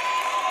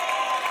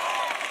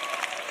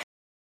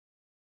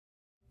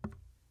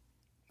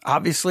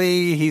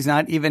 Obviously, he's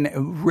not even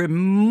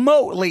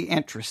remotely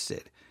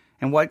interested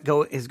in what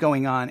is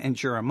going on in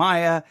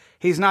Jeremiah.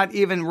 He's not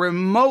even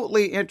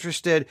remotely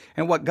interested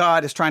in what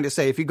God is trying to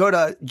say. If you go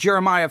to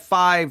Jeremiah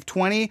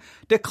 5:20,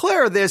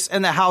 declare this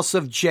in the house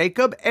of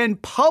Jacob and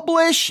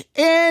publish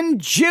in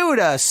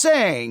Judah,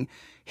 saying,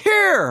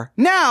 hear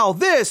now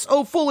this,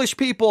 O foolish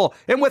people,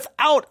 and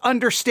without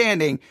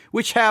understanding,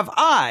 which have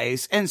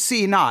eyes and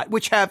see not,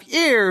 which have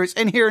ears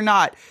and hear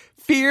not.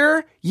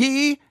 Fear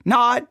ye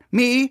not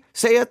me,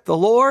 saith the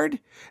Lord?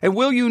 And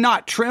will you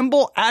not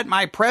tremble at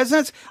my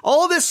presence?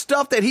 All this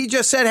stuff that he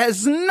just said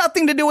has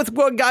nothing to do with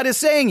what God is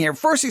saying here.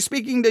 First, he's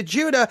speaking to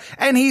Judah,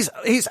 and he's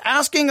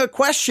asking a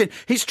question.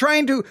 He's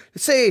trying to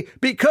say,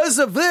 because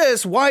of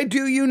this, why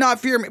do you not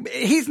fear me?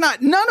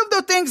 None of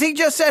the things he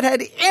just said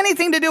had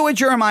anything to do with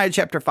Jeremiah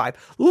chapter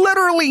 5.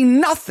 Literally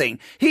nothing.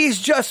 He's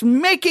just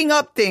making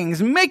up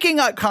things, making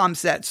up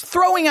concepts,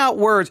 throwing out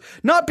words,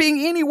 not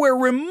being anywhere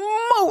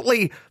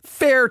remotely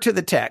fair to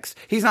the text.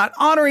 He's not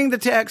honoring the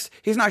text.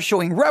 He's not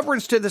showing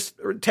reverence to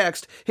the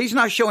text. He's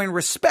not showing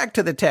respect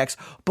to the text.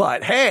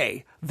 But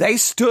hey, they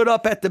stood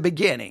up at the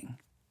beginning.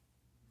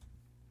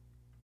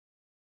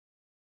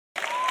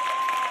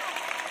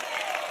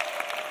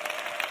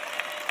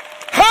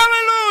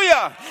 Hallelujah!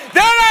 Hallelujah!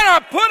 That ought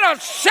to put a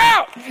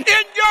shout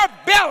in your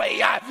belly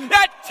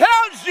that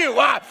tells you,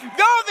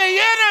 though the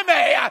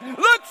enemy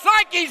looks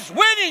like he's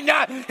winning,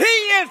 he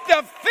is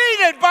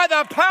defeated by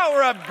the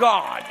power of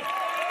God.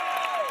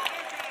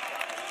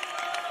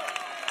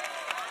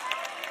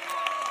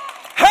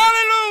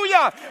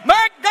 Hallelujah!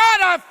 My God,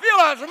 I feel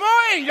a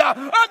wind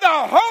of the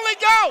Holy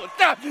Ghost.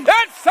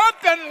 There's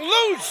something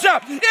loose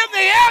in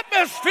the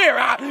atmosphere.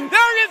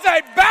 There is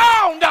a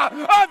bound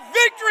of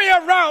victory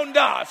around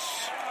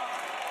us.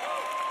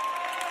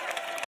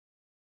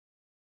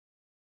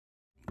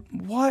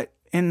 What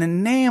in the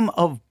name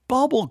of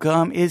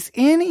bubblegum is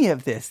any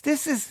of this?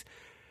 This is...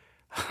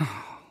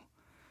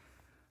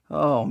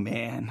 Oh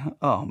man.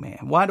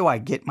 Why do I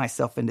get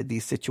myself into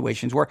these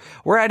situations?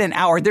 We're at an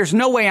hour. There's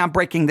no way I'm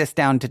breaking this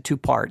down to two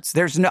parts.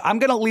 I'm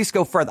going to at least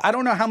go further. I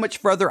don't know how much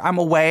further I'm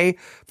away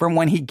from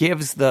when he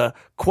gives the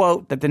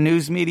quote that the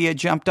news media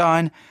jumped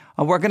on.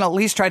 We're going to at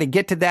least try to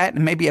get to that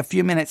and maybe a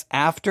few minutes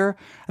after.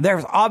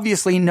 There's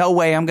obviously no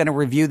way I'm going to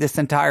review this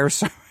entire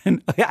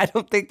sermon. I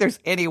don't think there's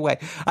any way.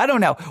 I don't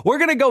know. We're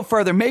going to go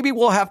further. Maybe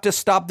we'll have to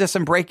stop this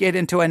and break it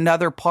into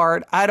another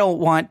part. I don't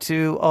want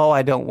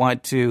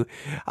to.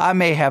 I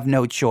may have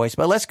no choice,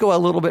 but let's go a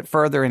little bit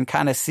further and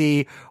kind of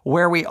see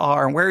where we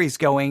are and where he's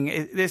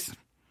going.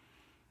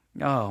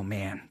 Oh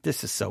man,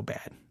 this is so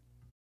bad.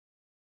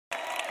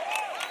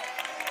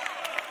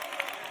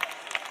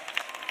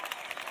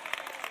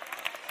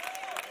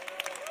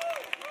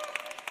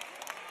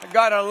 I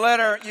got a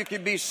letter. You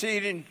can be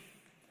seated.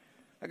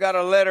 I got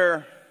a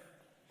letter.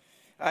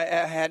 I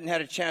hadn't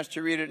had a chance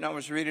to read it, and I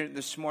was reading it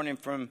this morning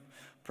from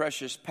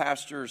precious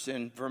pastors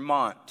in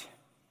Vermont.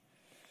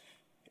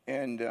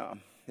 And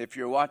if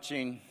you're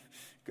watching,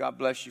 God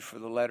bless you for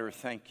the letter.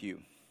 Thank you.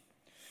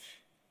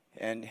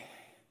 And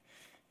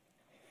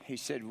he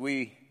said,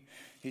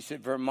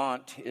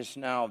 Vermont is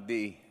now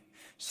the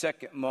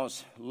second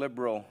most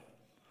liberal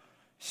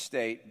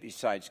state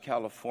besides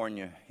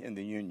California in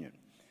the Union.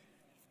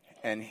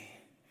 And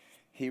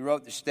he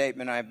wrote the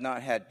statement. I have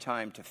not had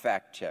time to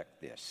fact check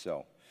this,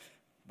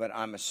 but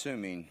I'm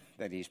assuming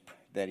that he's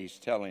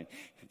telling,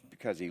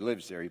 because he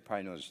lives there, he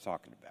probably knows what he's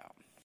talking about.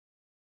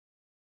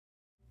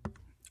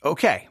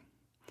 Okay.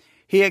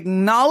 He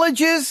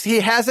acknowledges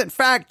he hasn't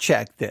fact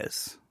checked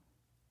this.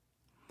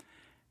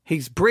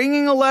 He's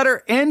bringing a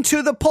letter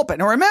into the pulpit.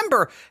 Now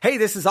remember, hey,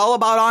 this is all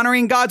about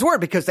honoring God's word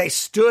because they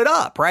stood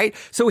up, right?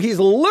 So he's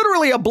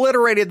literally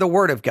obliterated the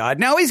word of God.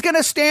 Now he's going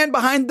to stand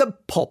behind the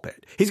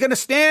pulpit. He's going to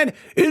stand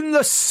in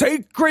the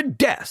sacred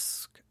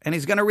desk. And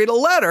he's going to read a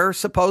letter,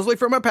 supposedly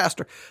from a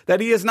pastor,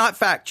 that he has not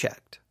fact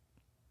checked.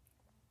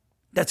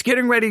 That's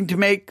getting ready to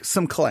make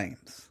some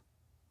claims.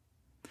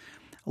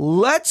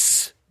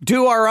 Let's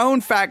do our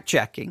own fact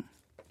checking.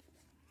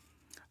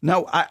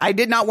 No, I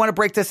did not want to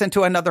break this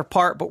into another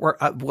part, but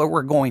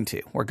we're going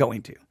to. We're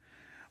going to.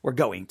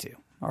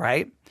 All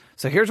right.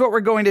 So here's what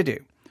we're going to do.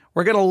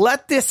 We're going to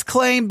let this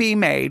claim be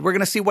made. We're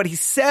going to see what he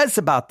says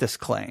about this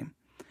claim.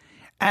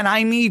 And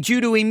I need you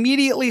to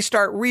immediately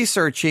start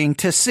researching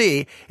to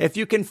see if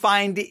you can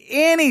find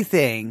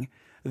anything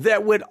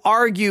that would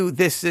argue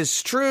this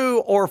is true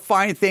or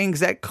find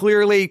things that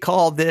clearly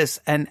call this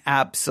an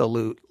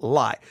absolute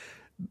lie.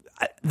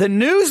 The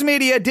news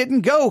media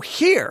didn't go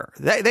here.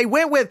 They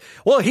went with,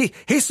 well,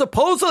 he's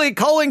supposedly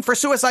calling for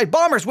suicide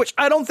bombers, which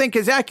I don't think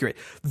is accurate.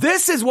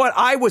 This is what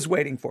I was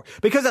waiting for,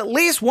 because at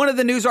least one of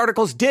the news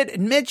articles did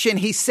mention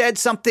he said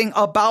something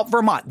about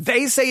Vermont.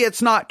 They say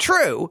it's not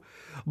true,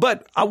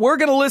 but we're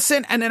going to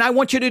listen, and then I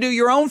want you to do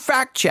your own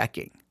fact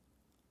checking.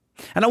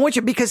 And I want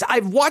you, because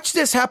I've watched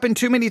this happen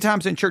too many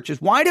times in churches.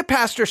 Why do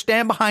pastors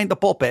stand behind the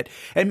pulpit,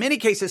 in many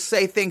cases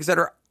say things that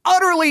are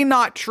utterly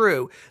not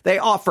true? They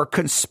offer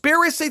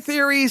conspiracy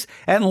theories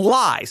and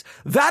lies.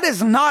 That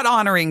is not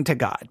honoring to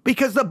God,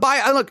 because the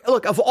Bible,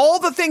 look, of all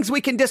the things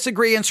we can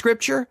disagree in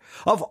Scripture,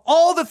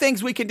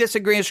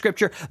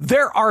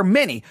 there are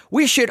many.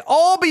 We should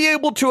all be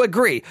able to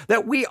agree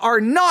that we are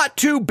not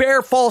to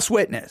bear false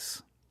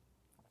witness.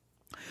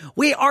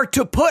 We are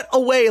to put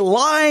away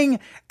lying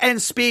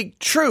and speak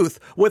truth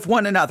with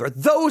one another.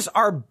 Those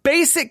are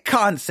basic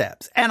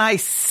concepts. And I'm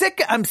sick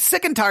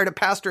and tired of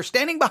pastors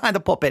standing behind the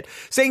pulpit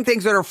saying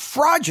things that are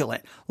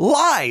fraudulent,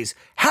 lies,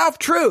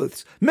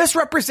 half-truths,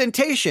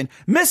 misrepresentation,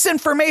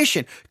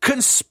 misinformation,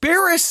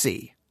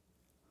 conspiracy.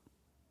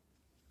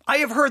 I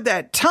have heard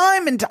that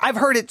I've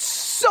heard it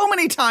so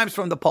many times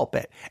from the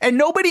pulpit, and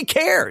nobody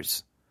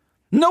cares.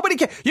 Nobody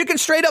cares. You can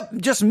straight up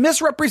just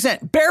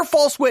misrepresent, bear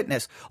false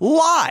witness,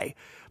 lie,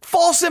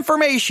 false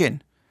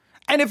information.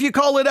 And if you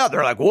call it out,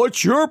 they're like,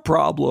 what's your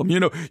problem?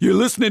 You're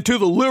listening to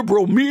the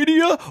liberal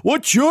media.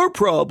 What's your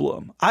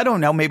problem? I don't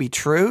know. Maybe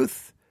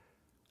truth.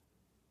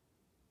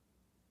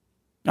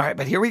 All right,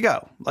 but here we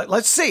go.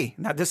 Let's see.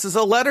 Now, this is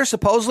a letter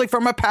supposedly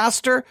from a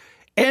pastor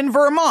in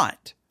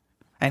Vermont.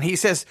 And he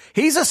says,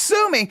 he's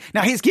assuming,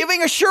 now he's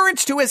giving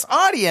assurance to his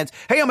audience.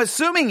 Hey, I'm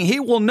assuming he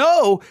will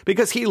know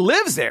because he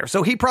lives there,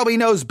 so he probably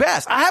knows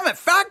best. I haven't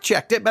fact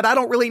checked it, but I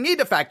don't really need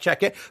to fact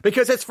check it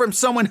because it's from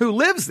someone who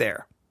lives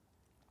there.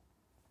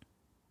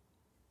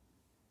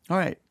 All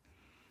right.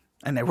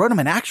 And they wrote him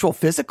an actual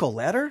physical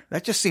letter?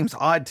 That just seems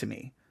odd to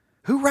me.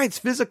 Who writes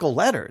physical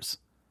letters?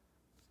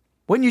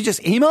 Wouldn't you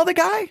just email the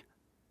guy?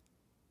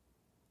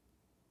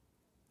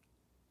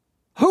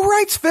 Who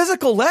writes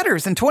physical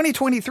letters in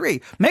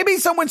 2023? Maybe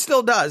someone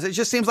still does. It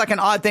just seems like an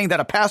odd thing that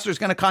a pastor is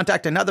going to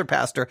contact another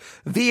pastor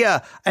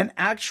via an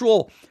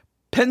actual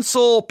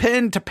pencil,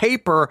 pen to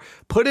paper,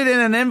 put it in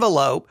an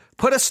envelope,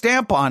 put a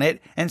stamp on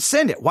it, and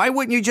send it. Why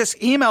wouldn't you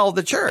just email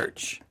the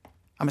church?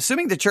 I'm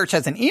assuming the church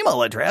has an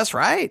email address,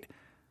 right?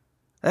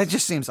 That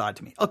just seems odd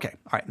to me. Okay.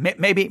 All right.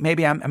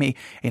 Maybe I'm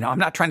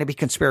not trying to be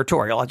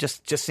conspiratorial. It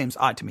just seems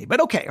odd to me, but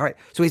okay. All right.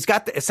 So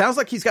it sounds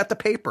like he's got the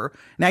paper.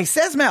 Now he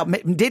says mail.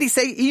 Did he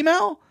say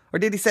email or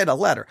did he say a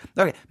letter?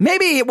 Okay.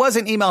 Maybe it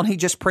wasn't email and he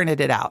just printed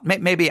it out.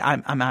 Maybe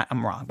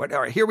I'm wrong, but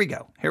all right, here we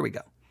go.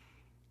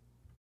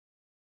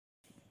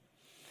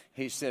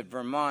 He said,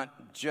 Vermont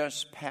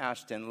just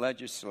passed in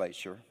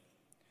legislature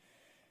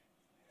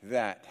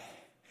that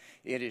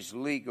it is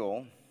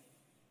legal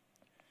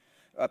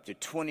up to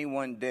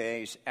 21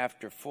 days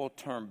after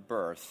full-term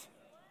birth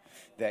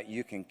that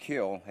you can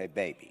kill a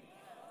baby.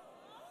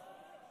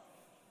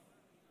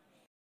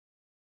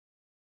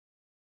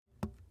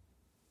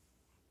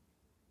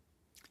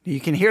 You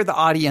can hear the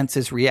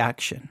audience's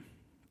reaction.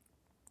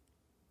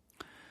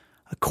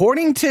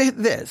 According to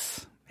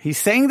this, he's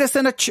saying this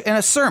in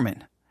a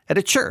sermon at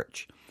a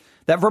church,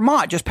 that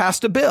Vermont just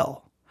passed a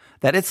bill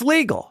that it's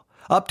legal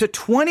up to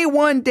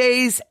 21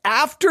 days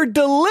after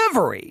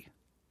delivery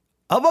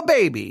of a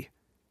baby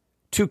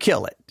to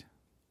kill it.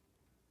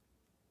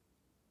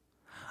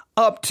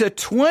 Up to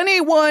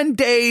 21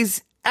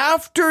 days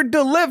after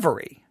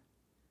delivery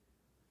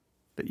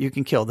that you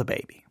can kill the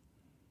baby.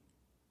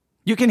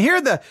 You can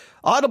hear the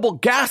audible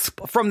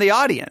gasp from the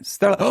audience.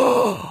 They're like,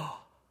 oh.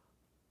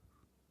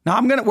 Now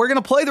we're going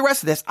to play the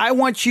rest of this. I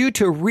want you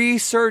to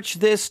research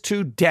this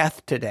to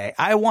death today.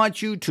 I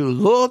want you to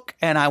look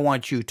and I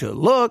want you to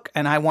look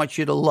and I want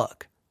you to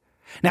look.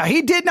 Now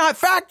he did not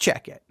fact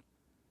check it.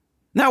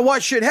 Now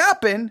what should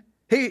happen?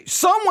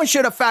 Someone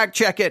should have fact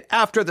checked it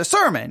after the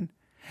sermon.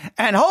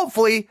 And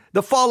hopefully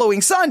the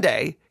following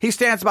Sunday, he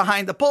stands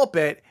behind the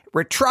pulpit,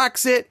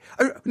 retracts it.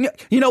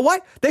 You know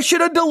what? They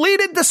should have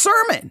deleted the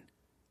sermon.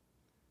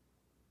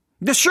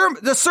 The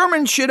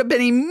sermon should have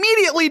been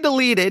immediately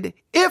deleted.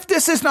 If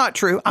this is not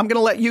true, I'm going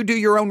to let you do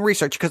your own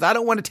research because I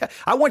don't want to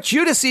I want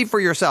you to see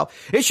for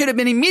yourself. It should have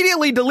been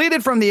immediately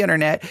deleted from the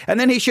internet. And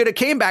then he should have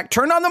came back,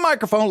 turned on the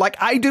microphone like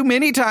I do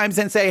many times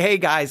and say, hey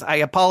guys, I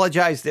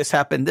apologize. This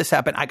happened.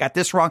 I got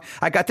this wrong.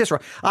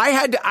 I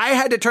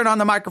had to turn on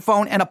the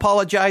microphone and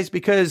apologize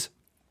because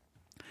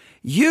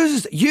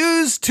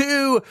used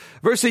to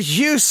versus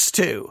used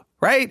to.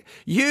 Right?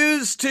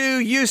 Used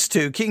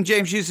to. King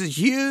James uses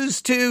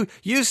used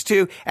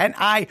to. And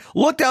I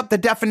looked up the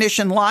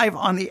definition live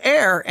on the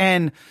air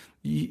and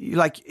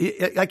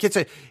it's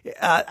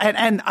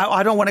and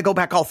I don't want to go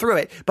back all through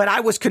it, but I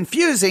was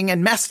confusing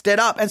and messed it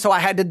up. And so I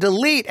had to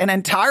delete an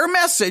entire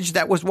message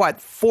that was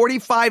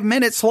 45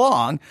 minutes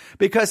long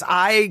because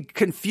I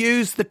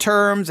confused the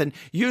terms and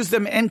used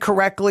them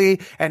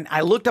incorrectly. And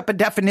I looked up a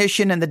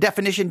definition and the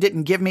definition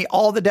didn't give me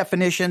all the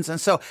definitions. And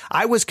so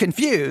I was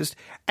confused.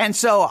 And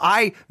so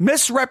I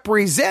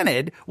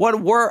misrepresented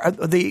what were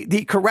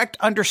the correct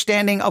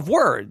understanding of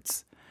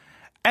words.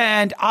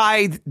 And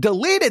I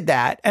deleted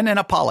that and then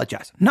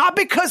apologized. Not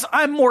because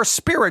I'm more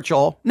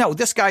spiritual. No,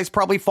 this guy's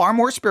probably far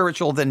more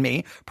spiritual than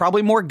me,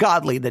 probably more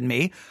godly than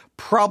me,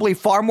 probably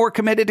far more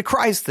committed to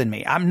Christ than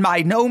me. I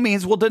by no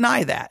means will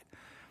deny that.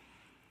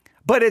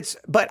 But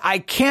I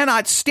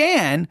cannot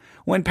stand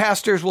when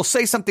pastors will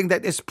say something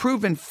that is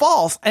proven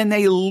false and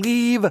they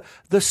leave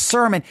the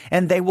sermon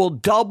and they will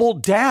double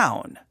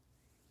down.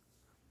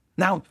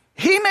 Now,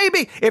 he may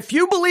be, if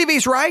you believe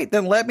he's right,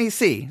 then let me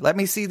see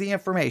the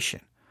information.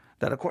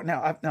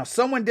 Now,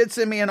 someone did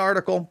send me an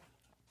article,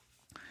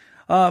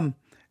 and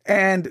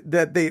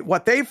that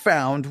what they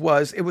found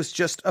was it was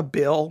just a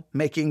bill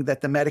making that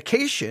the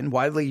medication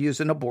widely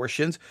used in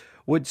abortions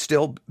would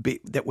still be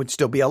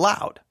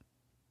allowed.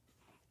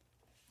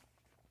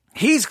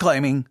 He's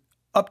claiming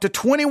up to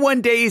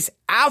 21 days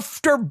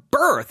after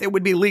birth it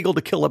would be legal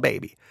to kill a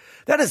baby.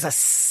 That is a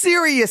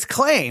serious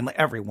claim,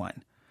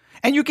 everyone,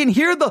 and you can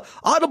hear the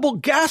audible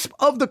gasp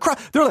of the crowd.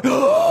 They're like,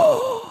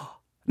 oh.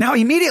 Now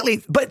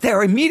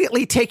they're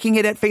immediately taking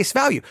it at face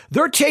value.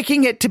 They're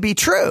taking it to be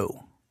true.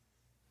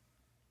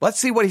 Let's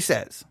see what he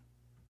says.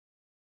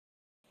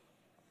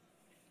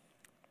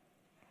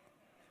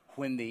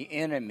 When the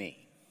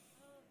enemy,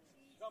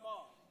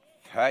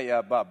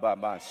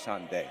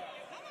 Sunday,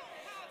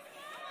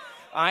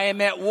 I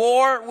am at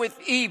war with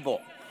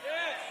evil.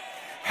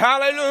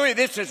 Hallelujah.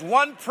 This is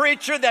one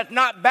preacher that's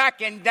not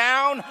backing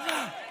down.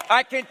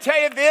 I can tell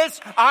you this,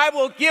 I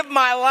will give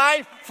my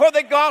life for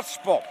the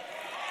gospel.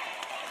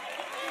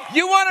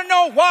 You want to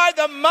know why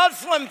the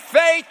Muslim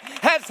faith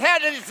has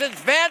had its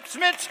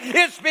advancements?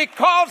 It's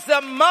because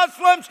the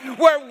Muslims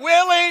were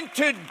willing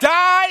to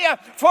die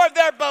for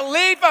their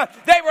belief.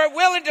 They were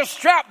willing to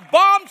strap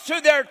bombs to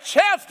their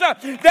chest.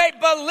 They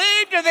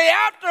believed in the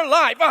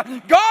afterlife.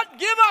 God,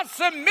 give us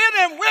some men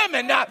and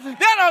women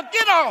that'll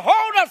get a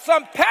hold of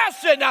some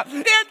passion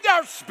in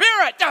their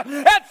spirit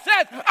that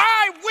says,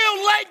 I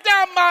will lay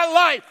down my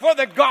life for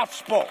the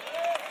gospel.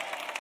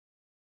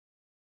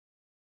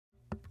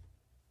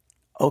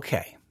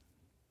 Okay.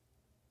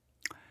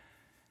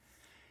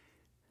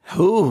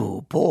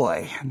 Oh,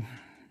 boy.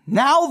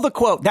 Now the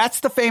quote. That's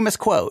the famous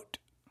quote.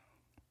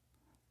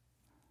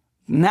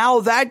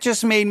 Now that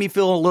just made me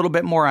feel a little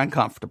bit more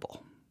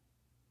uncomfortable.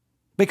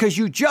 Because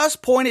you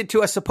just pointed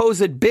to a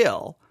supposed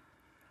bill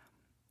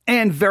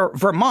in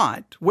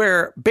Vermont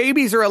where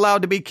babies are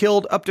allowed to be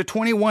killed up to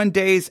 21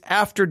 days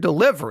after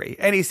delivery.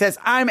 And he says,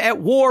 I'm at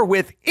war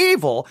with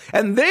evil.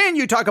 And then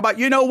you talk about,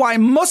 why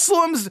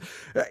Muslims,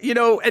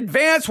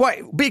 advance.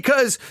 Why?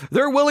 Because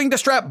they're willing to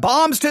strap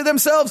bombs to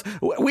themselves.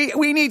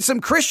 We need some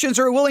Christians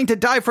who are willing to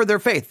die for their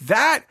faith.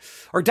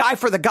 Or die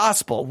for the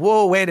gospel.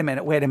 Whoa, wait a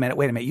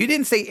minute. You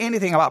didn't say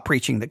anything about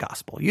preaching the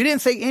gospel. You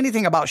didn't say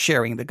anything about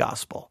sharing the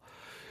gospel.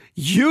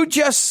 You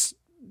just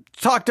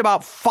talked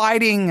about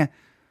fighting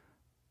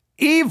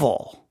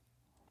evil.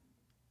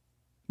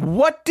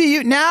 What do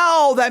you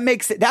now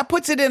that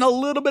puts it in a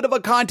little bit of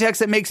a context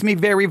that makes me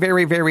very,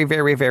 very, very,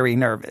 very, very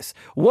nervous.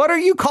 What are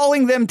you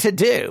calling them to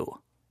do?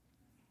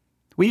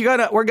 We're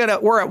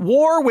at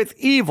war with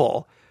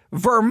evil.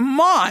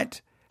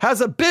 Vermont has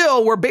a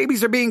bill where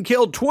babies are being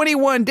killed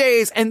 21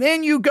 days. And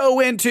then you go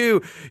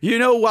into,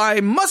 why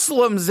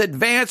Muslims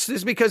advanced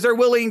is because they're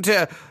willing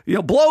to,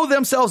 blow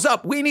themselves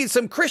up. We need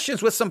some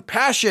Christians with some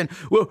passion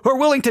who are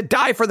willing to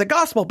die for the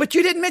gospel. But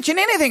you didn't mention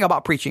anything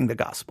about preaching the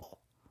gospel.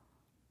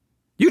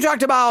 You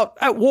talked about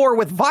at war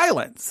with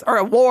violence or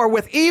at war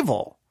with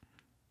evil.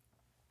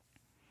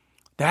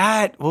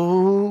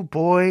 Oh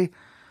boy.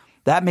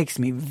 That makes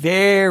me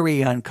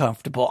very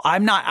uncomfortable.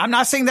 I'm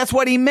not saying that's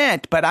what he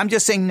meant, but I'm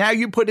just saying now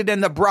you put it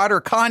in the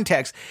broader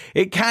context.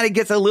 It kind of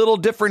gets a little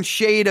different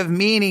shade of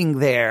meaning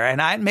there. And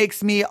that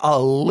makes me a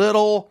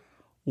little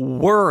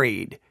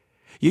worried.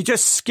 You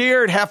just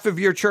scared half of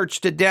your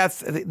church to death,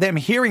 them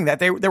hearing that.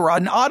 They were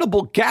an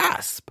audible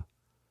gasp.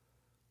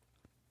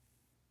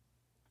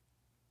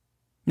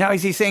 Now,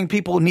 is he saying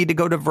people need to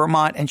go to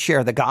Vermont and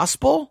share the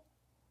gospel?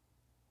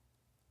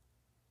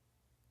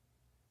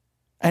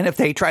 And if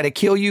they try to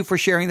kill you for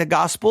sharing the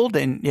gospel,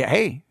 then,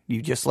 hey,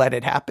 you just let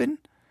it happen?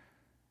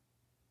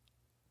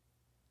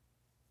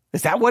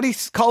 Is that what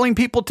he's calling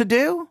people to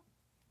do?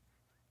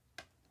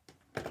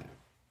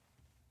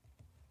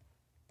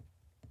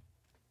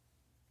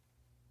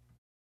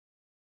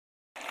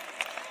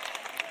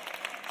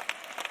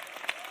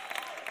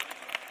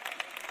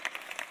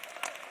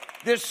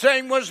 This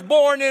thing was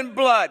born in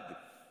blood.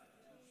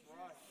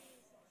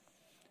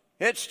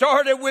 It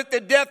started with the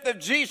death of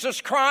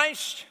Jesus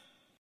Christ.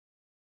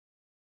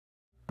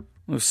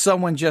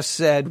 Someone just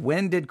said,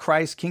 when did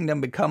Christ's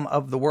kingdom become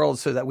of the world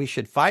so that we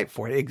should fight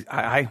for it?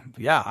 That's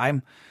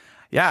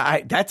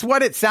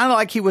what it sounded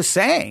like he was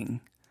saying.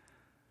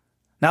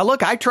 Now,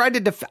 look, I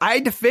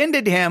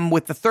defended him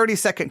with the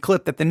 30-second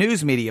clip that the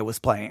news media was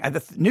playing.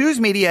 The news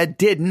media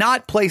did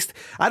not place,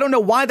 I don't know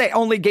why they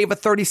only gave a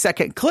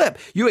 30-second clip.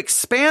 You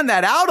expand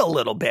that out a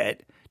little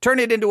bit. Turn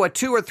it into a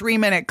 2 or 3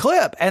 minute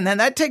clip. And then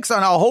that takes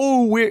on a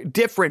whole weird,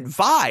 different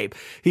vibe.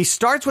 He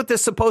starts with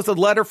this supposed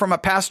letter from a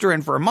pastor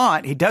in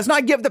Vermont. He does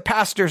not give the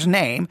pastor's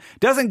name,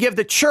 doesn't give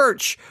the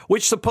church,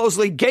 which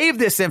supposedly gave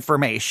this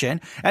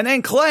information, and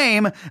then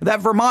claim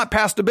that Vermont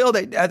passed a bill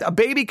that a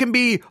baby can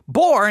be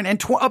born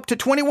and up to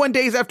 21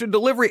 days after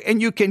delivery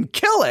and you can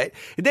kill it.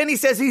 And then he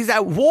says he's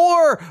at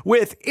war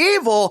with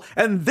evil.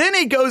 And then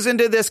he goes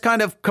into this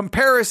kind of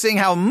comparison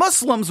how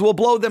Muslims will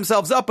blow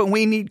themselves up and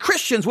we need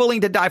Christians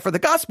willing to die for the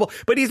gospel.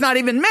 But he's not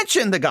even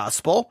mentioned the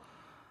gospel.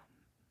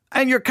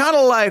 And you're kind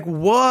of like,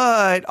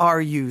 what are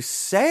you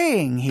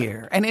saying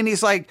here? And then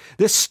he's like,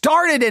 this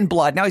started in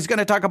blood. Now he's going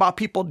to talk about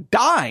people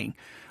dying.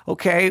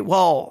 Okay,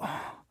 well,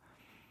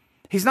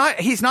 he's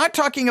not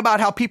talking about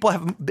how people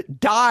have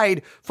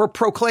died for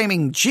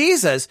proclaiming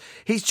Jesus.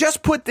 He's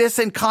just put this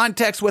in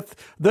context with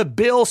the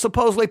bill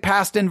supposedly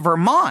passed in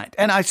Vermont.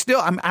 And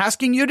I'm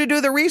asking you to do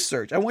the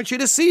research. I want you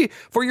to see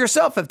for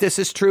yourself if this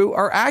is true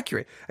or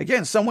accurate.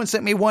 Again, someone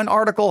sent me one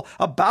article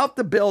about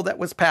the bill that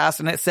was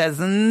passed, and it says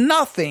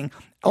nothing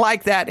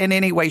like that in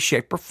any way,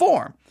 shape, or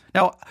form.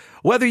 Now,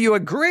 whether you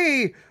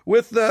agree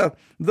with the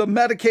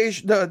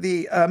medication,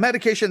 the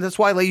medication that's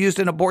widely used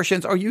in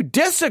abortions, or you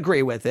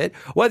disagree with it,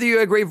 whether you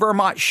agree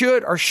Vermont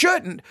should or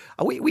shouldn't,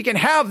 we can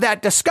have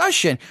that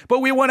discussion, but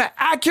we want to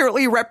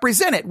accurately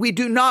represent it. We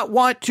do not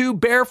want to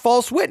bear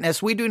false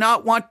witness. We do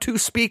not want to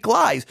speak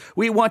lies.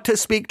 We want to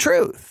speak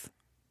truth.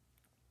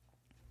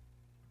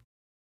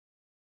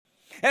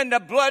 And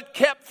the blood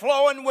kept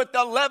flowing with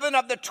 11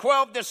 of the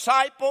 12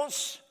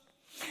 disciples.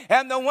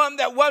 And the one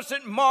that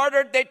wasn't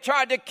martyred, they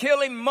tried to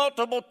kill him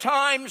multiple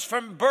times,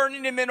 from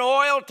burning him in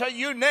oil to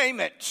you name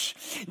it.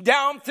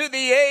 Down through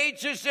the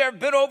ages, there have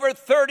been over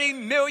 30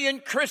 million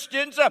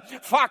Christians.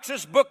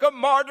 Fox's Book of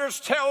Martyrs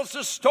tells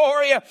the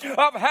story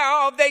of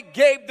how they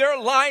gave their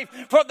life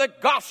for the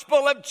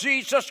gospel of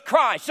Jesus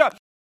Christ.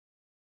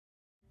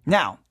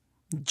 Now,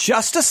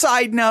 just a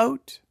side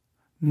note,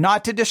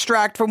 not to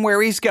distract from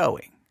where he's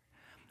going.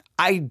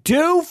 I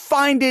do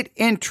find it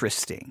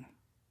interesting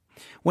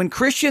when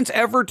Christians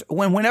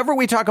whenever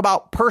we talk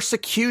about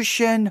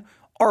persecution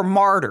or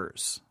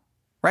martyrs,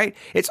 right?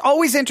 It's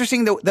always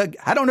interesting.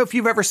 I don't know if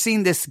you've ever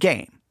seen this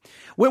game.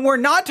 When we're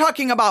not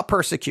talking about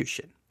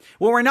persecution,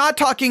 when we're not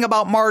talking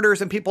about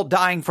martyrs and people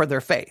dying for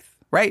their faith,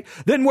 right?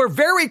 Then we're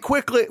very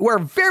quick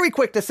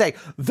to say,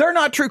 they're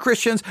not true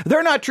Christians.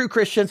 They're not true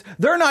Christians.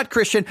 They're not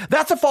Christian.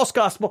 That's a false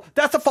gospel.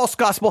 That's a false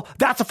gospel.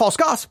 That's a false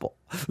gospel.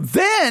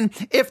 Then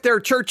if their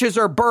churches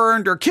are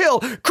burned or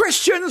killed,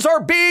 Christians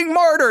are being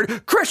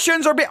martyred.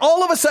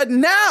 All of a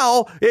sudden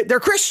now they're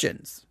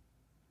Christians.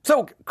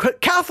 So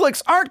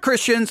Catholics aren't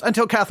Christians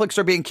until Catholics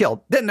are being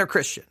killed. Then they're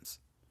Christians.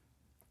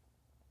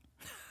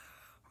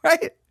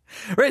 Right?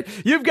 Right?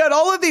 You've got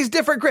all of these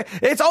different,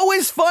 it's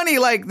always funny,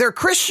 like they're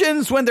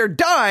Christians when they're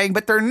dying,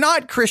 but they're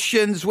not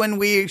Christians when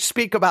we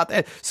speak about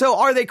that. So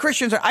are they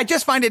Christians? I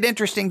just find it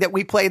interesting that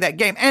we play that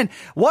game. And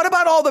what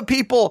about all the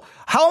people,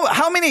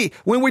 how many,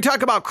 when we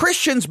talk about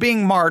Christians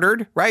being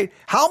martyred, right?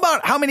 How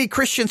about how many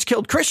Christians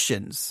killed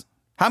Christians?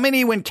 How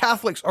many when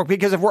Catholics, or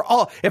because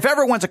if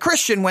everyone's a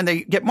Christian when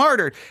they get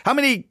martyred, how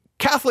many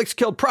Catholics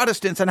killed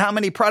Protestants and how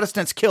many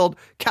Protestants killed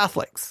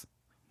Catholics?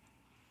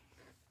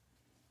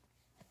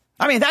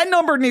 I mean, that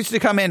number needs to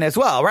come in as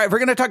well, right? If we're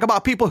going to talk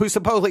about people who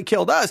supposedly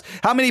killed us,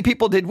 how many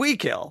people did we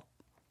kill?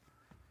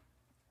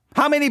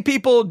 How many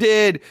people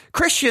did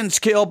Christians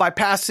kill by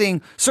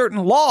passing certain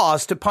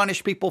laws to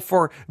punish people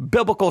for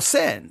biblical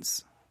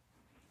sins?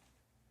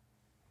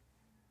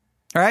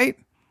 Right?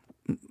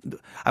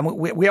 I mean,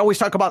 we always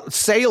talk about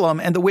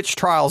Salem and the witch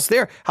trials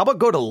there. How about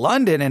go to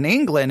London and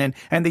England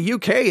and the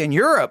UK and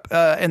Europe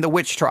and the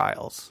witch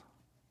trials?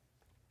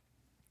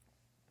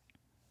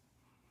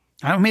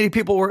 How many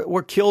people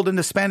were killed in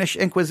the Spanish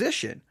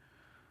Inquisition?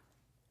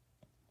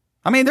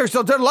 I mean, there's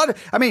a lot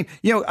of,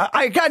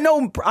 I got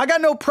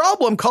no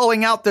problem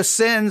calling out the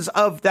sins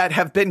that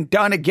have been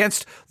done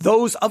against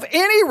those of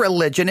any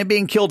religion and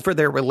being killed for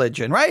their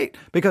religion, right?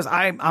 Because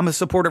I'm a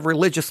supporter of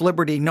religious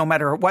liberty, no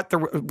matter what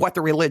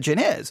the religion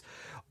is.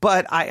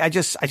 But I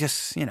just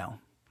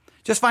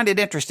find it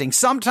interesting.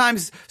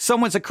 Sometimes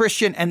someone's a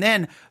Christian and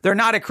then they're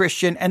not a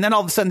Christian and then all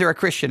of a sudden they're a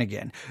Christian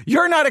again.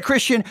 You're not a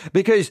Christian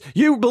because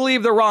you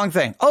believe the wrong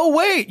thing. Oh,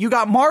 wait, you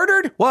got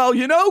martyred? Well,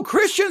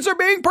 Christians are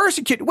being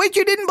persecuted. Wait,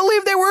 you didn't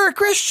believe they were a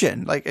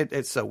Christian. Like,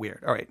 it's so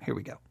weird. All right, here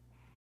we go.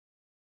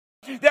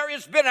 There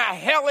has been a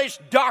hellish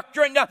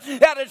doctrine that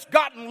has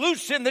gotten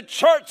loose in the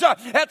church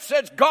that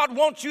says God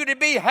wants you to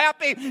be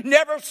happy,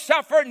 never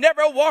suffer,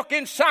 never walk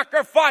in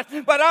sacrifice.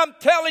 But I'm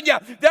telling you,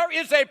 there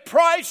is a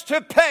price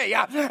to pay.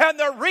 And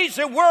the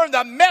reason we're in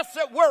the mess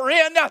that we're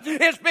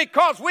in is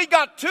because we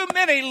got too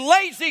many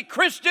lazy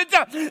Christians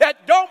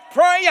that don't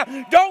pray,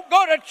 don't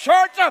go to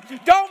church,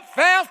 don't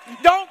fast,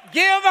 don't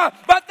give,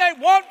 but they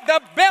want the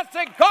best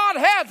that God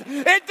has.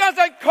 It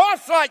doesn't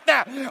cost like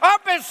that. I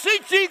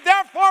beseech ye,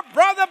 therefore,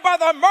 brother, by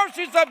the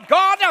mercies of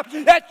God,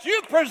 that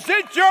you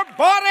present your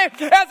body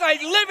as a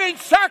living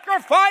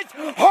sacrifice,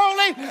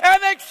 holy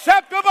and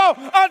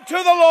acceptable unto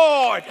the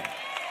Lord.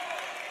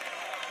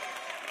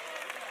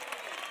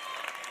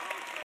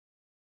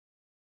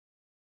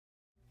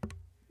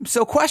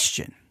 So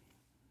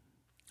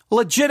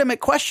legitimate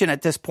question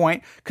at this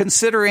point,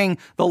 considering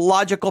the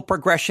logical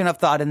progression of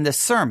thought in this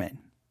sermon.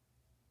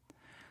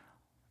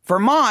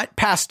 Vermont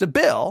passed a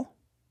bill,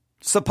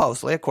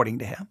 supposedly, according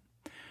to him,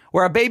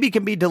 where a baby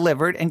can be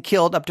delivered and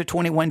killed up to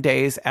 21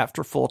 days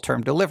after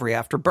full-term delivery,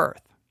 after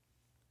birth.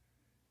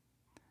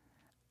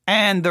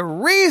 And the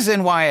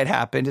reason why it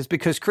happened is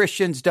because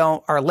Christians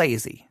are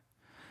lazy.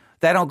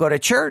 They don't go to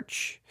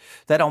church,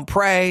 they don't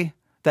pray,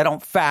 they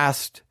don't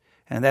fast,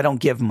 and they don't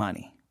give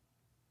money.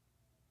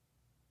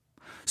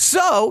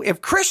 So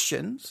if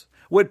Christians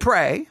would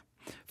pray,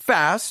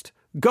 fast,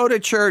 go to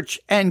church,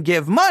 and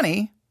give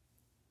money,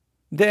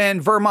 then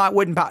Vermont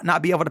would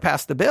not be able to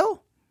pass the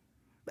bill.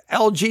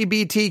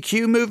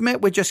 LGBTQ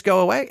movement would just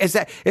go away. Is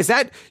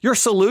that your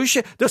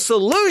solution? The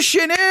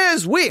solution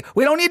is we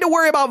don't need to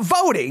worry about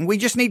voting. We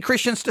just need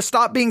Christians to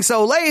stop being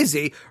so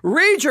lazy.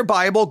 Read your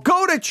Bible,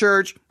 go to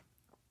church,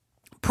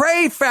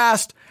 pray,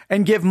 fast,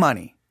 and give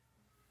money.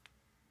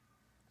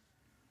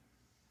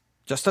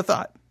 Just a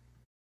thought.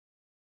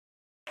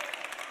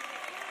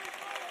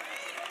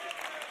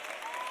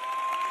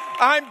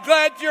 I'm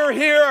glad you're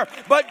here,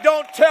 but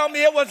don't tell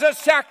me it was a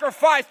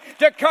sacrifice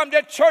to come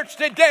to church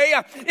today.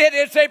 It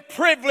is a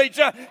privilege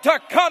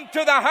to come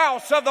to the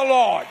house of the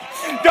Lord.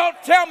 Don't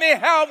tell me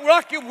how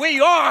lucky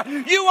we are.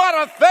 You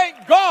ought to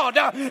thank God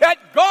that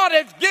God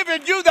has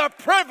given you the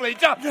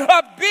privilege of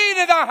being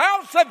in the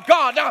house of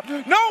God.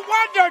 No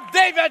wonder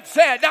David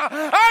said,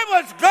 I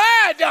was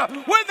glad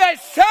when they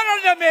said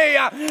unto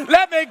me,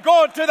 let me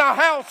go to the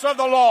house of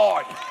the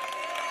Lord.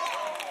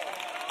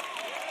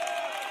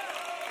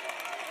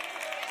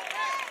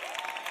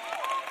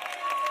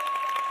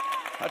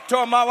 I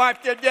told my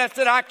wife today, I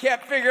said, I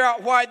can't figure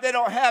out why they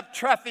don't have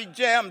traffic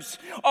jams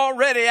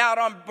already out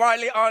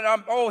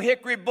on Old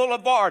Hickory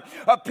Boulevard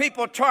of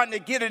people trying to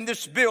get in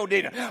this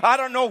building. I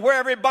don't know where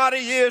everybody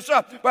is,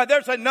 but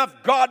there's enough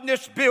God in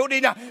this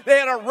building. They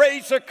had to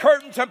raise the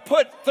curtains and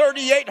put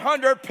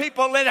 3,800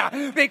 people in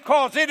it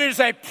because it is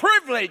a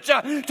privilege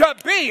to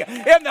be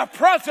in the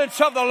presence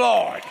of the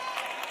Lord.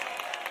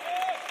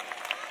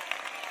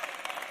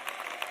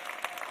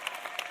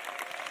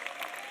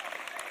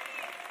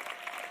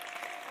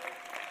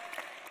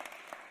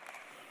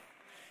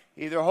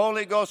 Either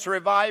Holy Ghost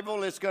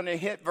revival is going to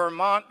hit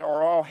Vermont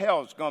or all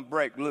hell's going to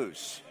break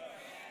loose.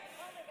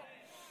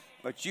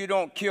 But you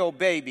don't kill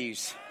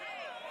babies.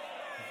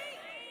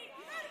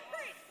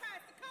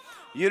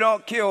 You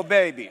don't kill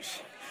babies.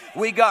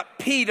 We got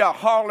PETA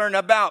hollering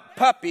about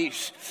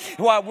puppies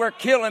while we're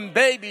killing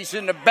babies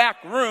in the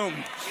back room.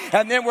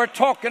 And then we're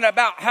talking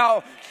about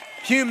how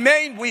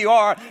humane we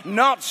are.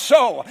 Not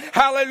so.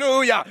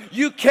 Hallelujah.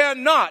 You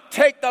cannot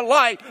take the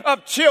life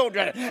of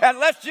children. And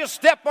let's just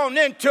step on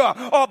into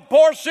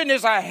abortion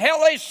is a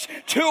hellish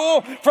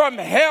tool from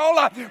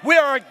hell. We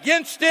are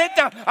against it.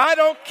 I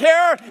don't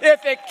care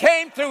if it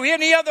came through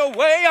any other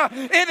way.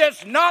 It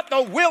is not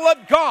the will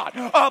of God.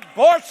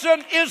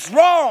 Abortion is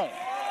wrong.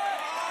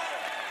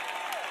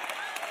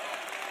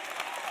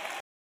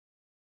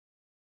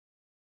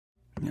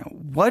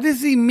 What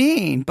does he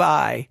mean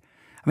by?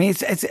 I mean,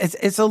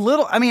 it's a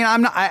little. I mean,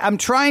 I'm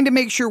trying to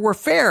make sure we're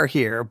fair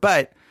here,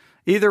 but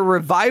either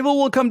revival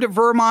will come to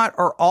Vermont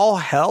or all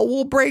hell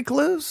will break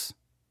loose.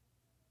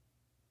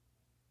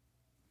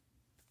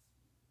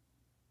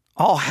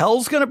 All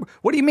hell's gonna.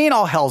 What do you mean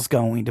all hell's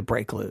going to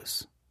break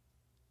loose?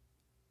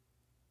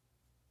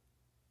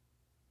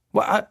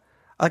 Well,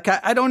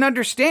 I don't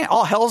understand.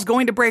 All hell's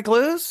going to break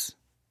loose?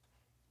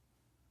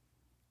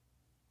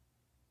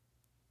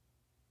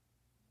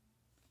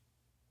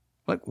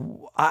 Like,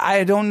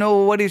 I don't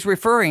know what he's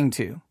referring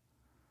to.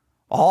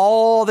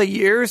 All the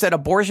years that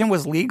abortion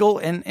was legal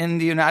in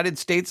the United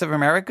States of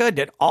America,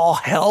 did all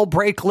hell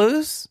break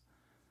loose?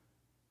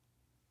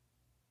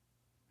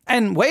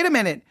 And wait a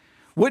minute,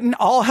 wouldn't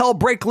all hell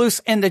break loose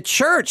in the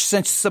church,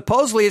 since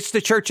supposedly it's the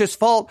church's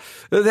fault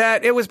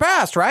that it was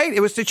passed, right?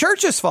 It was the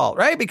church's fault,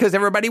 right? Because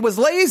everybody was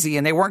lazy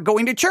and they weren't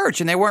going to church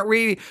and they weren't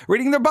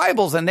reading their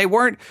Bibles and they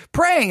weren't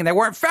praying and they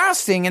weren't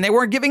fasting and they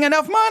weren't giving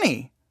enough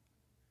money.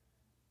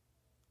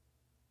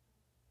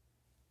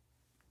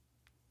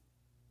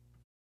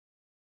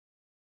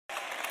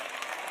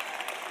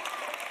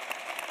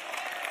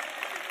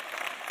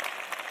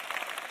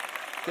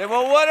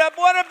 Well,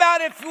 what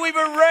about if we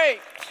were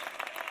raped?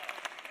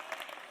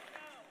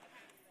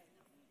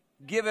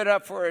 Give it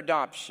up for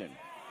adoption.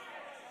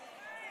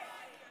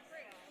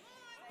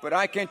 But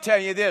I can tell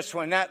you this,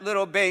 when that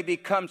little baby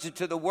comes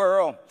into the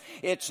world,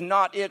 it's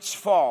not its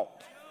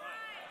fault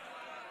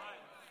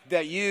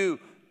that you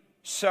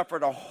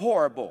suffered a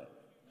horrible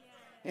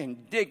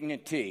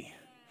indignity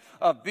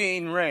of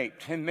being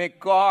raped. And may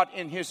God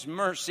in His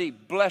mercy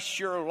bless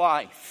your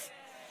life.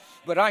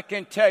 But I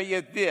can tell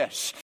you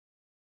this.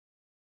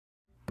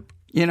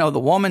 You know, the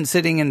woman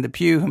sitting in the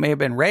pew who may have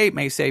been raped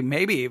may say,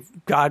 maybe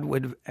God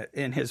would,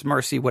 in His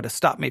mercy, would have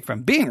stopped me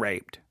from being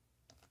raped.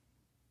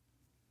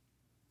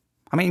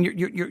 I mean,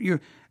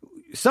 you're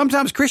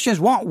sometimes Christians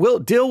will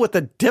deal with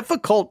the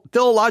difficult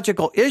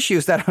theological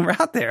issues that are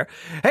out there.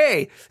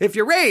 Hey, if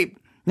you're raped,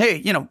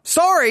 hey,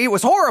 sorry, it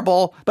was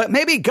horrible, but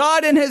maybe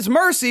God in His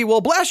mercy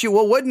will bless you.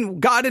 Well, wouldn't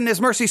God in His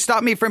mercy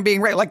stop me from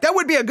being raped? Like, that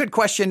would be a good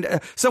question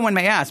someone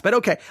may ask. But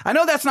okay, I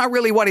know that's not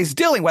really what he's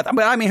dealing with.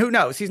 But I mean, who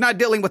knows? He's not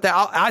dealing with the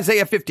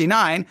Isaiah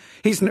 59.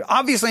 He's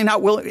obviously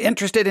not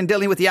interested in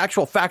dealing with the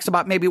actual facts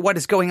about maybe what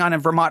is going on in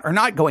Vermont or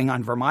not going on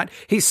in Vermont.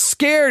 He's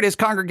scared his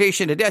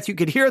congregation to death. You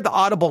could hear the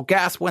audible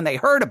gasp when they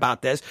heard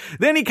about this.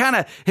 Then he kind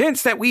of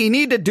hints that we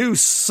need to do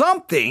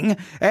something,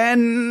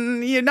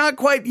 and you're not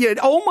quite yet,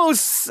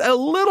 almost a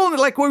little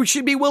like we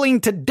should be willing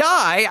to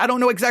die. I don't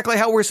know exactly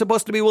how we're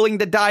supposed to be willing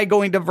to die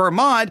going to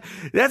Vermont.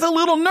 That's a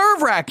little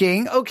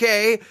nerve-wracking.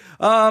 Okay.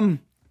 And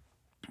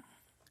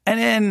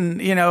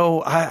then,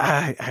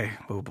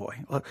 oh boy,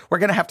 we're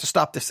going to have to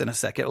stop this in a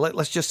second.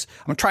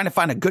 I'm trying to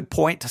find a good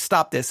point to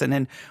stop this. And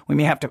then we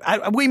may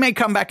may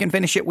come back and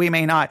finish it. We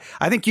may not.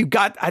 I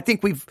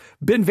think we've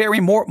been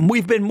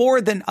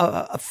more than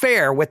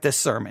fair with this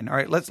sermon. All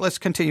right. Let's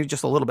continue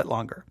just a little bit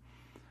longer.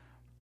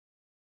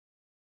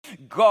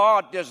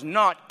 God does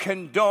not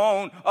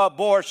condone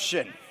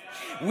abortion.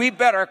 We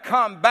better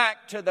come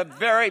back to the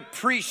very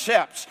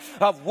precepts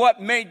of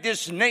what made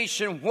this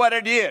nation what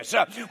it is.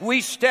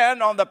 We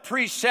stand on the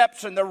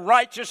precepts and the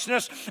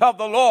righteousness of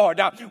the Lord.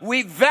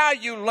 We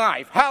value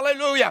life.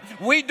 Hallelujah.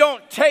 We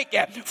don't take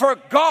it. For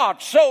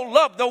God so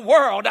loved the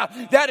world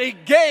that he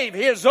gave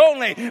his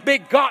only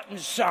begotten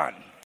Son.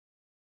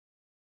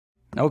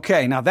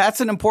 Okay, now that's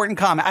an important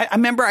comment. I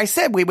remember I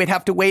said we would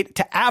have to wait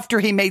to after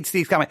he made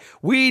Steve's comment.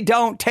 We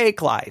don't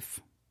take life.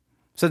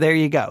 So there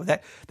you go.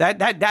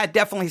 That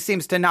definitely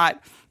seems to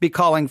not be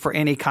calling for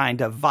any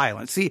kind of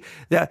violence. See,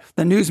 the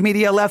news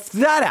media left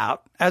that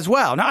out as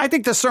well. Now, I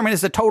think the sermon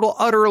is a total,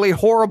 utterly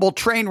horrible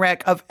train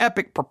wreck of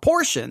epic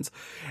proportions.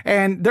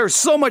 And there's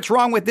so much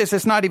wrong with this,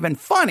 it's not even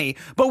funny,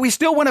 but we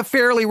still want to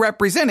fairly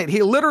represent it.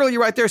 He literally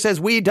right there says,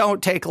 we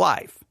don't take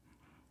life.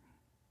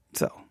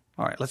 So,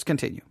 all right, let's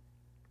continue.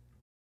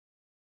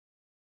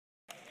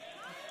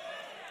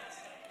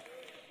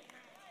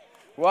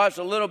 Well, I was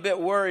a little bit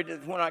worried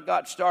that when I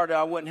got started,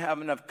 I wouldn't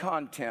have enough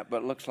content,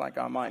 but it looks like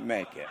I might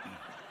make it.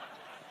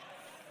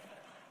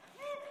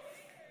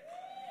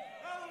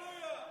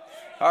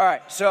 All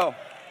right, so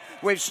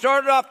we've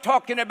started off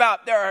talking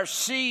about there are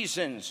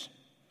seasons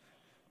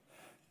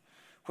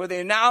where the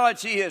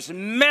analogy is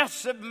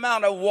massive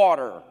amount of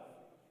water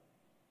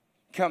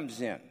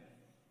comes in.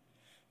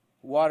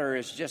 Water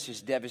is just as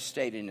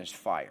devastating as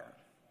fire.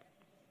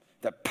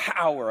 The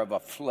power of a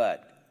flood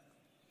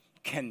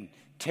can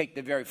take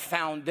the very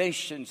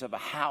foundations of a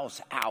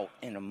house out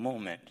in a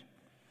moment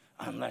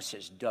unless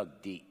it's dug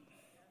deep.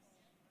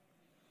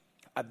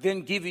 I've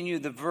been giving you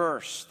the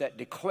verse that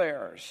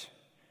declares,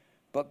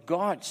 but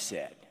God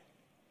said,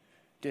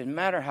 didn't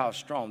matter how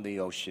strong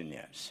the ocean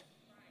is,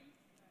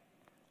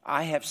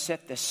 I have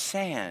set the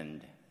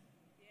sand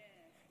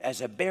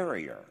as a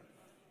barrier.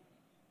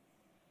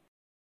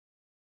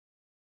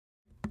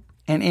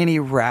 And any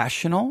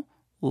rational,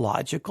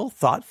 logical,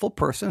 thoughtful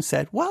person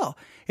said, well,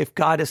 if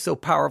God is so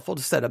powerful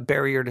to set a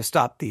barrier to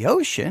stop the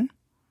ocean,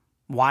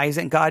 why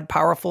isn't God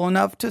powerful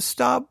enough to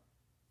stop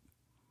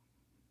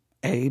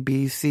A,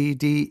 B, C,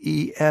 D,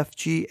 E, F,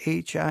 G,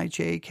 H, I,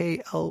 J,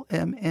 K, L,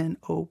 M, N,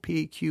 O,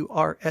 P, Q,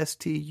 R, S,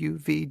 T, U,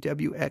 V,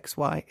 W, X,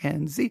 Y,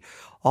 and Z,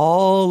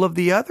 all of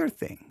the other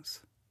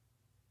things?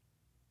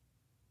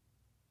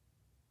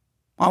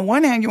 On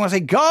one hand, you want to say,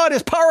 God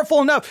is powerful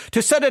enough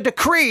to set a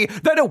decree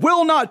that it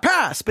will not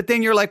pass. But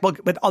then you're like, well,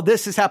 but oh,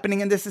 this is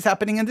happening, and this is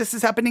happening, and this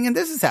is happening, and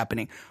this is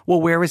happening.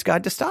 Well, where is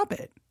God to stop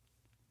it?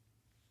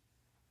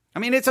 I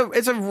mean, it's a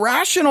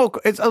rational,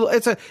 it's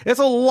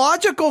a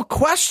logical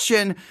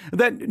question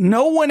that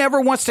no one ever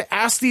wants to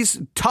ask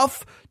these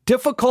tough,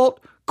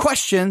 difficult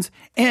questions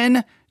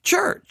in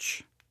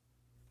church.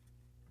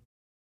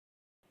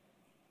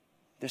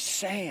 The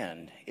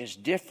sand is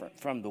different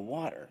from the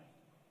water.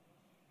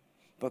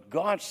 But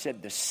God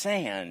said the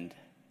sand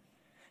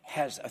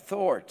has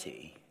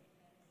authority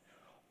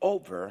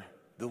over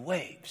the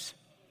waves.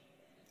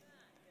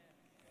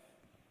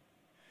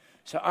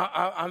 So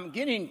I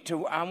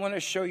want to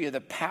show you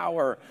the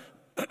power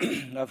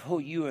of who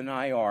you and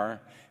I are.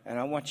 And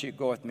I want you to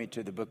go with me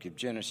to the book of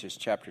Genesis,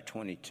 chapter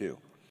 22.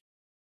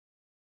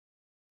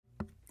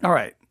 All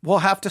right. We'll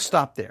have to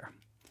stop there.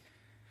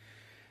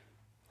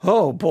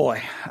 Oh,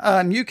 boy.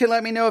 You can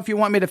let me know if you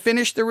want me to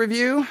finish the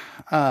review.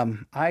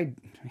 I'm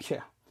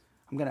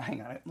going to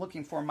hang on. I'm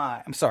looking for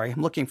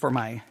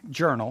my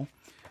journal.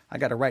 I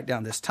got to write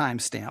down this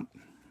timestamp.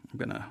 I'm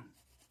going to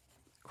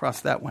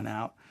cross that one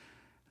out.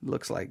 It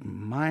looks like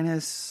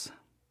minus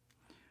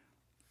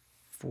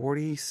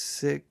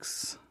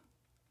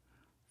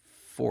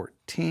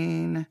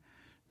 46:14.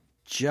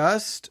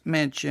 Just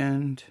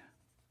mentioned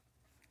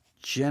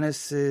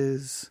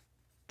Genesis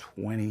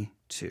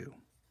 22.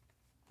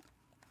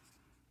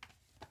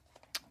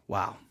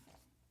 Wow.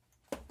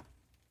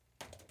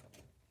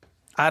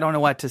 I don't know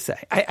what to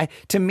say.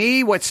 To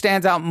me, what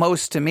stands out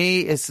most to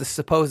me is the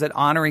supposed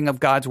honoring of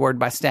God's word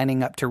by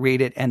standing up to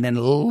read it and then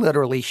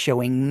literally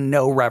showing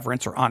no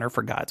reverence or honor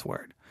for God's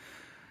word.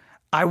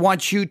 I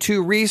want you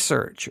to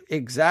research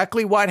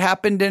exactly what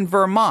happened in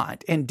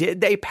Vermont. And did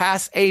they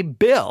pass a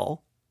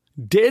bill?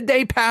 Did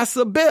they pass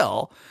a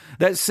bill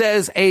that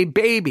says a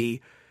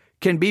baby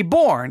can be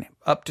born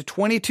up to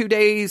 22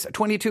 days,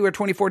 22 or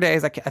 24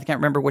 days? I can't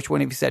remember which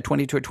one of you said,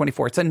 22 or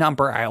 24. It's a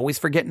number. I always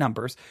forget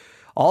numbers.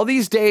 All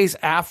these days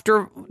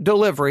after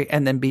delivery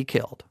and then be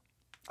killed.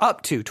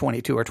 Up to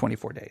 22 or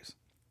 24 days.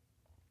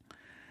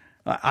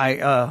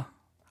 I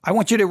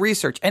want you to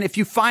research. And if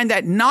you find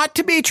that not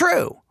to be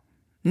true,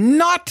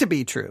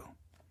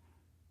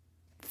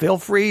 feel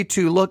free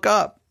to look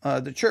up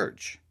the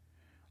church.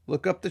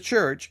 Look up the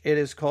church. It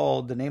is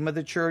called, the name of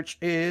the church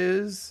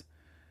is,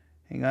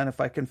 hang on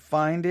if I can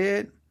find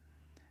it.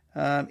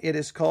 It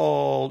is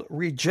called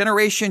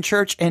Regeneration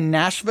Church in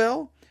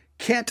Nashville.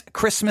 Kent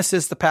Christmas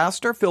is the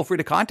pastor. Feel free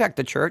to contact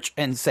the church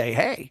and say,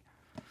 hey,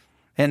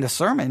 in the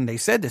sermon, they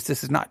said this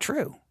is not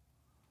true.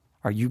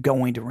 Are you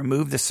going to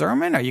remove the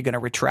sermon? Are you going to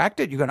retract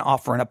it? You're going to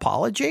offer an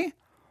apology?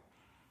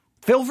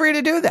 Feel free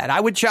to do that.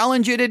 I would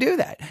challenge you to do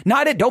that.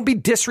 Don't be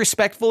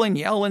disrespectful and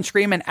yell and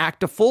scream and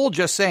act a fool.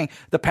 Just saying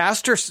the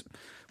pastor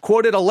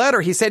quoted a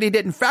letter. He said he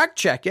didn't fact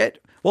check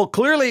it. Well,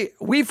 clearly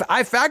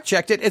I fact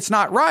checked it. It's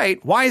not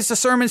right. Why is the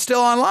sermon still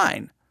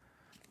online?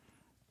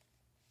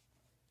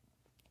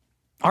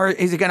 Or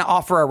is he going to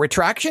offer a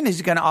retraction? Is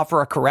he going to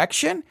offer a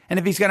correction? And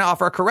if he's going to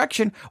offer a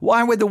correction,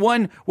 why would the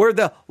one where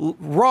the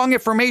wrong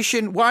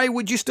information, why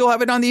would you still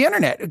have it on the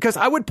internet? Because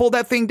I would pull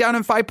that thing down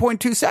in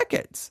 5.2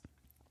 seconds.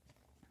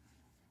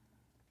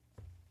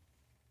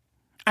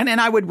 And then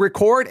I would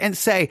record and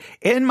say,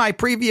 in my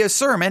previous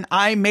sermon,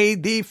 I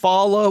made the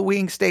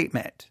following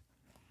statement.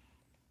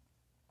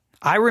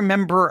 I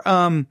remember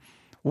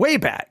way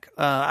back,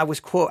 I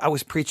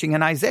was preaching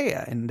in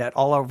Isaiah, and that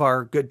all of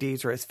our good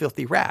deeds are as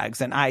filthy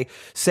rags. And I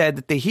said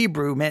that the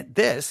Hebrew meant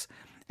this.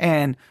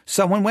 And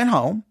someone went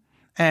home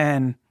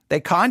and they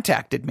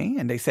contacted me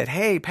and they said,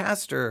 hey,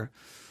 Pastor,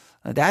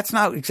 that's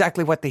not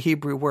exactly what the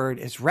Hebrew word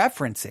is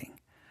referencing.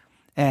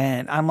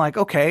 And I'm like,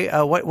 okay,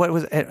 what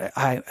was it?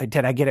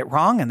 Did I get it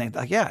wrong? And they're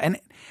like, yeah. And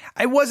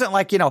I wasn't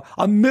like,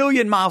 a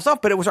million miles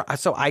off, but it was.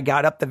 So I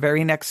got up the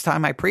very next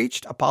time I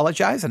preached,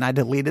 apologized, and I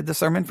deleted the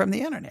sermon from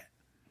the internet.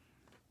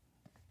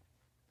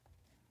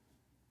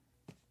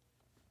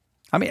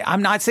 I mean,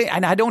 I'm not saying,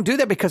 and I don't do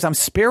that because I'm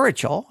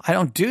spiritual. I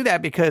don't do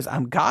that because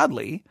I'm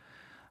godly.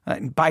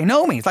 By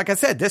no means. Like I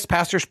said, this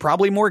pastor's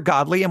probably more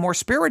godly and more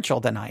spiritual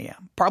than I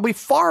am. Probably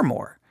far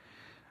more.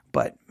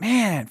 But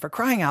man, for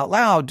crying out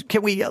loud,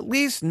 can we at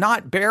least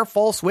not bear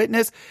false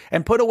witness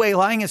and put away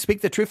lying and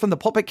speak the truth from the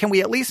pulpit? Can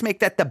we at least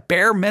make that the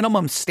bare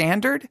minimum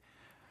standard?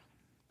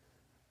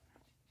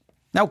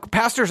 Now,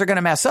 pastors are going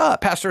to mess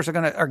up. Pastors are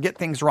going to get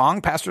things wrong.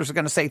 Pastors are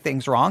going to say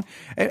things wrong.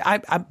 I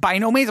by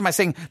no means am I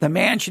saying the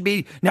man should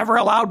be never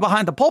allowed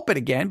behind the pulpit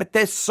again, but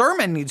this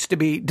sermon needs to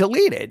be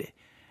deleted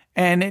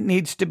and it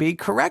needs to be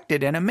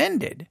corrected and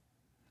amended.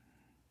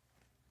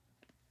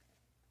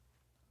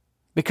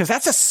 Because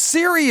that's a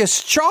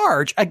serious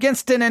charge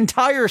against an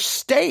entire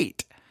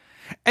state.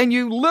 And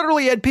you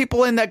literally had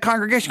people in that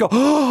congregation go,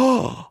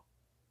 oh.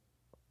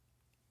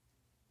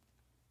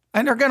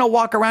 And they're going to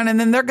walk around and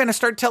then they're going to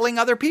start telling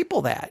other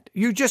people that.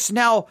 You just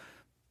now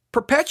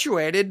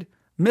perpetuated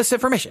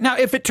misinformation. Now,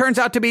 if it turns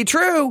out to be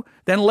true,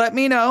 then let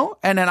me know.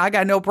 And then I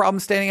got no problem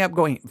standing up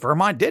going,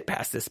 Vermont did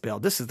pass this bill.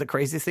 This is the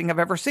craziest thing I've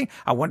ever seen.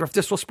 I wonder if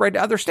this will spread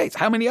to other states.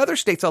 How many other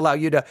states allow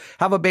you to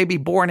have a baby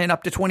born in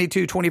up to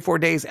 22, 24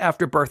 days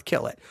after birth,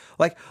 kill it?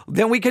 Like,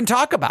 then we can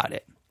talk about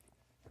it.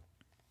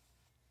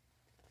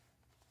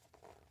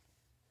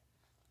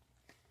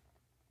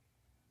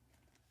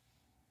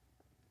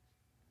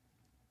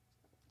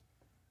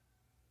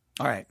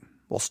 All right,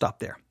 we'll stop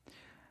there.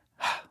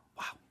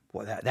 Wow,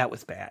 well, that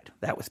was bad.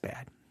 That was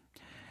bad.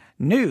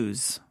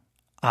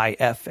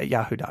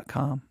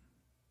 newsif@yahoo.com.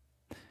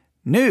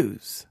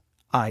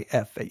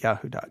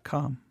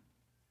 newsif@yahoo.com.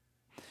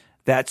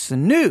 That's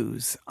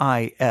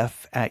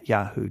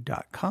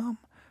newsif@yahoo.com.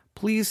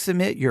 Please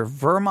submit your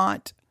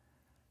Vermont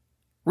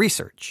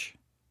research.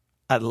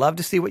 I'd love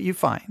to see what you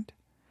find.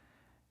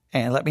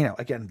 And let me know.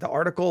 Again, the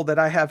article that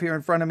I have here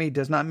in front of me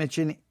does not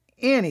mention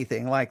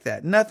anything like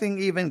that. Nothing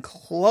even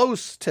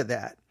close to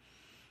that.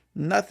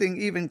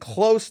 Nothing even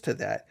close to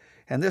that.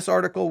 And this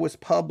article was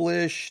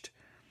published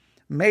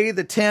May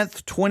the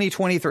 10th,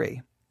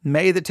 2023.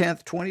 May the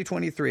 10th,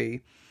 2023.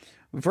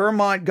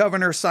 Vermont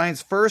governor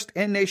signs first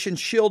in-nation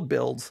shield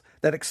bills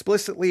that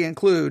explicitly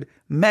include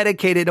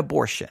medicated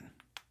abortion.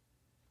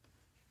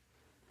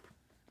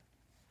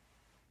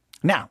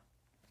 Now,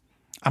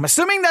 I'm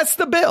assuming that's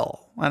the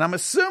bill. And I'm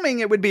assuming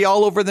it would be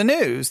all over the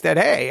news that,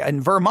 hey, in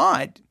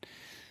Vermont,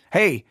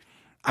 hey,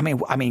 I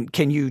mean,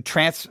 can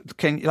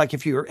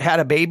if you had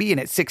a baby and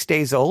it's 6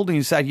 days old and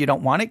you decide you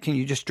don't want it, can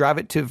you just drive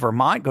it to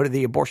Vermont, go to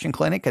the abortion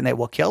clinic and they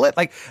will kill it?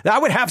 Like, I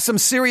would have some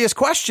serious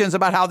questions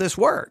about how this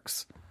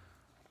works.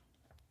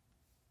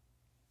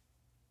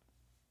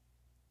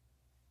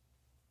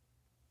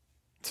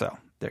 So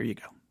there you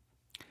go.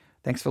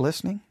 Thanks for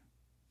listening.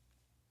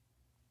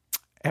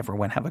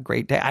 Everyone have a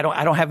great day. I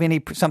don't have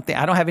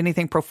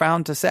anything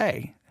profound to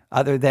say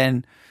other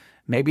than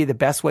maybe the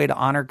best way to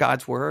honor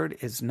God's word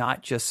is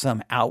not just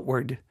some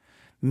outward,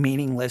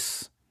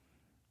 meaningless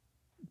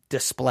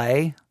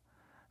display.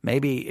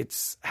 Maybe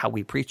it's how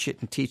we preach it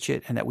and teach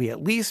it, and that we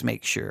at least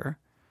make sure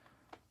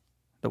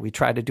that we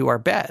try to do our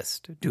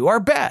best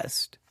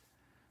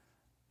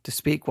to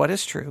speak what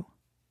is true,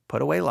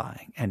 put away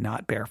lying, and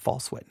not bear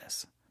false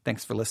witness.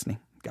 Thanks for listening.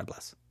 God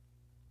bless.